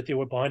do know that they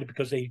were behind it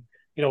because they,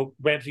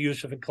 Ramzi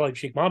Youssef and Khalid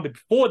Sheikh Mohammed,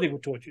 before they were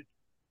tortured,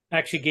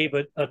 actually gave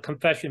a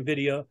confession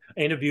video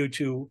interview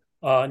to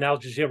an Al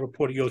Jazeera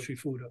reporter, Yosri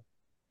Fuda,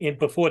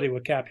 before they were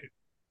captured,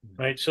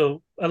 right?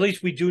 So at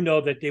least we do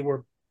know that they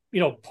were,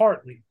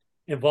 partly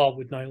involved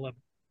with 9/11.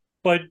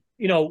 But,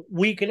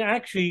 we can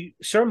actually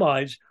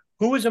surmise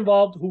who was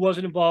involved, who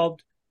wasn't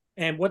involved,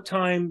 and what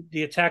time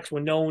the attacks were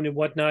known and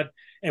whatnot,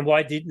 and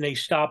why didn't they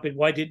stop it?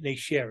 Why didn't they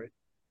share it?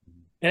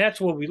 And that's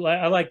what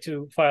I like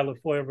to file a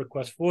FOIA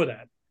request for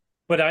that.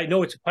 But I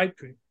know it's a pipe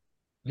dream,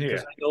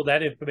 because I know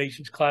that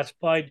information is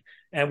classified,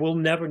 and we'll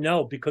never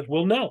know, because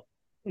we'll know.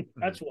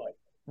 That's why.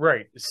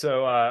 Right.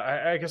 So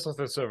I guess I'll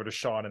throw this over to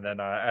Sean, and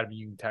then Adam,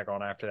 you can tag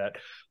on after that.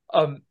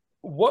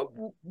 What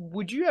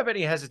would you have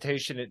any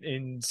hesitation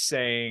in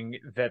saying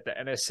that the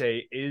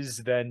NSA is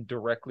then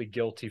directly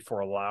guilty for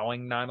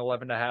allowing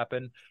 9/11 to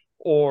happen?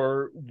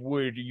 Or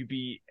would you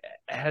be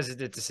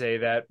hesitant to say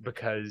that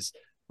because,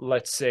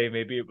 let's say,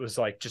 maybe it was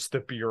like just the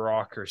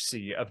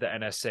bureaucracy of the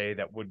NSA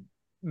that would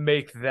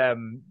make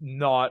them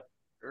not,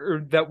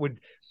 or that would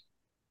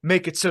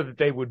make it so that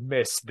they would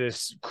miss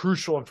this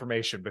crucial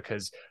information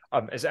because,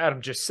 as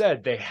Adam just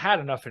said, they had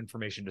enough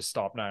information to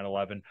stop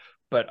 9/11,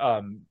 but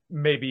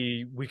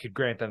maybe we could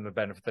grant them the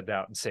benefit of the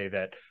doubt and say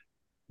that,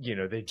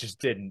 they just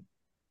didn't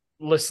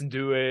listen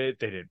to it,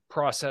 they didn't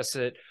process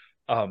it.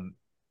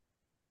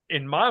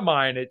 In my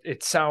mind,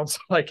 it sounds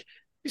like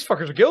these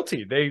fuckers are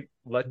guilty. They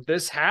let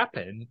this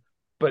happen,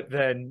 but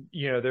then,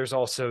 there's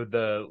also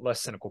the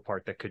less cynical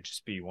part that could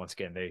just be, once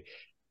again, they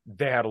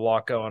had a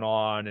lot going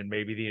on, and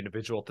maybe the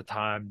individual at the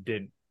time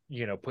didn't,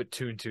 put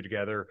two and two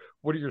together.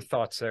 What are your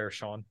thoughts there,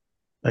 Sean?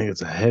 I think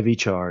it's a heavy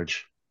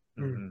charge.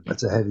 Mm-hmm.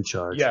 That's a heavy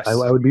charge. Yes.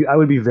 I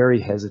would be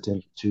very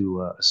hesitant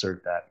to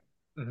assert that.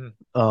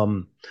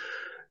 Mm-hmm.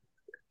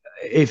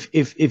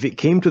 If it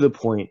came to the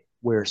point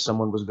where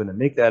someone was going to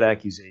make that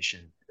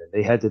accusation and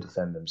they had to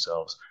defend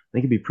themselves, I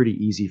think it'd be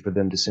pretty easy for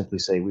them to simply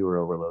say we were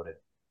overloaded.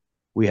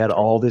 We had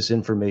all this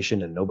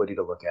information and nobody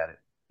to look at it.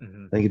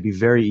 Mm-hmm. I think it'd be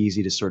very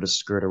easy to sort of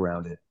skirt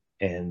around it.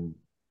 And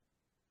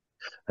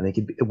I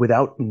think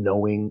without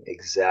knowing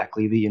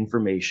exactly the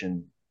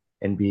information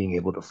and being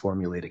able to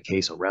formulate a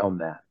case around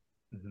that,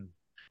 mm-hmm.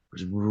 it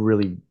was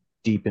really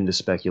deep into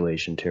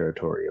speculation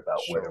territory about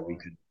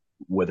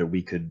whether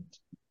we could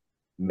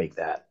make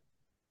that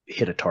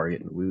hit a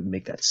target and we would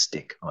make that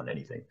stick on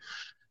anything.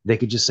 They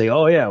could just say,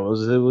 oh yeah, it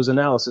was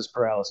analysis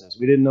paralysis.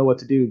 We didn't know what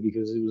to do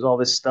because it was all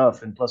this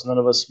stuff. And plus none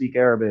of us speak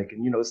Arabic.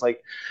 And, it's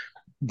like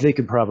they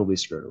could probably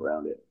skirt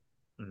around it.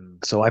 Mm-hmm.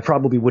 So I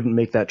probably wouldn't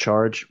make that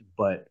charge,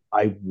 but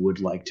I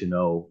would like to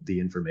know the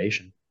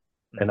information.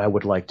 Mm-hmm. And I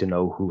would like to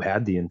know who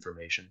had the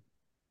information.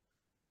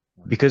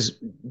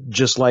 Because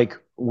just like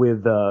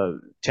with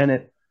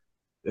Tenet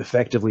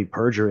effectively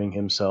perjuring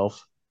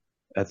himself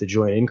at the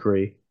joint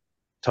inquiry,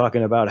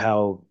 talking about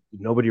how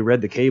nobody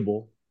read the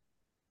cable,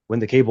 when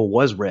the cable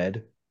was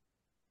read,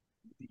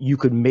 you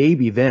could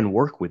maybe then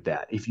work with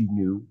that if you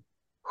knew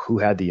who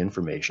had the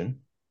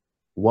information,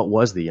 what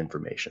was the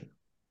information.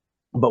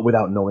 But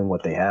without knowing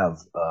what they have,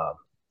 I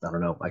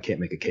don't know. I can't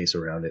make a case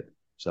around it.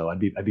 So I'd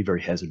be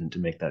very hesitant to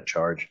make that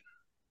charge.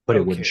 But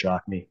It wouldn't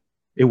shock me.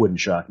 It wouldn't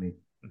shock me.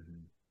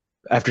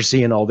 Mm-hmm. After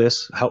seeing all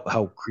this,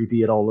 how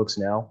creepy it all looks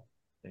now,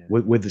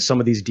 with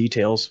some of these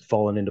details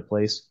falling into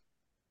place,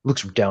 it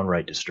looks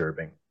downright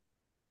disturbing.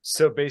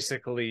 So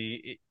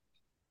basically,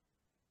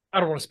 I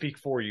don't want to speak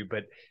for you,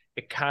 but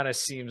it kind of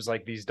seems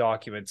like these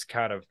documents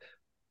kind of,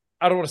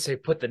 I don't want to say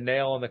put the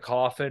nail in the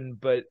coffin,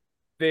 but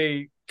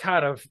they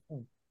kind of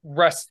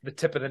rest the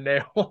tip of the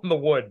nail on the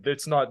wood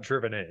that's not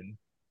driven in.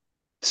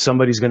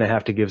 Somebody's going to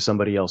have to give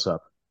somebody else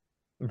up.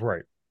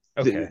 Right.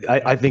 Okay.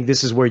 I think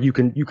this is where you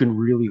can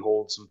really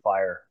hold some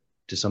fire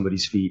to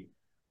somebody's feet.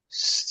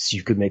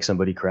 You could make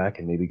somebody crack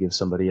and maybe give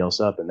somebody else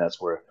up, and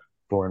that's where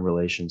foreign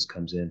relations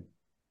comes in.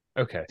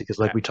 Okay. Because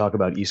like we talk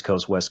about East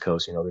Coast, West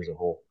Coast,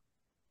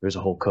 there's a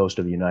whole coast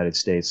of the United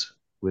States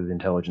with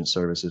intelligence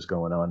services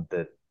going on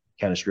that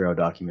Canestraro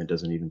document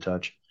doesn't even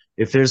touch.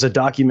 If there's a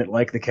document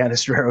like the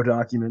Canestraro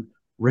document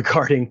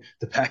regarding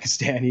the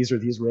Pakistanis or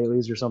the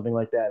Israelis or something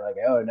like that, like,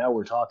 oh, now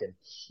we're talking.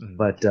 Mm-hmm.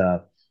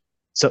 But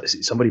so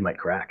somebody might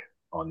crack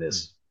on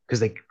this because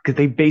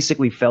they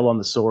basically fell on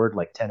the sword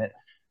like Tenet,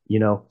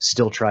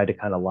 still tried to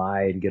kind of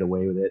lie and get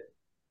away with it.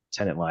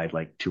 Tenet lied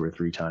like 2 or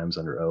 3 times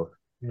under oath.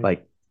 Mm-hmm.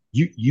 Like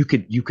you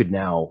could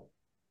now.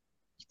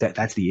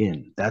 That's the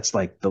end. That's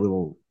like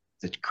the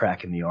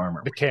crack in the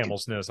armor. The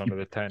camel's nose under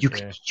the tent. You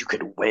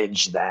could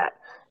wedge that.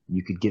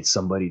 You could get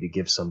somebody to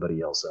give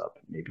somebody else up.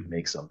 Maybe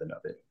make something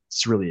of it.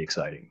 It's really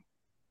exciting.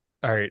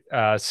 All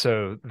right.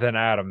 So then,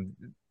 Adam,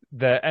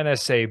 the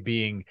NSA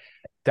being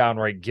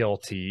downright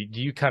guilty,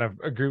 do you kind of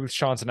agree with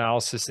Sean's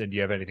analysis, and do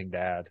you have anything to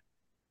add?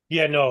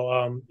 Yeah,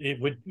 no.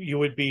 You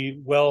would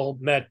be well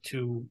met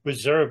to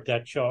reserve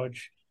that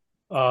charge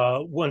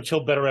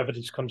until better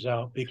evidence comes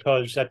out,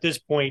 because at this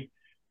point,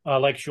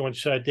 like Sean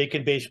said, they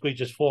can basically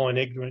just fall in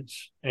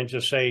ignorance and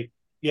just say,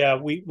 yeah,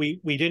 we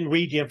didn't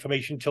read the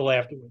information until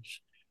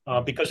afterwards,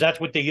 because that's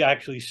what they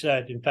actually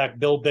said. In fact,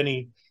 Bill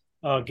Binney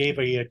gave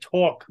a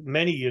talk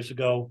many years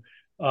ago,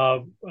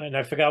 and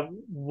I forgot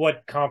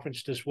what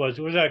conference this was.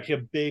 It was actually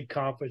a big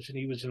conference, and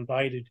he was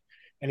invited.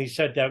 And he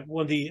said that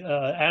one of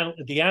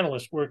the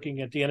analysts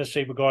working at the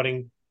NSA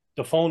regarding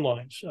the phone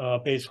lines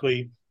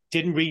basically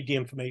didn't read the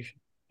information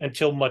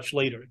until much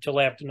later, until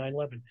after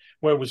 9/11,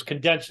 where it was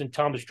condensed. And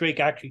Thomas Drake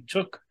actually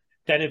took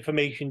that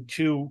information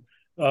to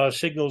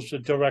Signals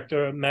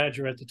director,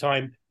 manager at the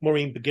time,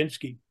 Maureen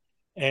Baginski,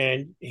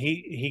 and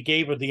he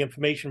gave her the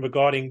information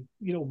regarding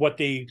what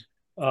they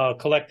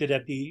collected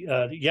at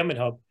the Yemen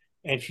hub.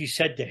 And she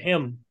said to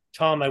him,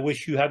 Tom, I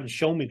wish you hadn't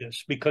shown me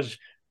this, because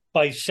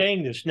by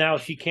saying this, now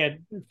she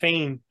can't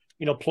feign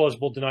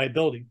plausible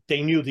deniability.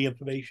 They knew the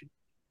information.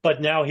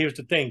 But now here's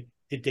the thing.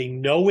 Did they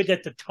know it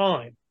at the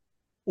time,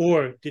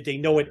 or did they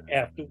know it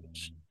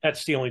afterwards?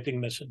 That's the only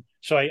thing missing.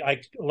 So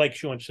I like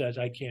Sean says,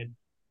 I can't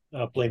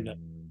blame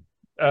them.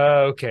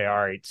 Okay, all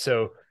right.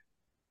 So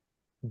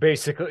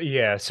basically,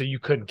 yeah, so you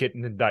couldn't get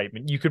an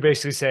indictment. You could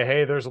basically say,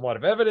 hey, there's a lot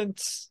of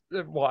evidence.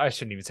 Well, I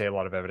shouldn't even say a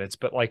lot of evidence,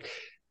 but like,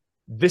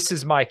 this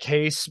is my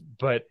case,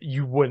 but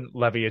you wouldn't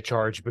levy a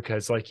charge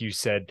because, like you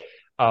said,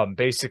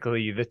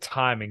 basically the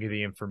timing of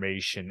the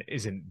information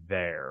isn't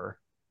there.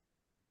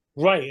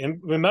 Right. And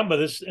remember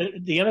this,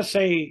 the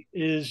NSA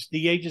is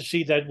the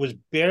agency that was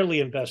barely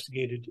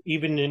investigated,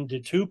 even in the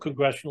 2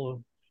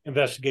 congressional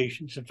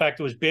investigations. In fact,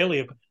 it was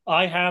barely.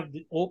 I have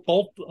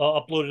both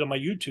uploaded on my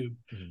YouTube,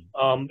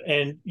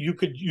 and you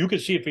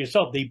could see it for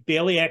yourself. They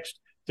barely asked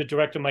the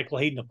director, Michael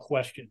Hayden, a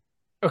question.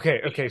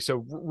 Okay.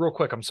 So real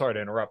quick, I'm sorry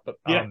to interrupt, but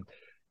Yeah.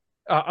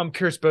 I'm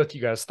curious both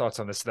you guys' thoughts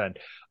on this then.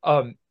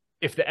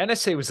 If the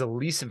NSA was the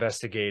least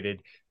investigated,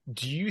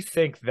 do you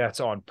think that's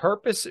on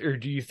purpose, or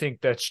do you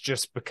think that's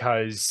just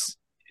because,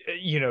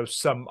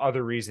 some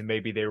other reason?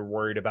 Maybe they were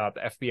worried about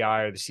the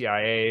FBI or the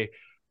CIA,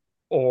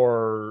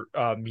 or,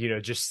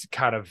 just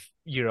kind of,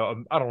 I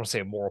don't want to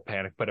say a moral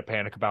panic, but a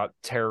panic about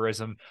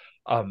terrorism.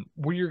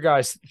 What are your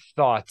guys'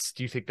 thoughts?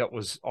 Do you think that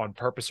was on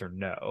purpose or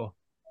no?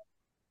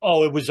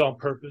 Oh, it was on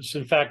purpose.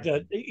 In fact,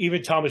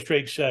 even Thomas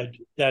Drake said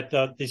that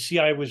the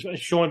CIA was,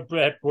 Sean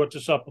brought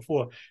this up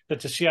before,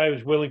 that the CIA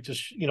was willing to,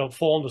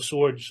 fall on the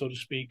sword, so to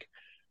speak.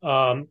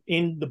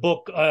 In the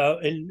book,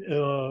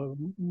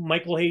 in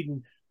Michael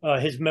Hayden,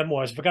 his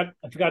memoirs, I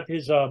forgot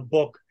his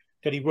book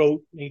that he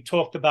wrote. He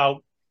talked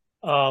about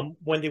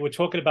when they were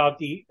talking about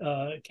the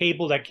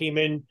cable that came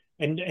in,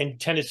 and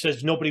Tenet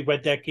says nobody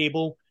read that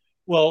cable.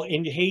 Well,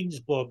 in Hayden's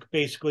book,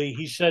 basically,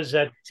 he says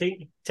that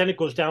Tenet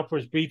goes down for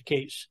his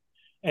briefcase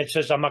and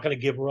says, "I'm not going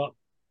to give her up."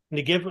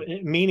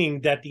 And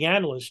meaning that the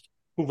analyst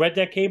who read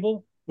that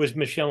cable was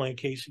Michelle Ann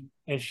Casey,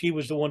 and she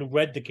was the one who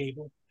read the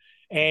cable.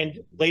 And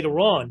later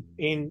on,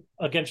 in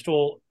Against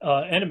All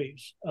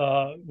Enemies,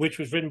 which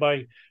was written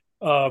by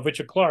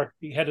Richard Clarke,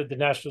 the head of the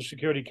National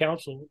Security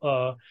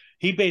Council,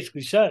 he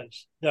basically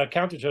says, the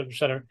Counterterrorism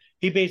Center,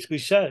 he basically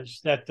says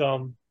that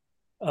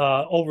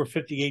over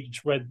 50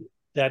 agents read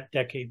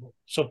that cable.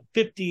 So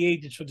 50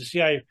 agents for the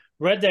CIA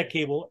read that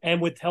cable and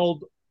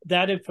withheld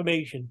that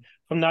information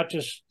from not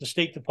just the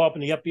State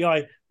Department, the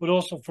FBI, but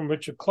also from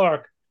Richard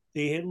Clarke,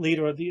 the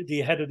leader of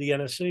the head of the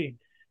NSC.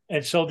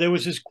 And so there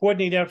was this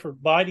coordinated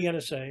effort by the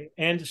NSA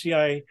and the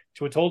CIA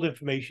to withhold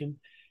information,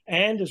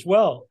 and as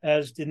well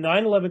as the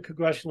 9/11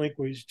 congressional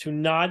inquiries to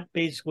not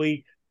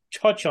basically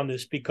touch on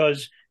this,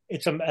 because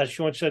it's, as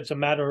Sean said, it's a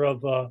matter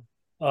of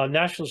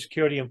national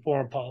security and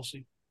foreign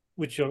policy,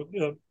 which are,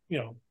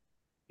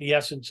 the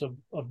essence of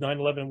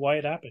 9/11 and why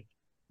it happened.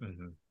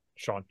 Mm-hmm.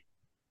 Sean?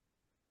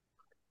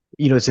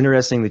 It's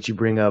interesting that you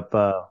bring up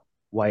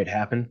why it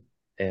happened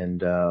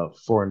and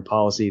foreign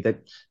policy.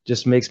 That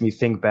just makes me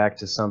think back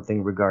to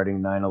something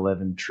regarding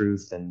 9/11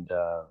 truth and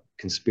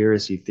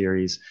conspiracy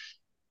theories.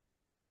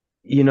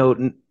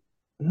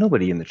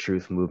 Nobody in the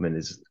truth movement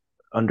is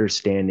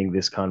understanding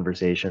this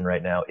conversation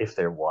right now. If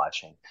they're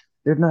watching,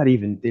 they're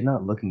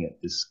not looking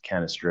at this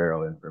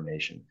Canestraro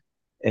information.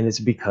 And it's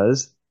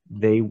because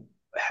they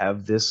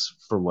have this,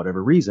 for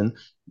whatever reason,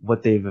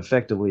 what they've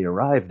effectively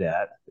arrived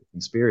at, the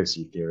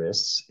conspiracy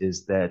theorists,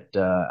 is that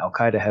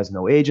Al-Qaeda has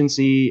no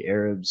agency,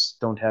 Arabs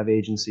don't have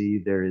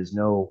agency, there is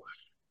no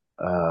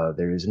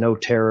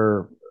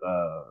terror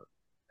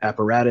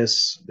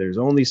apparatus, there's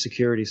only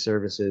security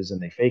services,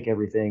 and they fake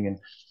everything. And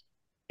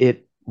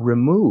it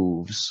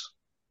removes,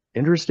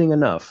 interesting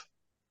enough,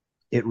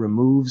 it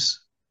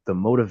removes the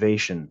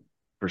motivation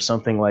for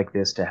something like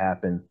this to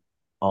happen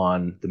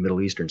on the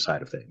Middle Eastern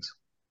side of things.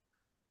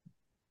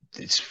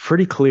 It's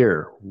pretty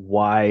clear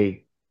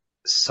why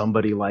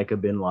somebody like a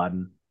bin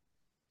Laden,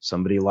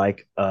 somebody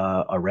like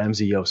a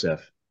Ramzi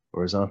Youssef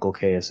or his uncle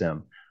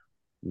KSM,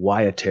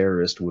 why a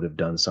terrorist would have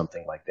done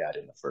something like that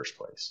in the first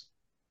place.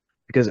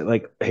 Because,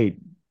 hey,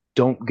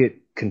 don't get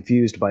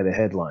confused by the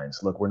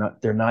headlines. Look,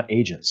 they're not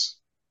agents.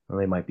 Well,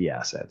 they might be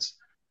assets.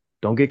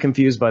 Don't get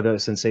confused by the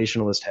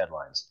sensationalist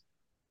headlines.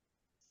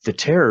 The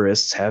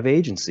terrorists have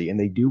agency, and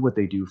they do what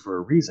they do for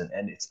a reason,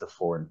 and it's the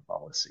foreign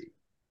policy.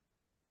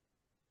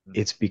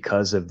 It's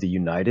because of the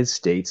United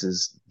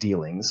States'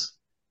 dealings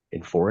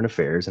in foreign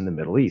affairs in the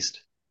Middle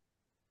East,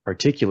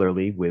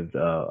 particularly with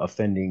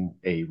offending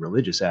a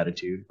religious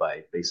attitude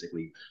by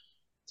basically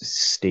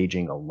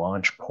staging a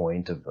launch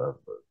point of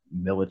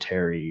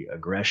military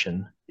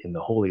aggression in the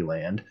Holy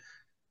Land,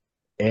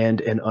 and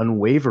an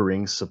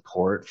unwavering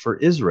support for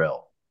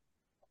Israel.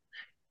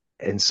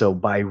 And so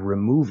by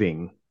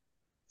removing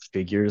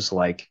figures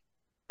like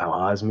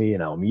Al-Hazmi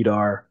and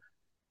Al-Midar,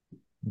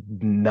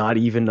 not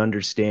even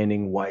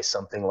understanding why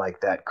something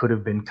like that could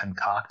have been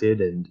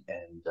concocted and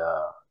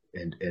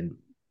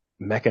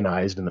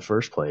mechanized in the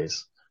first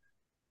place,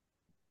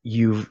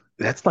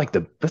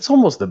 that's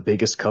almost the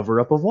biggest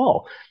cover up of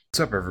all. What's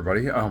up,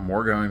 everybody?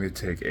 We're going to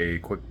take a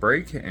quick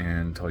break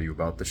and tell you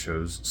about the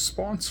show's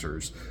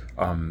sponsors.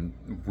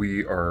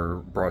 We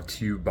are brought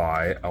to you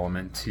by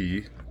Element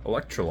T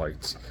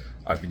Electrolytes.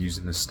 I've been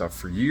using this stuff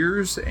for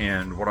years,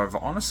 and what I've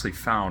honestly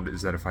found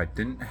is that if I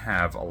didn't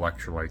have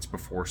electrolytes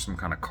before some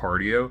kind of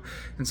cardio,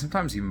 and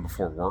sometimes even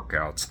before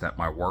workouts, that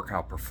my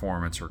workout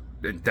performance, or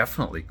and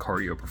definitely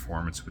cardio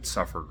performance, would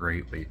suffer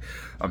greatly.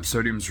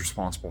 Sodium is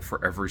responsible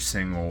for every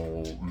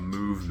single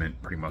movement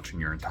pretty much in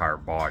your entire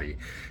body,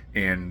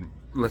 and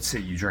let's say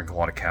you drink a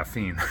lot of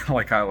caffeine,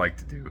 like I like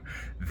to do,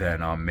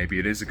 then maybe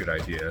it is a good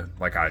idea,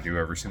 like I do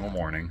every single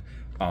morning,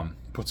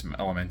 put some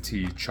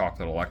LMNT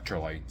chocolate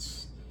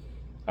electrolytes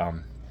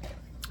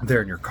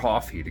there in your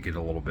coffee to get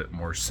a little bit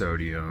more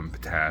sodium,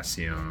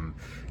 potassium,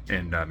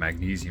 and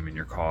magnesium in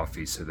your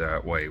coffee, so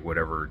that way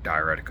whatever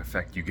diuretic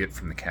effect you get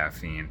from the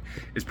caffeine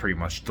is pretty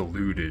much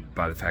diluted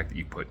by the fact that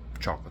you put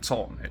chocolate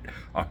salt in it.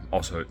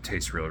 Also, it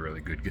tastes really,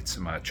 really good. Get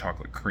some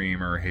chocolate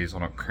cream or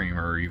hazelnut cream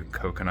or even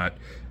coconut,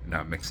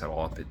 and mix that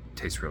all up. It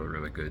tastes really,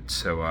 really good.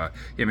 So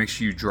yeah, make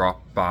sure you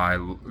drop by,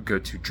 go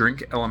to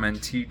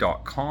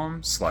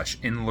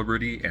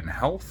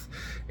drinklmnt.com/inlibertyandhealth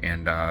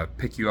and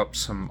pick you up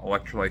some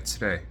electrolytes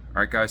today. All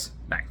right, guys,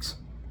 thanks.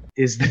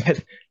 Is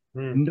that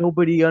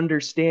nobody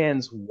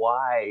understands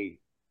why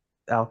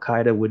Al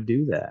Qaeda would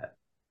do that.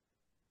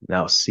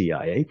 Now,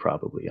 CIA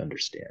probably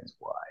understands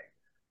why.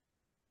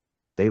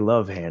 They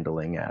love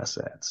handling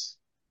assets.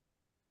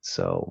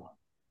 So,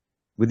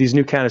 with these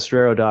new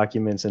Canestraro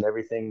documents and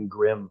everything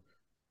grim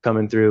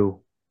coming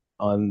through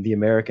on the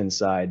American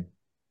side,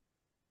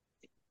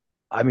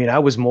 I mean, I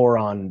was more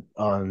on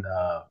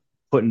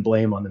putting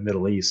blame on the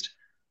Middle East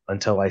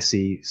until I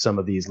see some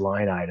of these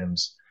line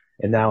items,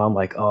 and now I'm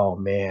like, oh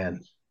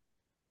man.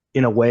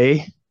 In a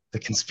way, the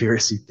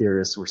conspiracy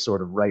theorists were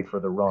sort of right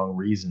for the wrong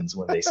reasons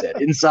when they said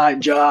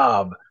inside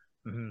job,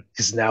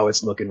 because now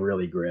it's looking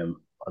really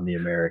grim on the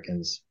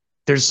Americans.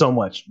 There's so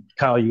much.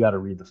 Kyle, you got to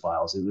read the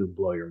files. It will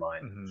blow your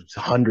mind.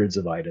 Hundreds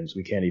of items.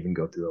 We can't even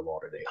go through them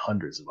all today.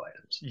 Hundreds of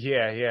items.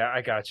 Yeah,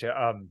 I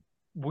gotcha.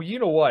 Well, you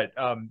know what?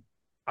 I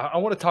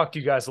want to talk to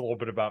you guys a little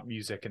bit about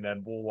music, and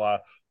then we'll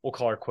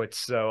call her quits.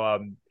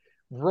 So,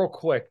 real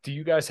quick, do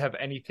you guys have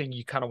anything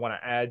you kind of want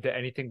to add to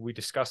anything we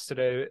discussed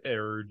today,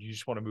 or do you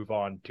just want to move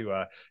on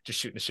to just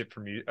shooting the shit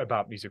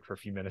about music for a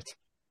few minutes?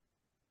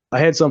 I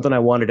had something I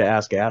wanted to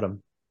ask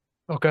Adam.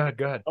 Oh, go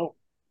ahead. Oh,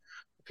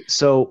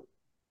 so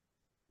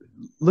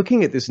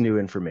looking at this new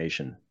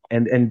information,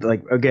 and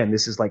like again,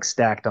 this is like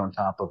stacked on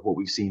top of what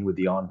we've seen with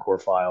the Encore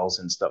files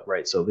and stuff,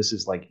 right? So this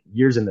is like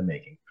years in the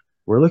making.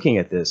 We're looking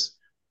at this,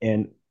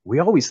 and we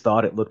always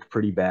thought it looked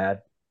pretty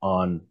bad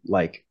on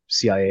like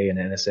CIA and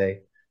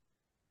NSA.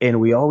 And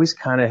we always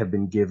kind of have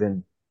been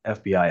given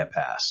FBI a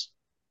pass.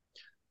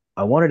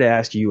 I wanted to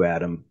ask you,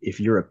 Adam, if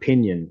your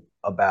opinion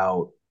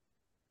about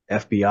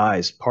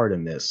FBI's part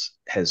in this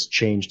has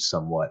changed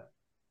somewhat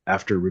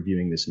after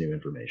reviewing this new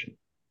information.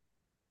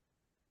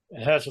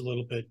 It has a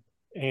little bit,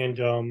 and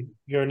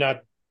you're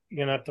not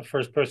the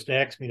first person to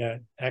ask me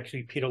that.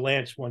 Actually, Peter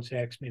Lance once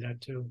asked me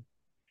that too,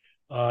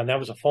 and that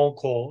was a phone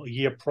call a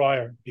year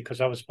prior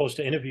because I was supposed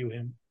to interview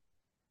him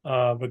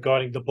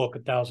regarding the book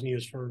 1,000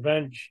 Years for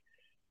Revenge.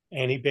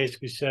 And he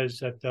basically says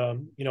that,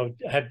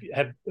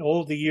 have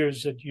all the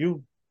years that you've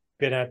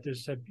been at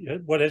this,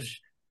 what has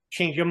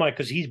changed your mind?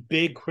 Because he's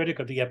big critic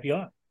of the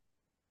FBI.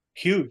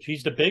 Huge.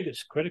 He's the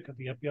biggest critic of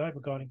the FBI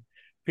regarding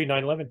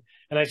pre-9/11.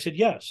 And I said,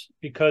 yes,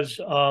 because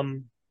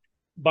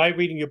by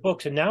reading your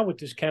books and now with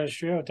this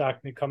Canestraro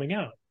document coming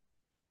out,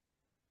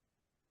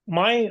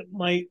 my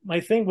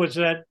thing was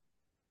that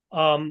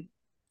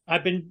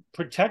I've been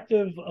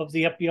protective of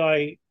the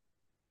FBI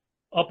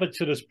up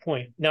until this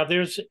point. Now,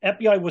 there's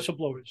FBI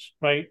whistleblowers,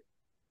 right?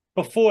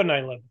 Before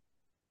 9/11.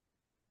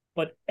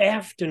 But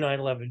after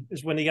 9/11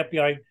 is when the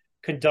FBI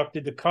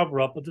conducted the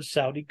cover-up of the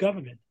Saudi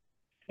government.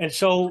 And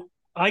so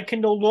I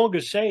can no longer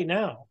say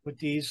now, with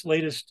these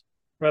latest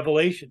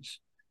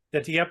revelations,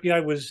 that the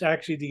FBI was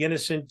actually the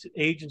innocent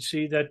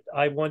agency that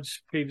I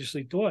once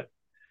previously thought.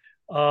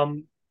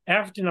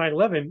 After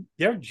 9/11,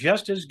 they're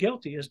just as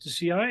guilty as the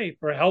CIA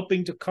for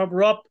helping to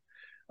cover up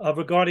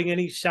regarding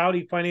any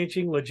Saudi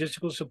financing,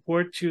 logistical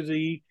support to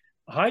the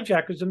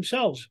hijackers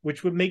themselves,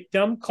 which would make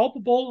them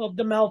culpable of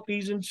the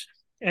malfeasance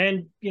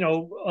and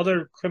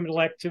other criminal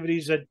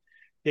activities that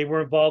they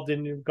were involved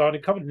in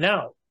regarding cover.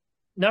 Now,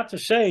 not to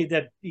say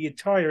that the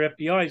entire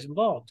FBI is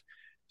involved.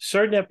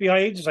 Certain FBI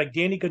agents like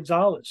Danny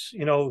Gonzalez,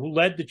 who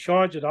led the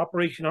charge at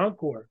Operation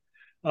Encore,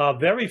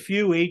 very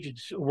few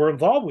agents were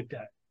involved with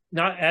that.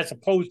 Not as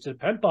opposed to the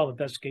pen bomb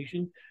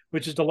investigation,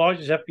 which is the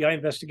largest FBI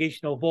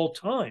investigation of all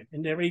time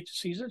in their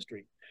agency's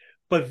history.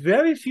 But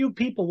very few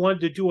people wanted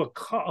to do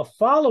a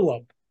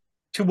follow-up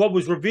to what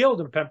was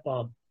revealed in pen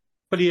bomb,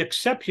 for the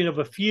exception of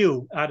a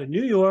few out of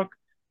New York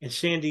and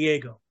San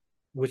Diego,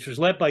 which was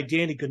led by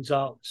Danny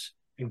Gonzalez.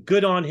 And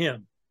good on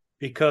him,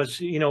 because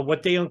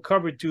what they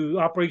uncovered through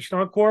Operation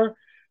Encore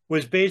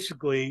was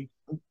basically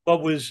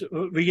what was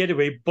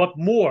reiterated, but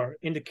more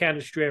in the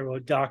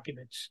Canestraro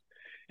documents.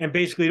 And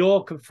basically it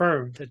all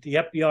confirmed that the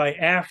FBI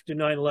after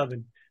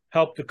 9/11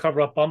 helped to cover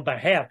up on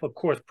behalf, of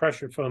course,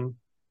 pressure from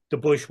the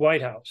Bush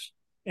White House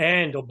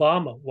and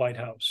Obama White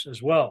House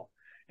as well,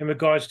 in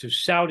regards to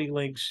Saudi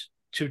links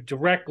to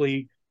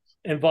directly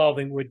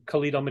involving with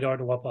Khalid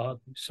Al-Mihdhar.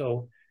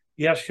 So,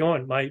 yes,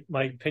 Sean,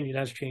 my opinion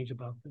has changed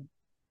about that.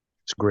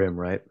 It's grim,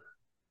 right?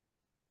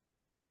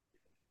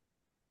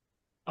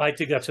 I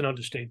think that's an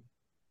understatement.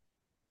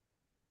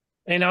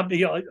 And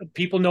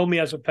people know me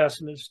as a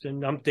pessimist,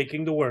 and I'm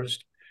thinking the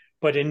worst.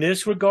 But in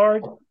this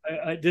regard,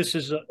 this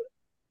is a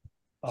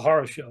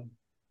horror show.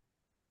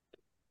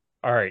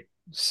 All right.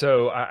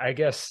 So I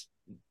guess,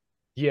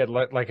 yeah,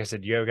 like I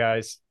said, you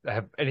guys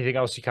have anything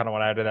else you kind of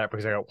want to add to that?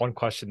 Because I got one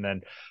question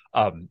then.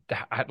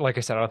 Like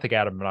I said, I don't think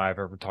Adam and I have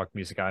ever talked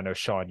music. I know,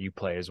 Sean, you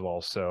play as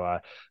well. So you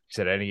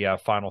said any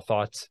final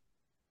thoughts?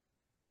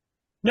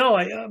 No,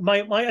 I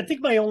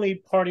think my only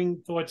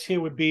parting thoughts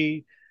here would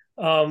be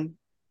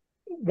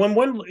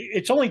when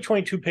it's only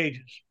 22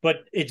 pages, but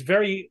it's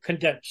very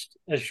condensed,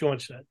 as Sean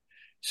said.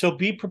 So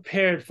be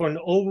prepared for an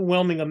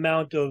overwhelming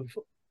amount of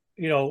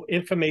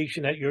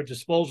information at your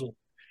disposal.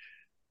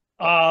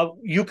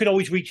 You can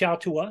always reach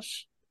out to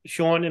us,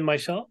 Sean and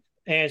myself,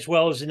 as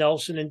well as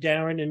Nelson and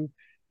Darren and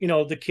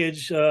the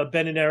kids,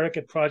 Ben and Eric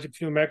at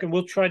Project New American.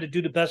 We'll try to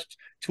do the best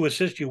to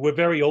assist you. We're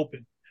very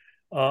open,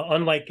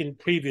 unlike in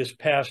previous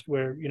past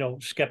where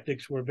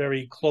skeptics were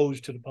very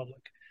closed to the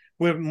public.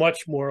 We're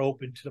much more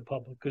open to the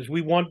public because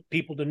we want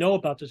people to know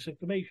about this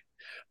information.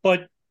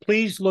 But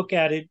please look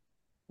at it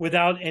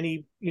without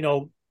any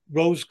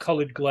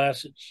rose-colored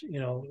glasses.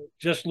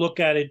 Just look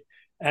at it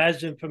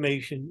as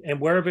information, and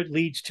wherever it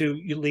leads to,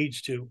 it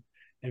leads to.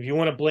 And if you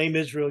want to blame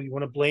Israel, you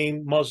want to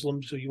blame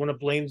Muslims, or you want to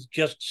blame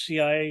just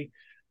CIA,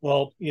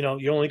 well,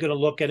 you're only going to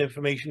look at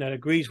information that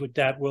agrees with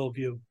that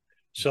worldview.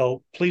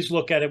 So please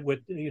look at it with,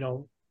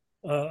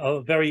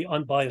 a very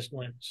unbiased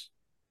lens.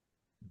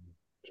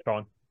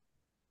 Sean?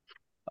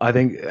 I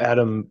think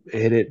Adam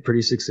hit it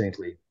pretty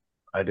succinctly.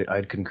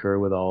 I'd concur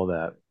with all of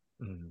that.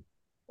 Mm-hmm.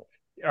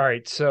 All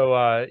right.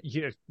 So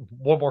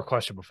one more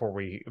question before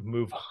we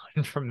move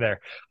on from there.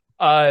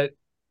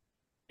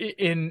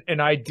 In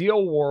an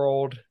ideal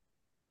world,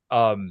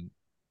 in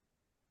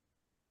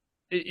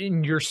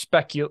your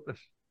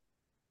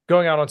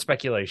going out on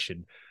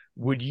speculation,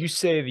 would you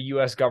say the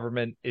U.S.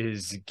 government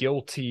is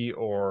guilty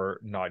or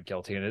not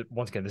guilty? And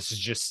once again, this is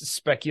just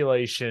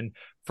speculation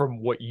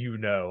from what you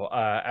know.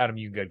 Adam,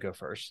 you can go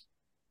first.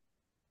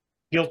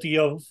 Guilty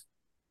of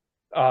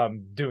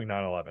doing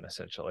 9/11,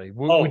 essentially.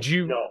 Would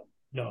you?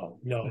 No,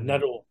 not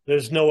at all.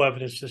 There's no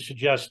evidence to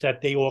suggest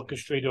that they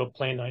orchestrated or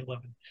planned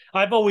 9/11.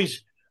 I've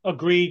always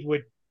agreed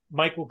with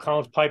Michael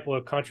Collins Piper,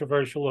 a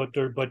controversial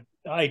author, but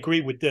I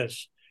agree with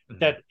this,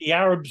 that the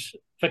Arabs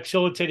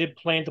facilitated,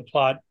 planned the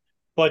plot,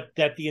 but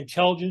that the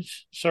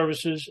intelligence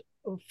services,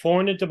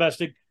 foreign and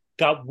domestic,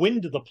 got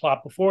wind of the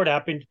plot before it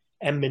happened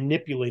and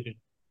manipulated.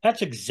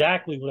 That's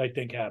exactly what I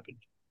think happened.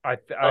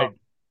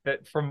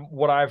 That from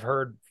what I've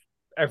heard,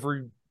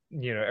 everything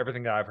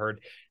that I've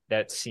heard,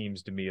 that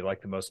seems to me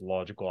like the most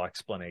logical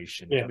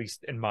explanation, at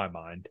least in my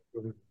mind.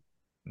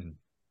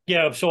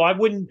 Yeah, so I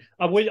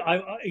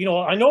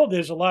know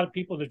there's a lot of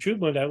people in the truth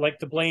movement that like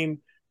to blame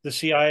the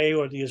CIA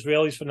or the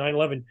Israelis for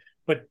 9/11,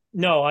 but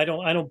no, I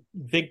don't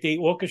think they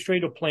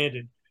orchestrated or planned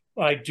it.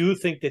 I do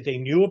think that they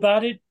knew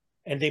about it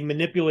and they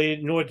manipulated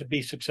it in order to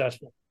be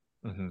successful.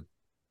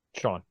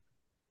 Sean?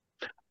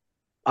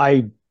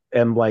 I'm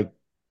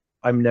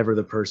never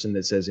the person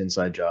that says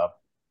inside job.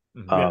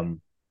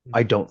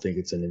 I don't think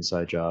it's an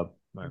inside job.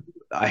 Right.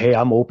 Hey,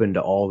 I'm open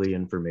to all the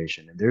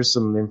information, and there's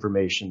some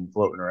information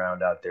floating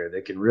around out there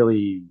that can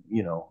really,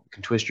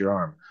 can twist your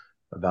arm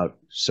about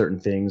certain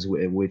things,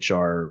 which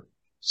are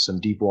some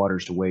deep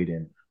waters to wade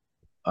in.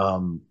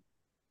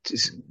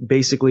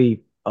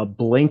 Basically, a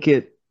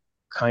blanket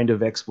kind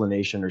of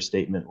explanation or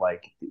statement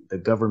like the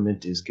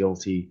government is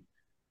guilty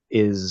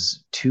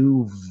is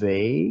too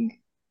vague.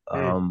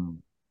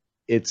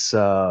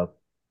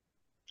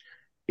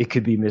 It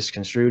could be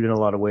misconstrued in a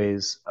lot of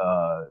ways.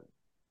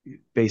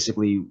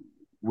 Basically,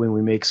 when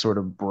we make sort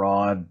of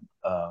broad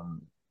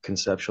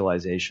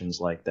conceptualizations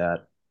like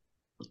that,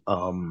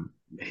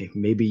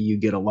 maybe you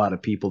get a lot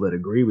of people that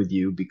agree with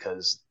you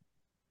because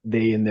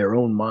they in their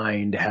own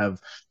mind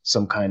have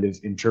some kind of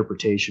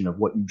interpretation of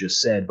what you just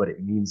said, but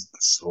it means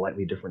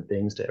slightly different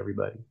things to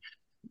everybody.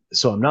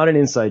 So I'm not an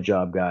inside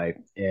job guy.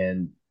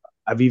 And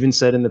I've even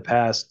said in the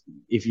past,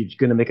 if you're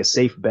going to make a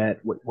safe bet,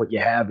 what you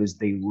have is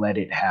they let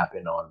it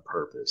happen on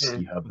purpose.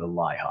 You have the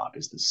lie hop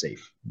is the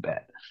safe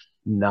bet,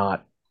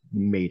 not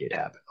made it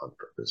happen on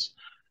purpose.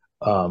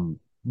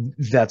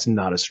 That's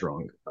not as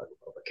strong of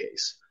a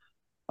case.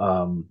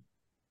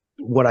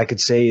 What I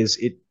could say is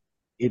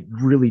it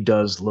really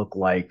does look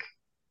like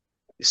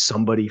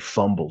somebody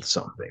fumbled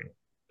something.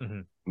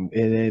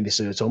 And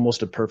so it's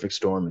almost a perfect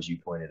storm, as you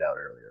pointed out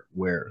earlier,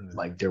 where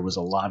like there was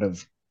a lot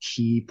of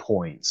key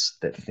points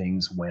that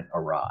things went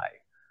awry.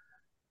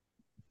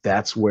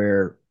 That's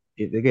where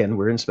again,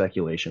 we're in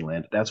speculation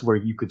land. That's where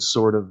you could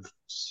sort of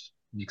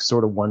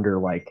wonder,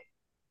 like,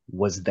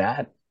 was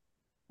that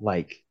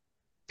like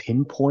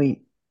pinpoint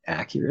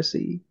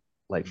accuracy,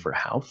 like for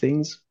how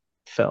things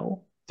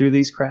fell through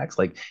these cracks?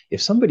 Like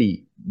if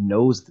somebody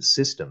knows the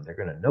system, they're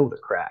going to know the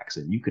cracks,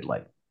 and you could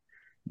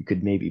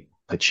maybe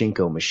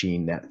pachinko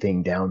machine that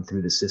thing down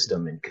through the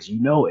system, and because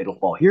it'll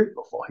fall here,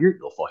 it'll fall here,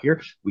 it'll fall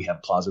here. We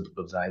have plausible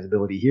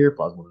deniability here,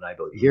 plausible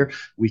deniability here.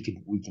 We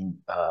can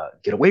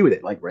get away with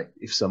it, like right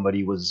if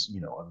somebody was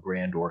a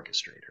grand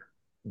orchestrator.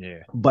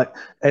 Yeah. But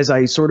as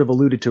I sort of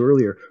alluded to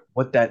earlier,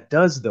 what that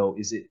does though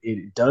is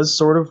it does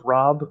sort of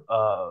rob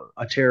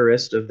a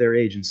terrorist of their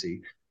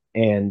agency,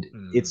 and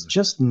it's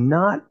just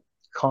not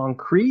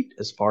concrete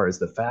as far as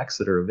the facts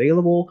that are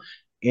available,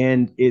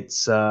 and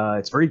it's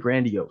very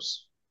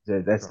grandiose.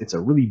 It's a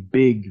really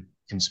big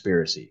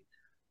conspiracy,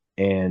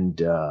 and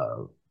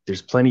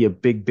there's plenty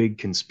of big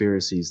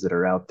conspiracies that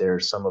are out there.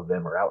 Some of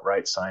them are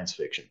outright science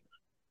fiction.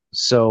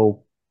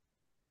 So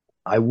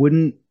I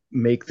wouldn't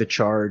make the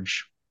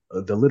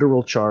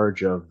literal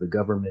charge of the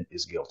government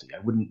is guilty. I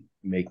wouldn't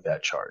make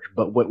that charge.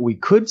 But what we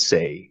could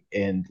say,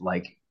 and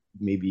like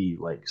maybe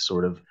like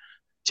sort of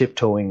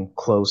tiptoeing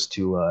close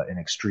to an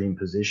extreme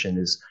position,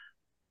 is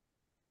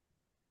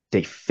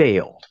they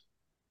failed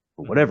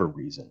for whatever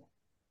reason.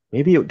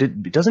 Maybe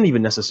it doesn't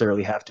even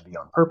necessarily have to be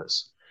on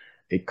purpose.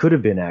 It could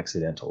have been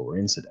accidental or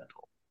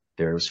incidental.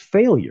 There's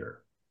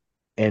failure,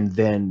 and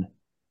then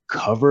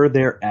cover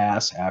their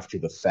ass after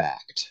the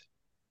fact.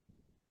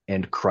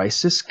 And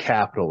crisis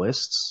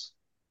capitalists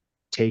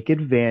take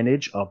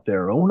advantage of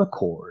their own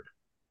accord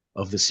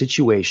of the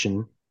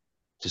situation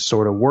to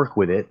sort of work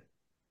with it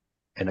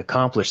and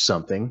accomplish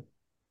something,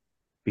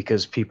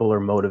 because people are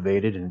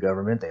motivated in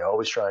government. They're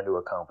always trying to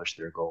accomplish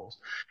their goals.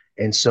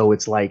 And so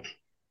it's like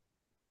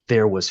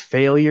there was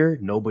failure.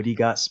 Nobody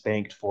got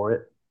spanked for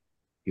it.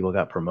 People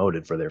got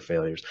promoted for their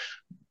failures.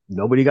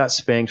 Nobody got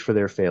spanked for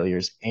their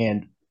failures.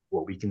 And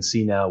what we can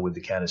see now with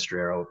the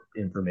Canestraro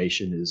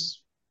information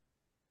is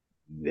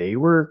they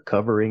were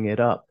covering it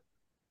up.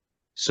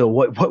 So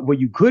what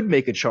you could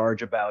make a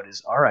charge about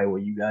is, all right,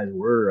 well, you guys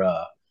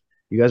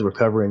were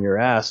covering your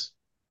ass.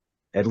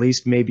 At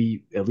least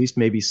maybe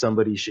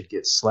somebody should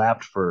get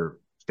slapped for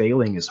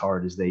failing as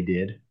hard as they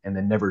did and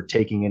then never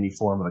taking any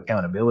form of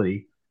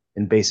accountability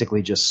and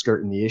basically just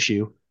skirting the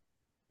issue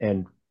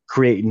and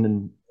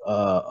creating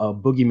a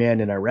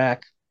boogeyman in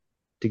Iraq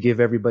to give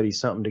everybody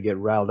something to get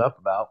riled up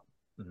about.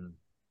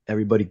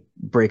 Everybody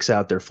breaks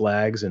out their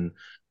flags, and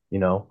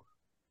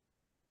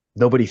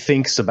nobody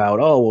thinks about,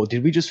 oh, well,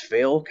 did we just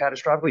fail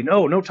catastrophically?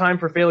 No time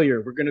for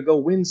failure. We're going to go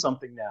win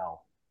something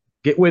now.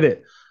 Get with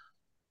it.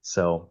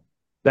 So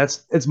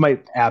it's my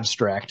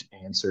abstract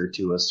answer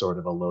to a sort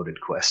of a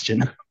loaded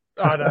question.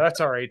 Oh, no, that's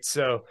all right.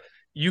 So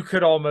you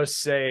could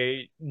almost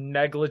say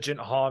negligent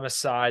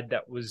homicide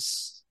that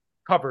was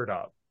covered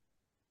up.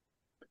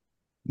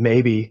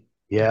 Maybe.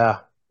 Yeah.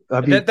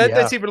 I mean,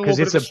 that's even a little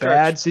bit of a stretch. Because it's a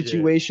bad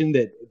situation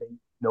that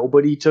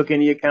nobody took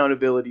any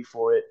accountability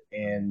for it,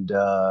 and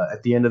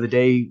at the end of the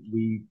day,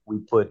 we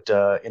put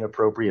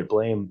inappropriate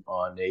blame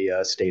on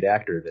a state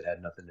actor that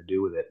had nothing to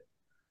do with it.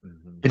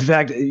 In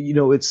fact,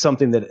 it's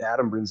something that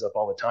Adam brings up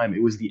all the time.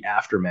 It was the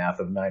aftermath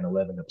of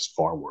 9/11 that was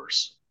far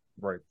worse,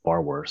 right?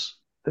 Far worse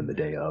than the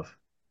day of.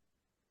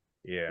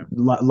 Yeah,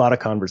 a lot of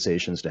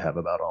conversations to have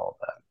about all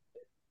of that.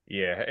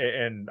 Yeah,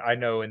 and I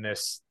know in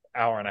this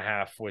hour and a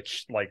half,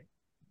 which like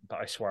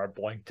I swear I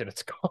blinked and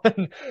it's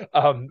gone.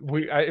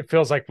 It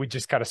feels like we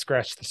just kind of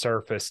scratched the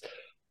surface,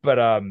 but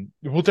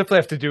we'll definitely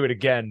have to do it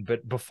again.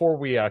 But before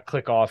we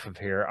click off of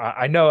here,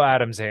 I know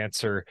Adam's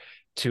answer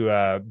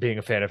to being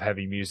a fan of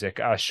heavy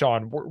music.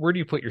 Sean, where do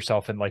you put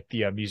yourself in like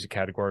the music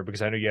category?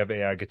 Because I know you have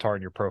a guitar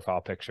in your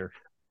profile picture.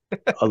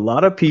 A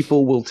lot of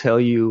people will tell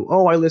you,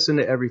 "Oh, I listen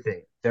to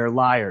everything." They're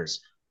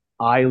liars.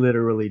 I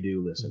literally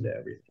do listen to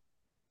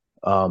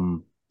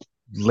everything.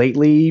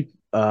 Lately,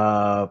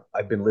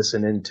 I've been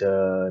listening to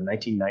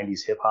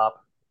 1990s hip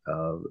hop,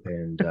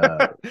 and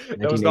that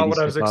was not what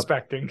I was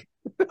expecting.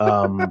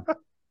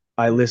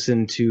 I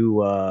listen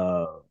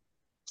to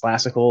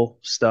classical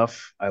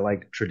stuff. I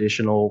like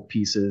traditional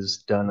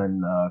pieces done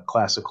in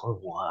classical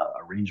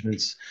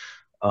arrangements.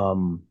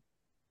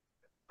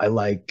 I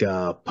like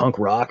punk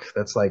rock.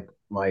 That's like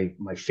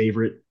my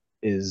favorite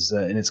is,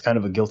 and it's kind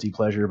of a guilty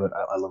pleasure, but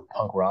I love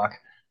punk rock.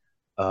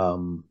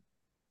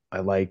 I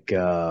like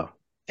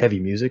heavy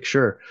music,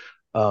 sure.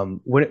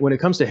 When it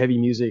comes to heavy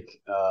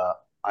music,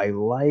 I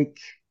like.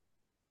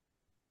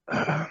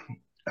 I'm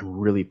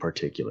really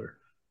particular.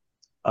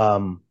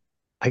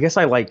 I guess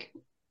I like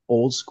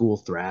old school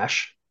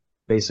thrash.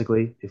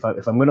 Basically, if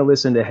I'm going to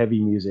listen to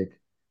heavy music,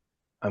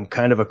 I'm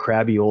kind of a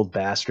crabby old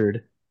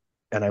bastard,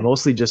 and I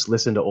mostly just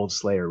listen to old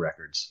Slayer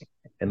records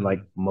and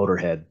like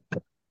Motorhead.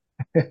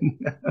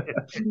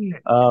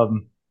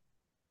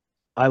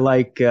 I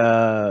like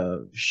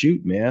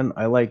shoot, man.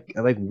 I like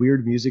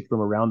weird music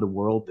from around the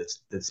world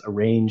that's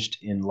arranged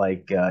in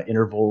like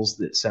intervals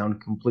that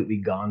sound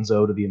completely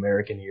gonzo to the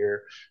American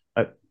ear.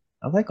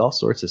 I like all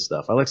sorts of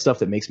stuff. I like stuff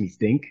that makes me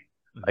think.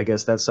 I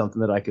guess that's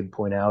something that I could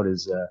point out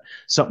as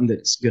something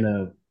that's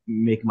gonna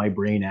make my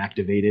brain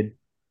activated.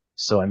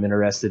 So I'm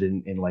interested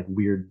in like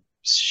weird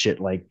shit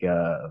like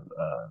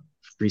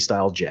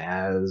freestyle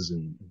jazz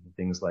and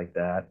things like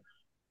that.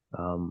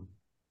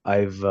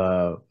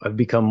 I've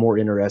become more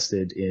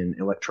interested in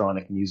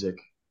electronic music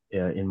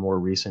in more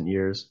recent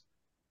years.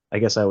 I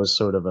guess I was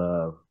sort of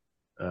a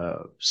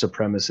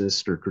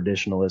supremacist or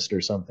traditionalist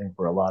or something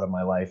for a lot of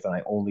my life, and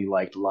I only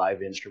liked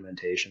live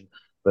instrumentation.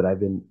 But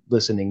I've been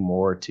listening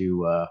more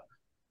to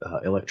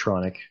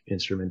electronic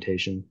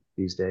instrumentation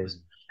these days.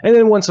 And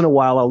then once in a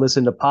while, I'll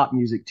listen to pop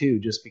music too,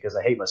 just because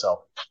I hate myself.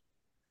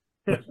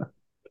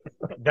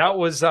 That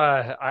was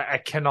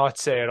I cannot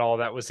say at all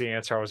that was the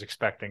answer I was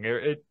expecting.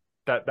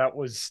 That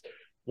was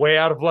way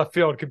out of left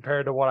field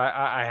compared to what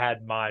I had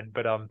in mind.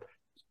 But I'm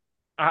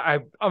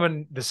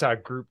in this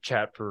group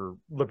chat for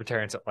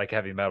libertarians that like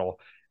heavy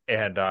metal,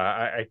 and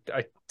I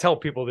tell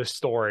people this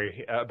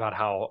story about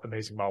how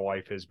amazing my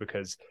wife is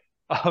because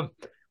um,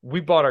 we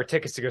bought our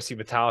tickets to go see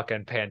Metallica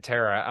and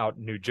Pantera out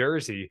in New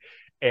Jersey.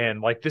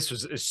 And like this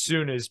was as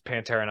soon as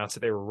Pantera announced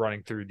that they were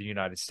running through the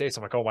United States.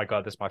 I'm like, oh my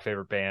God, that's my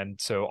favorite band.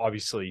 So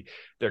obviously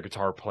their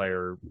guitar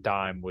player,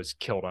 Dime, was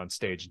killed on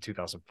stage in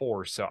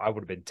 2004. So I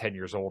would have been 10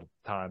 years old at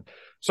the time.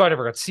 So I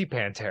never got to see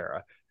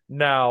Pantera.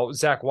 Now,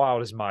 Zakk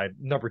Wylde is my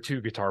number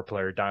 2 guitar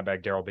player,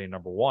 Dimebag Darrell being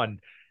number 1.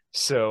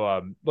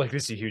 So, like,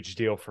 this is a huge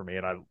deal for me,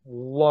 and I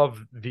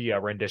love the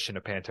rendition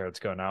of Pantera that's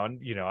going out.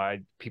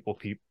 And people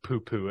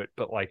poo-poo it,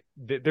 but like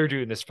they're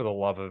doing this for the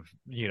love of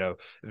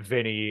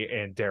Vinny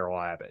and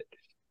Daryl Abbott.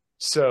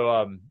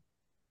 So,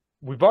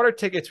 we bought our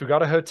tickets. We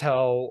got a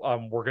hotel.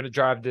 We're gonna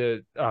drive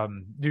to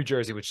New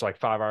Jersey, which is like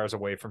 5 hours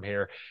away from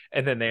here.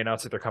 And then they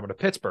announced that they're coming to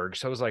Pittsburgh.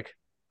 So I was like,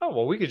 oh,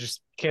 well, we could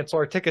just cancel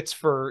our tickets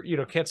for,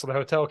 cancel the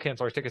hotel,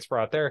 cancel our tickets for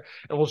out there,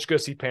 and we'll just go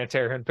see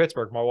Pantera in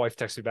Pittsburgh. My wife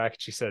texted me back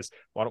and she says,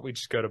 why don't we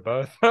just go to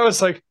both? I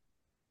was like,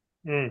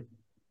 all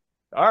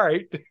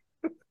right.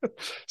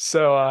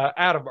 So,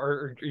 Adam,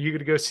 are you going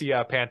to go see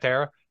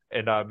Pantera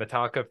and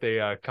Metallica if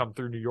they come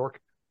through New York?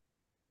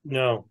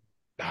 No.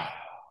 Can't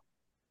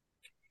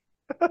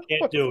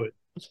do it.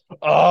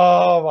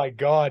 Oh, my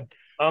God.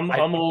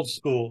 I'm old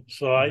school.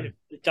 So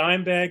the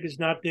Dimebag is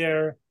not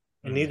there,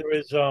 and neither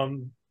is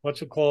what's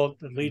it called?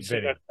 The lead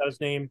singer, his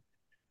name,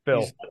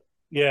 Phil.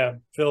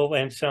 Phil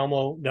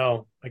Anselmo.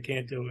 No, I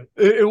can't do it.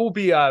 It will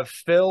be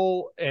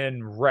Phil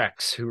and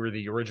Rex, who are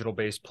the original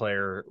bass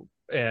player,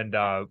 and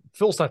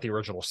Phil's not the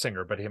original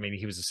singer, but I mean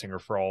he was a singer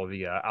for all of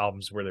the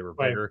albums where they were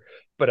bigger.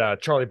 Right.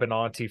 But Charlie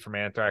Benanti from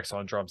Anthrax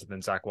on drums, and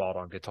then Zakk Wylde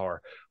on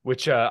guitar.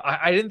 Which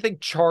I didn't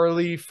think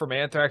Charlie from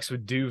Anthrax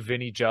would do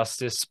Vinny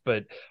justice,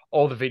 but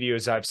all the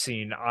videos I've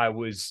seen, I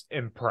was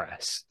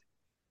impressed.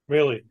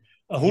 Really?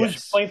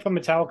 Who's playing for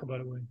Metallica, by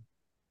the way?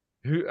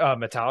 Who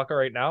Metallica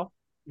right now?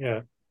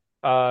 Yeah.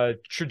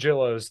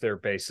 Trujillo's their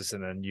bassist,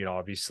 and then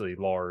obviously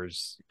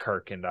Lars,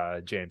 Kirk, and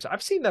James.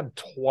 I've seen them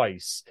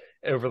twice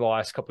over the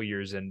last couple of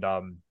years, and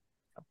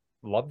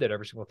loved it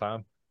every single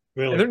time.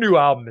 Really? And their new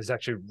album is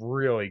actually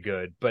really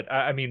good. But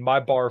I mean, my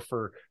bar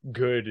for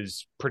good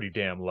is pretty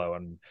damn low,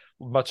 and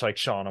much like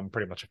Sean, I'm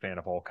pretty much a fan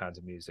of all kinds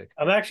of music.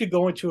 I'm actually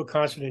going to a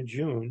concert in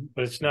June,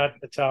 but it's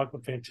not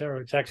Metallica Pantera.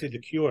 It's actually The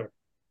Cure.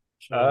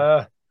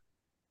 So,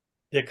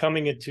 they're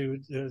coming into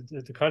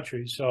the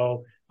country,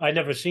 so I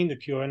never seen The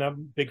Cure, and I'm a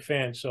big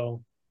fan.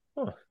 So,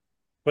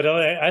 but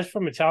as for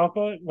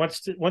Metallica,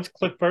 once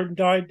Cliff Burton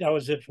died, that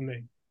was it for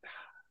me.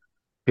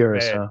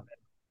 Purist, huh?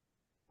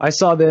 I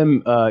saw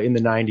them in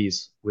the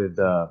 '90s with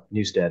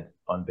Newsted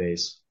on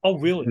bass. Oh,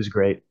 really? It was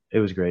great.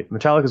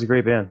 Metallica's a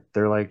great band.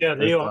 They're like they're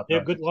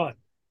a good lot.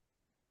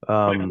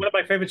 One of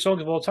my favorite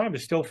songs of all time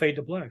is still "Fade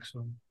to Black."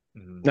 So,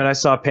 and I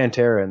saw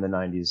Pantera in the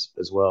 '90s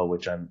as well,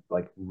 which I'm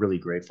like really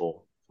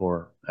grateful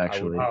for.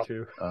 Actually,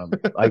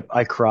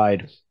 I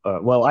cried.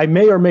 Well, I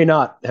may or may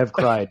not have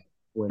cried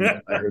when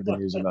I heard the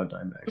news about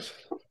Dimebag.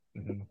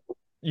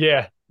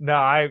 Yeah,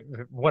 no,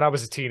 when I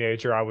was a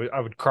teenager, I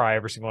would cry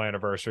every single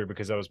anniversary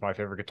because that was my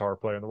favorite guitar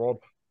player in the world.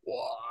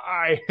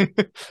 Why?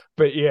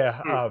 But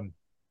yeah,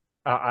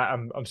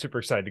 I'm super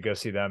excited to go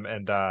see them,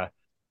 and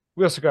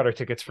we also got our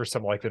tickets for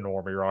some like the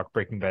Normie Rock,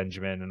 Breaking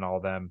Benjamin, and all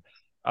them.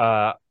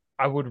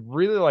 I would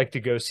really like to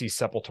go see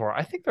Sepultura.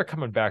 I think they're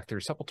coming back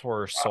through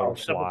Sepultura.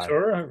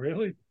 Sepultura,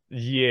 really?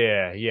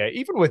 Yeah.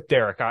 Even with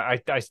Derek,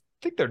 I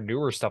think their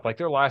newer stuff, like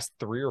their last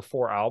 3 or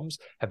 4 albums,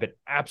 have been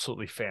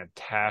absolutely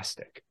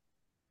fantastic.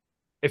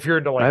 If you're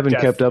into like, I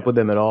haven't kept up with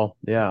them at all.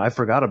 Yeah, I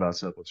forgot about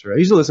Sepultura. I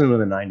used to listen to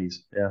them in the '90s.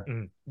 Yeah,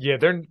 yeah,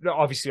 they're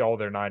obviously all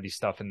their '90s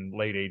stuff in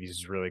late '80s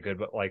is really good.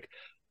 But like,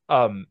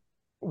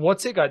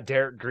 once they got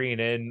Derek Green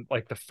in,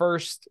 like their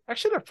first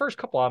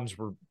couple albums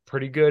were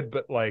pretty good,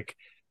 but like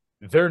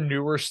their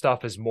newer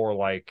stuff is more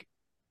like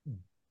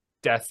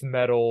death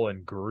metal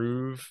and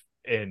groove,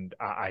 and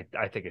I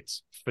think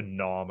it's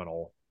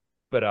phenomenal.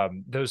 But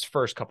those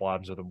first couple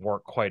albums of them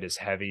weren't quite as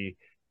heavy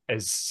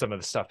as some of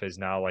the stuff is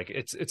now. Like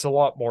it's a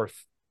lot more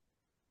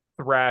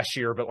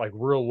thrashier, but like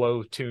real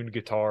low tuned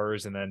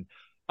guitars. And then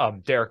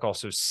Derek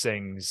also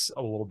sings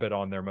a little bit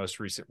on their most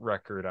recent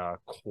record,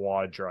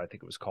 Quadra, I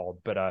think it was called.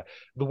 But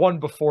the one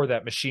before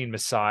that, Machine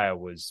Messiah,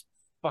 was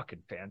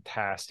fucking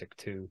fantastic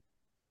too.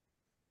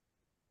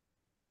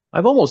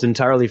 I've almost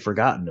entirely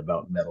forgotten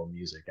about metal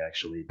music,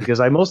 actually,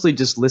 because I mostly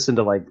just listen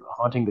to like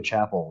Haunting the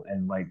Chapel,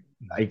 and like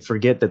I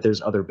forget that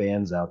there's other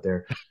bands out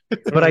there.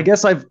 But I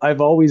guess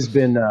I've always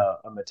been a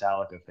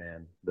Metallica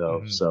fan,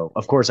 though. So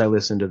of course I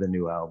listened to the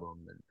new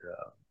album, and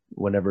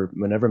whenever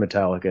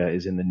Metallica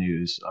is in the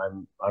news,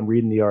 I'm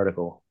reading the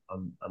article.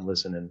 I'm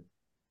listening.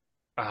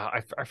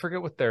 I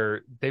forget what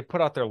they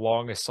put out their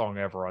longest song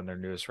ever on their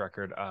newest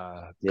record.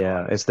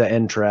 Yeah, it's the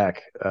end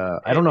track.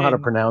 I don't know how to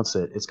pronounce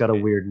it. It's got a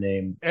weird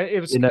name.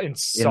 It was in a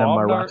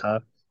Insomnia.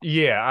 Maratha,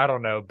 Yeah, I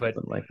don't know, but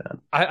something like that.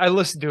 I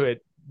listened to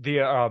it.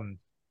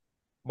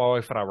 My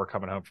wife and I were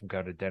coming home from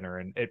going to dinner,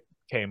 and it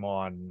came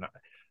on.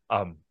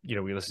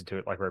 We listened to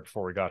it like right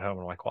before we got home,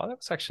 and I'm like, wow, that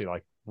was actually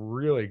like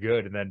really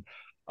good. And then,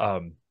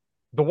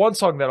 the one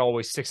song that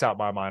always sticks out in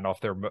my mind off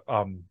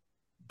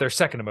their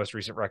second to most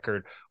recent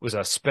record was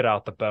a Spit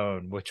Out the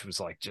Bone, which was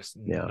like just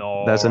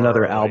gnarly. That's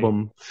another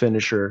album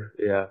finisher.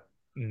 Yeah.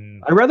 Mm.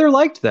 I rather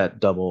liked that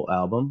double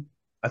album.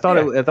 I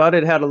thought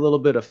it had a little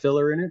bit of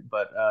filler in it,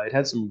 but it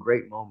had some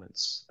great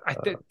moments.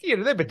 They've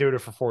been doing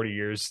it for 40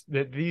 years.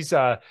 These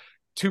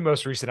two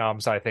most recent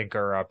albums I think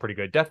are pretty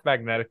good. Death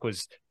Magnetic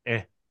was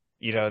and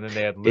then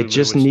they had Lulu, it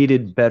just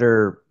needed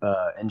better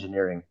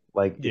engineering.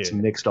 Like it's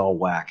mixed all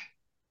whack.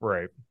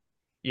 Right.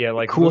 Yeah,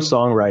 like cool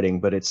songwriting,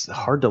 but it's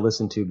hard to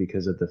listen to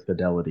because of the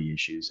fidelity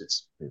issues.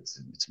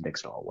 It's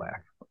mixed all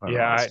whack.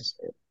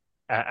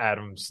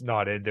 Adam's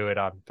not into it.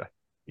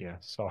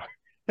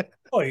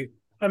 Sorry.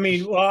 I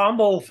mean, well,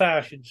 I'm old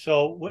fashioned,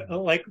 so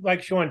like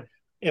Sean,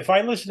 if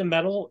I listen to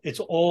metal, it's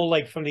all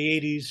like from the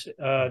 80s,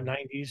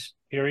 90s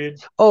period.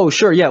 Oh,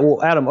 sure, yeah.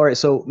 Well, Adam, all right.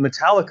 So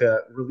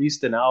Metallica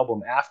released an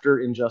album after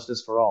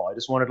Injustice for All. I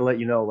just wanted to let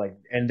you know,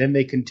 and then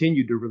they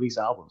continued to release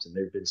albums, and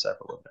there've been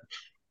several of them.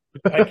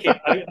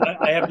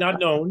 I have not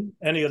known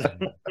any of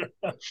them.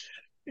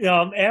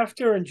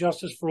 After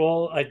Injustice for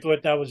All, I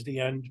thought that was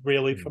the end,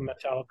 really, for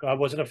Metallica. I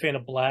wasn't a fan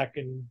of Black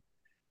and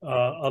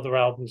other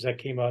albums that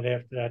came out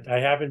after that. I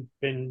haven't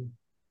been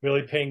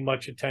really paying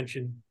much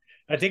attention.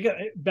 I think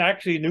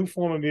actually a new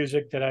form of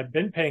music that I've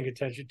been paying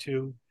attention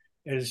to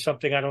is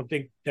something I don't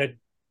think that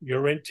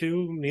you're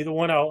into. Neither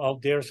one, I'll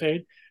dare say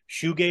it.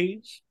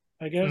 Shoegaze,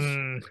 I guess.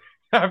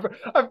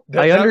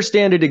 I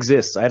understand it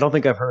exists. I don't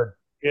think I've heard.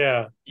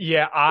 Yeah,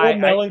 more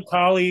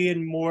melancholy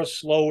and more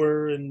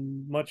slower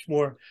and much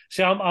more.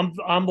 See,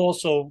 I'm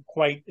also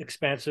quite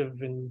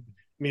expansive in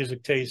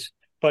music taste,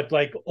 but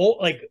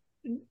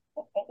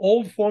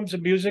old forms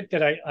of music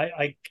that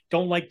I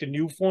don't like. The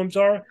new forms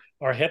are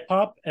hip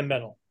hop and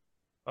metal.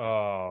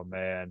 Oh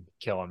man,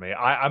 killing me.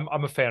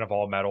 I'm a fan of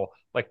all metal.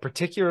 Like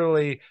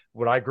particularly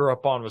what I grew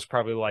up on was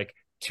probably like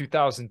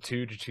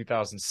 2002 to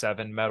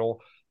 2007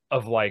 metal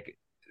of like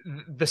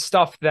the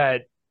stuff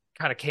that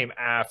kind of came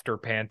after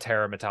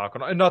Pantera,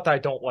 Metallica. And not that I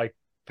don't like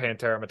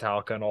Pantera,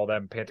 Metallica, and all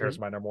them. Pantera's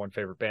my number one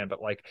favorite band,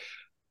 but like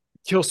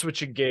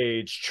Killswitch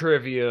Engage,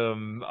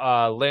 Trivium,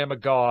 Lamb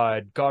of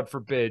God, God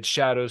Forbid,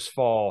 Shadows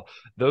Fall,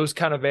 those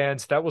kind of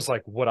bands. That was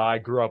like what I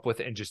grew up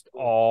with and just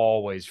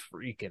always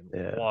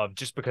freaking loved,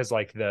 just because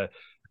like the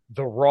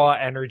raw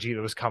energy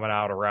that was coming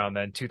out around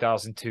then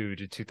 2002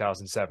 to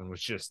 2007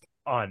 was just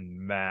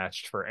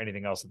unmatched for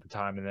anything else at the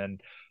time. And then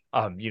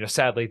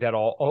sadly that a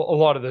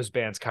lot of those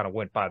bands kind of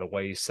went by the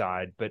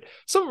wayside, but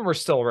some of them are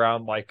still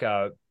around, like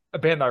a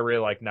band I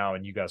really like now,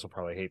 and you guys will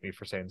probably hate me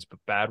for saying this, but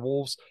Bad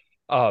Wolves.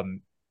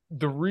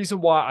 The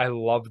reason why I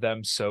love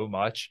them so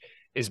much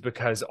is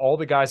because all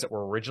the guys that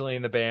were originally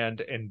in the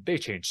band, and they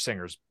changed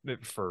singers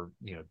for,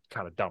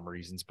 kind of dumb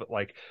reasons, but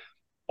like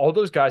all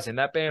those guys in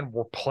that band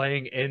were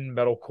playing in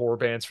metalcore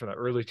bands from the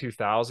early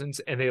 2000s,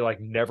 and they like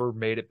never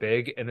made it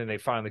big. And then they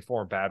finally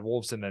formed Bad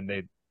Wolves, and then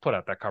they put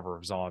out that cover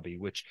of Zombie,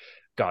 which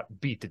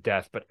got beat to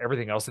death, but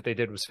everything else that they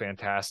did was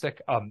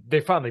fantastic. They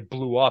finally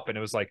blew up, and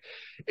it was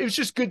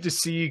just good to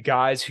see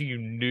guys who you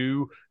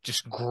knew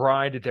just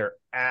grinded their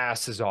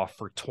asses off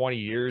for 20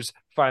 years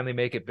finally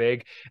make it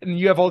big. And then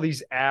you have all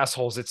these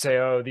assholes that say,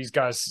 oh, these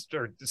guys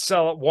are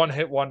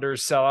one-hit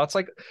wonders, sellouts.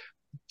 Like,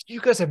 you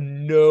guys have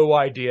no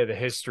idea the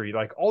history.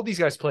 Like, all these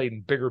guys played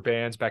in bigger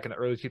bands back in the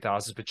early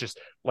 2000s, but just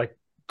like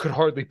could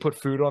hardly put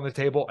food on the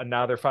table, and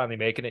now they're finally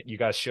making it. You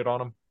guys shit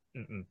on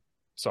them.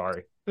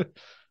 Sorry.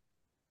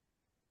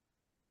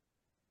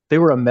 They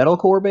were a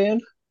metalcore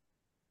band?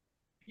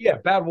 Yeah,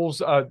 Bad Wolves,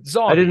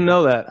 Zombie. I didn't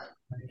know that.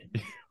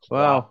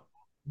 Wow.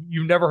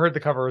 You've never heard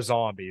the cover of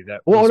Zombie?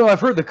 No,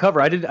 I've heard the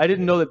cover. I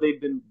didn't know that they'd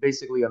been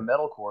basically a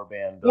metalcore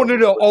band. Well,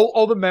 no.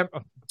 All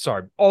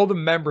the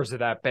members of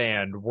that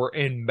band were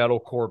in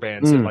metalcore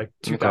bands in like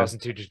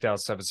 2002 to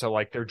 2007. So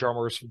like their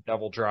drummer was from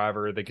Devil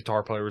Driver, the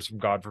guitar player was from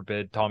God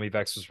Forbid, Tommy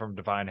Vex was from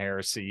Divine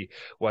Heresy,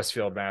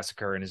 Westfield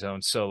Massacre in his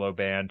own solo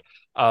band.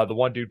 The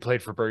one dude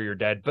played for Bury Your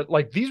Dead. But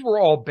like these were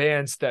all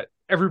bands that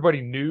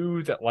everybody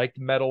knew that liked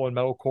metal and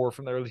metalcore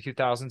from the early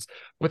 2000s,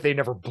 but they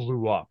never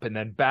blew up. And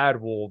then Bad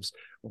Wolves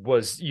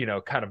was,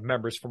 kind of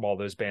members from all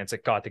those bands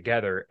that got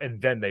together, and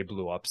then they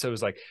blew up. So it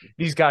was like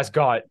these guys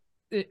got,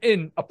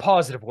 in a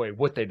positive way,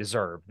 what they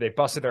deserved. They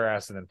busted their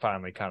ass and then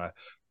finally kind of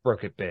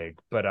broke it big.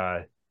 But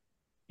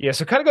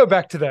so kind of go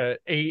back to the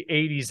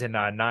 80s and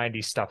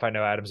 90s stuff. I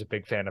know Adam's a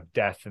big fan of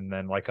Death, and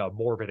then like a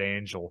Morbid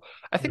Angel.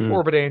 I think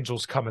Morbid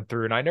Angel's coming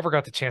through, and I never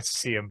got the chance to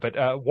see him. But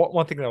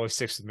one thing that always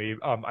sticks with me,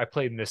 I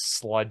played in this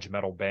sludge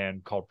metal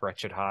band called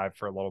Wretched Hive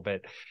for a little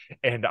bit,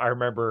 and I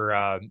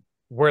remember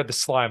Where the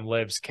Slime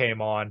Lives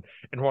came on,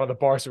 and one of the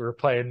bars that we were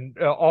playing,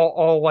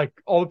 all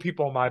the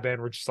people in my band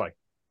were just like,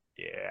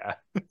 yeah.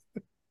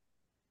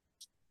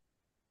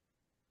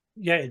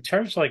 Yeah, in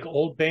terms of like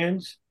old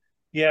bands,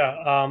 yeah,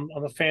 I'm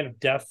a fan of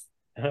Death.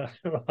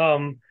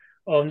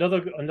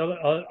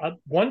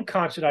 One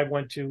concert I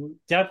went to,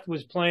 Death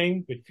was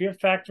playing with Fear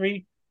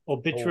Factory,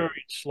 Obituary,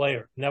 and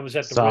Slayer, and that was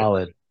at the Ritz.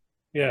 Solid.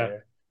 Yeah,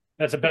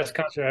 that's the best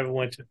concert I ever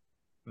went to.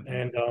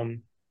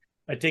 And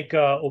I think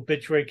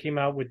Obituary came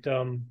out with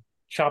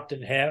Chopped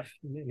in Half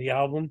in the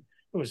album.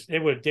 They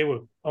were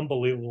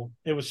unbelievable.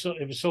 It was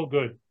so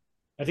good.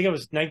 I think it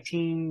was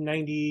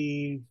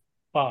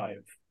 1995.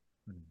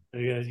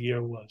 The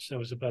year was. That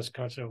was the best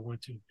concert I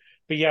went to.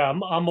 But yeah,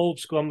 I'm old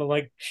school. I'm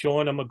like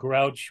Sean. I'm a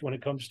grouch when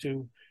it comes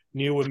to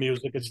newer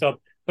music and stuff.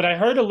 But I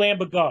heard a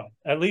Lamb of God.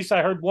 At least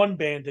I heard one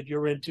band that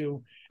you're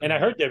into, and I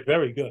heard they're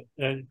very good.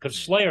 And because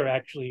Slayer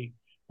actually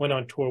went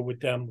on tour with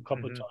them a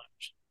couple of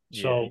times.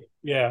 So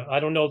yeah, I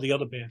don't know the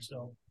other bands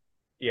though.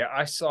 Yeah,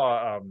 I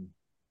saw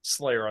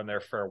Slayer on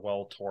their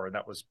farewell tour, and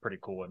that was pretty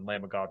cool. And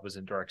Lamb of God was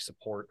in direct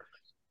support.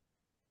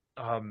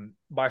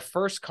 My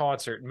first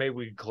concert, maybe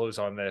we can close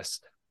on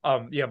this.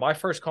 My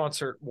first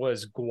concert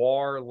was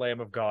Gwar, Lamb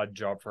of God,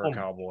 Job for a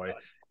Cowboy.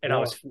 And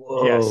I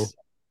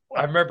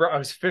remember I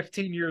was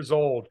 15 years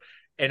old,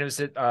 and it was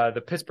at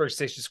the Pittsburgh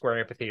Station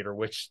Square Amphitheater,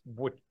 which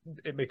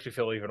it makes me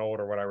feel even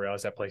older when I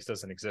realize that place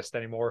doesn't exist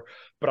anymore.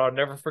 But I'll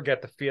never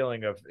forget the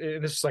feeling of,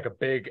 this was like a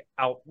big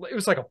it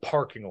was like a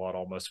parking lot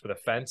almost with a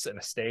fence and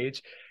a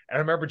stage. And I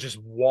remember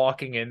just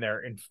walking in there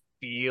and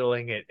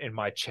feeling it in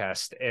my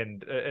chest.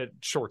 And a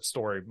short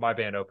story, my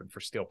band opened for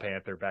Steel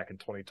Panther back in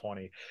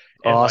 2020.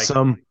 And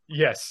awesome.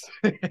 Yes.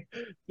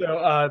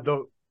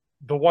 So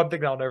the one thing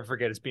that I'll never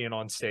forget is being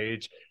on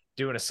stage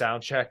doing a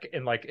sound check,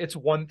 and like, it's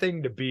one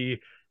thing to be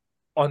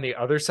on the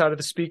other side of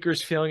the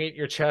speakers feeling it in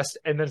your chest,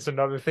 and then it's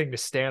another thing to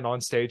stand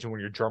on stage and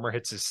when your drummer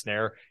hits his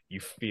snare,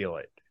 you feel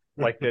it.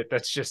 Like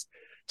that's just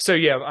so.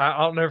 Yeah,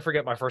 I'll never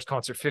forget my first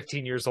concert,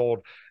 15 years old,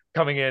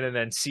 coming in and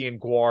then seeing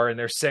Gwar and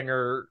their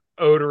singer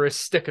Odorous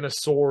sticking a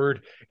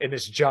sword in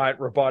this giant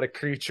robotic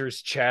creature's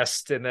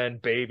chest, and then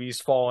babies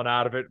falling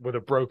out of it with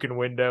a broken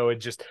window and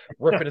just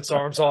ripping its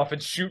arms off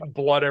and shooting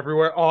blood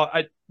everywhere. Oh,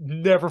 I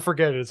never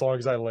forget it as long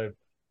as I live.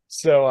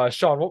 So,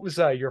 Sean, what was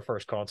your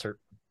first concert?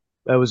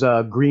 That was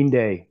Green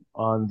Day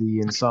on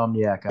the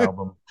Insomniac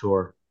album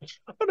tour.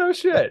 Oh, no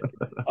shit.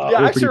 Yeah,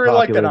 I actually really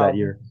liked that album.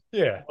 Year.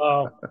 Yeah.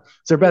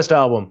 It's their best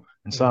album,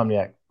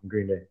 Insomniac,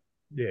 Green Day.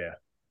 Yeah.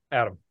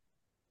 Adam.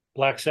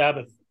 Black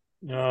Sabbath.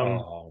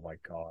 Oh, my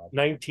God.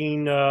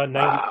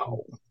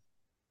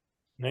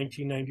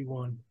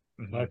 1991.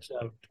 Black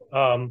Sabbath.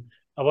 I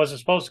wasn't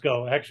supposed to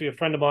go. Actually, a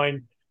friend of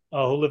mine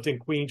who lived in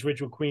Queens,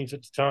 Ridgewood, Queens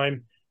at the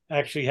time,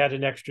 actually had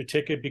an extra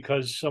ticket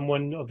because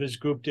someone of his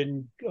group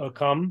didn't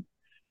come.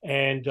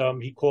 And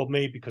he called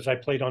me because I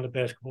played on the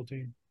basketball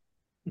team.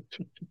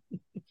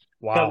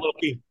 Wow.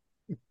 Lucky.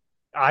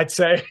 I'd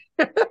say.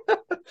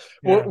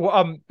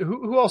 Well,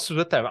 who else was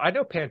with them? I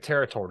know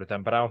Pantera toured with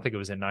them, but I don't think it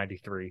was in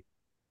 93.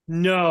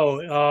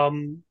 No.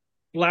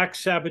 Black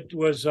Sabbath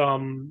was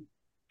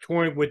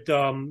touring with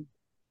was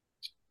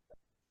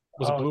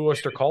it Blue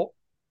Oyster Cult?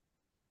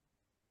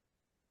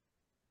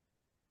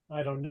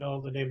 I don't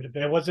know the name of the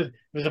band. It was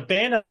a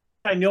band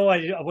I know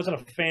I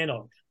wasn't a fan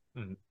of.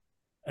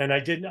 And I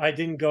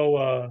didn't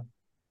go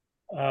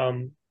I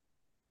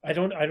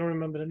don't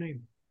remember the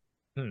name.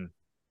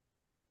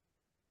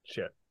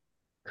 Shit.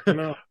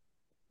 No.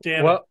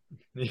 Damn it.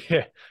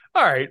 Yeah.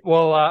 All right.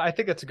 Well, I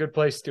think that's a good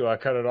place to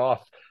cut it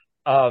off.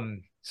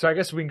 So I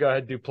guess we can go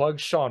ahead and do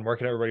plugs. Sean, where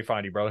can everybody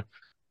find you, brother?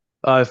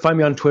 Find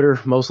me on Twitter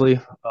mostly.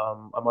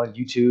 I'm on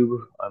YouTube.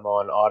 I'm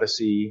on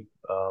Odyssey.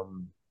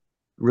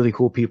 Really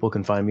cool people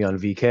can find me on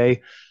VK.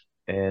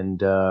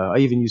 And I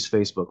even use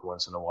Facebook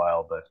once in a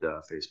while, but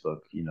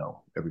Facebook,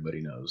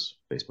 everybody knows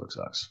Facebook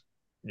sucks.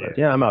 Yeah. But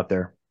yeah, I'm out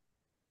there.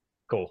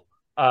 Cool.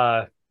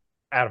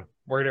 Adam,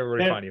 where can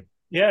everybody find you?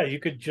 Yeah, you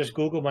could just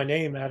Google my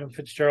name, Adam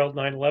Fitzgerald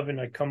 911.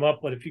 I come up.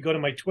 But if you go to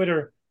my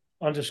Twitter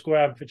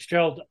 _Adam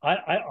Fitzgerald,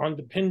 I on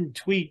the pinned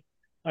tweet,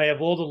 I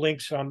have all the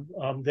links on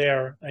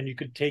there, and you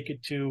could take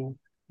it to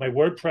my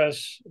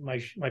WordPress,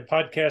 my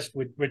podcast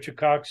with Richard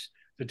Cox,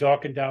 The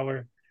Darkened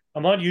Hour.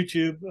 I'm on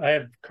YouTube. I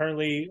have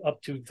currently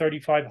up to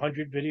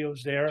 3,500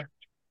 videos there,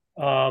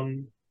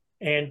 and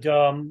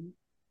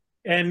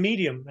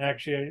Medium.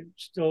 Actually,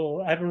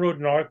 I haven't wrote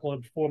an article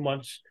in 4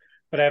 months,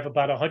 but I have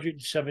about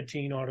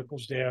 117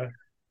 articles there,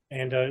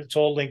 and it's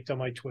all linked on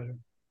my Twitter.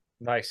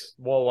 Nice.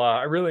 Well,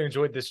 I really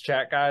enjoyed this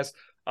chat, guys.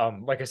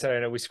 Like I said, I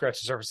know we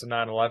scratched the surface of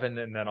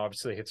 9/11, and then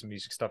obviously hit some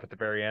music stuff at the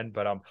very end.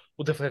 But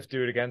we'll definitely have to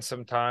do it again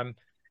sometime.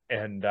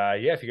 And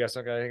if you guys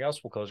don't got anything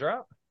else, we'll close her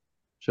out.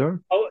 Sure.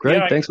 Great.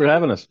 Yeah, thanks for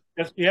having us.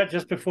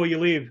 Just before you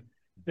leave,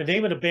 the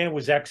name of the band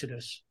was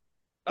Exodus.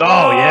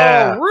 Oh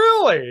yeah.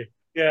 Really?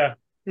 Yeah.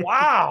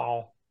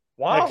 Wow.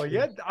 Exodus.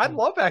 Yeah, I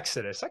love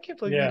Exodus. I can't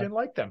believe you didn't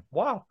like them.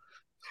 Wow.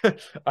 All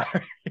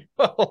right.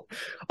 Well,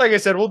 like I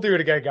said, we'll do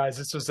it again, guys.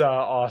 This was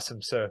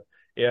awesome. So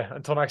yeah,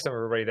 until next time,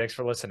 everybody, thanks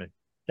for listening.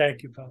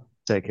 Thank you, pal.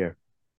 Take care.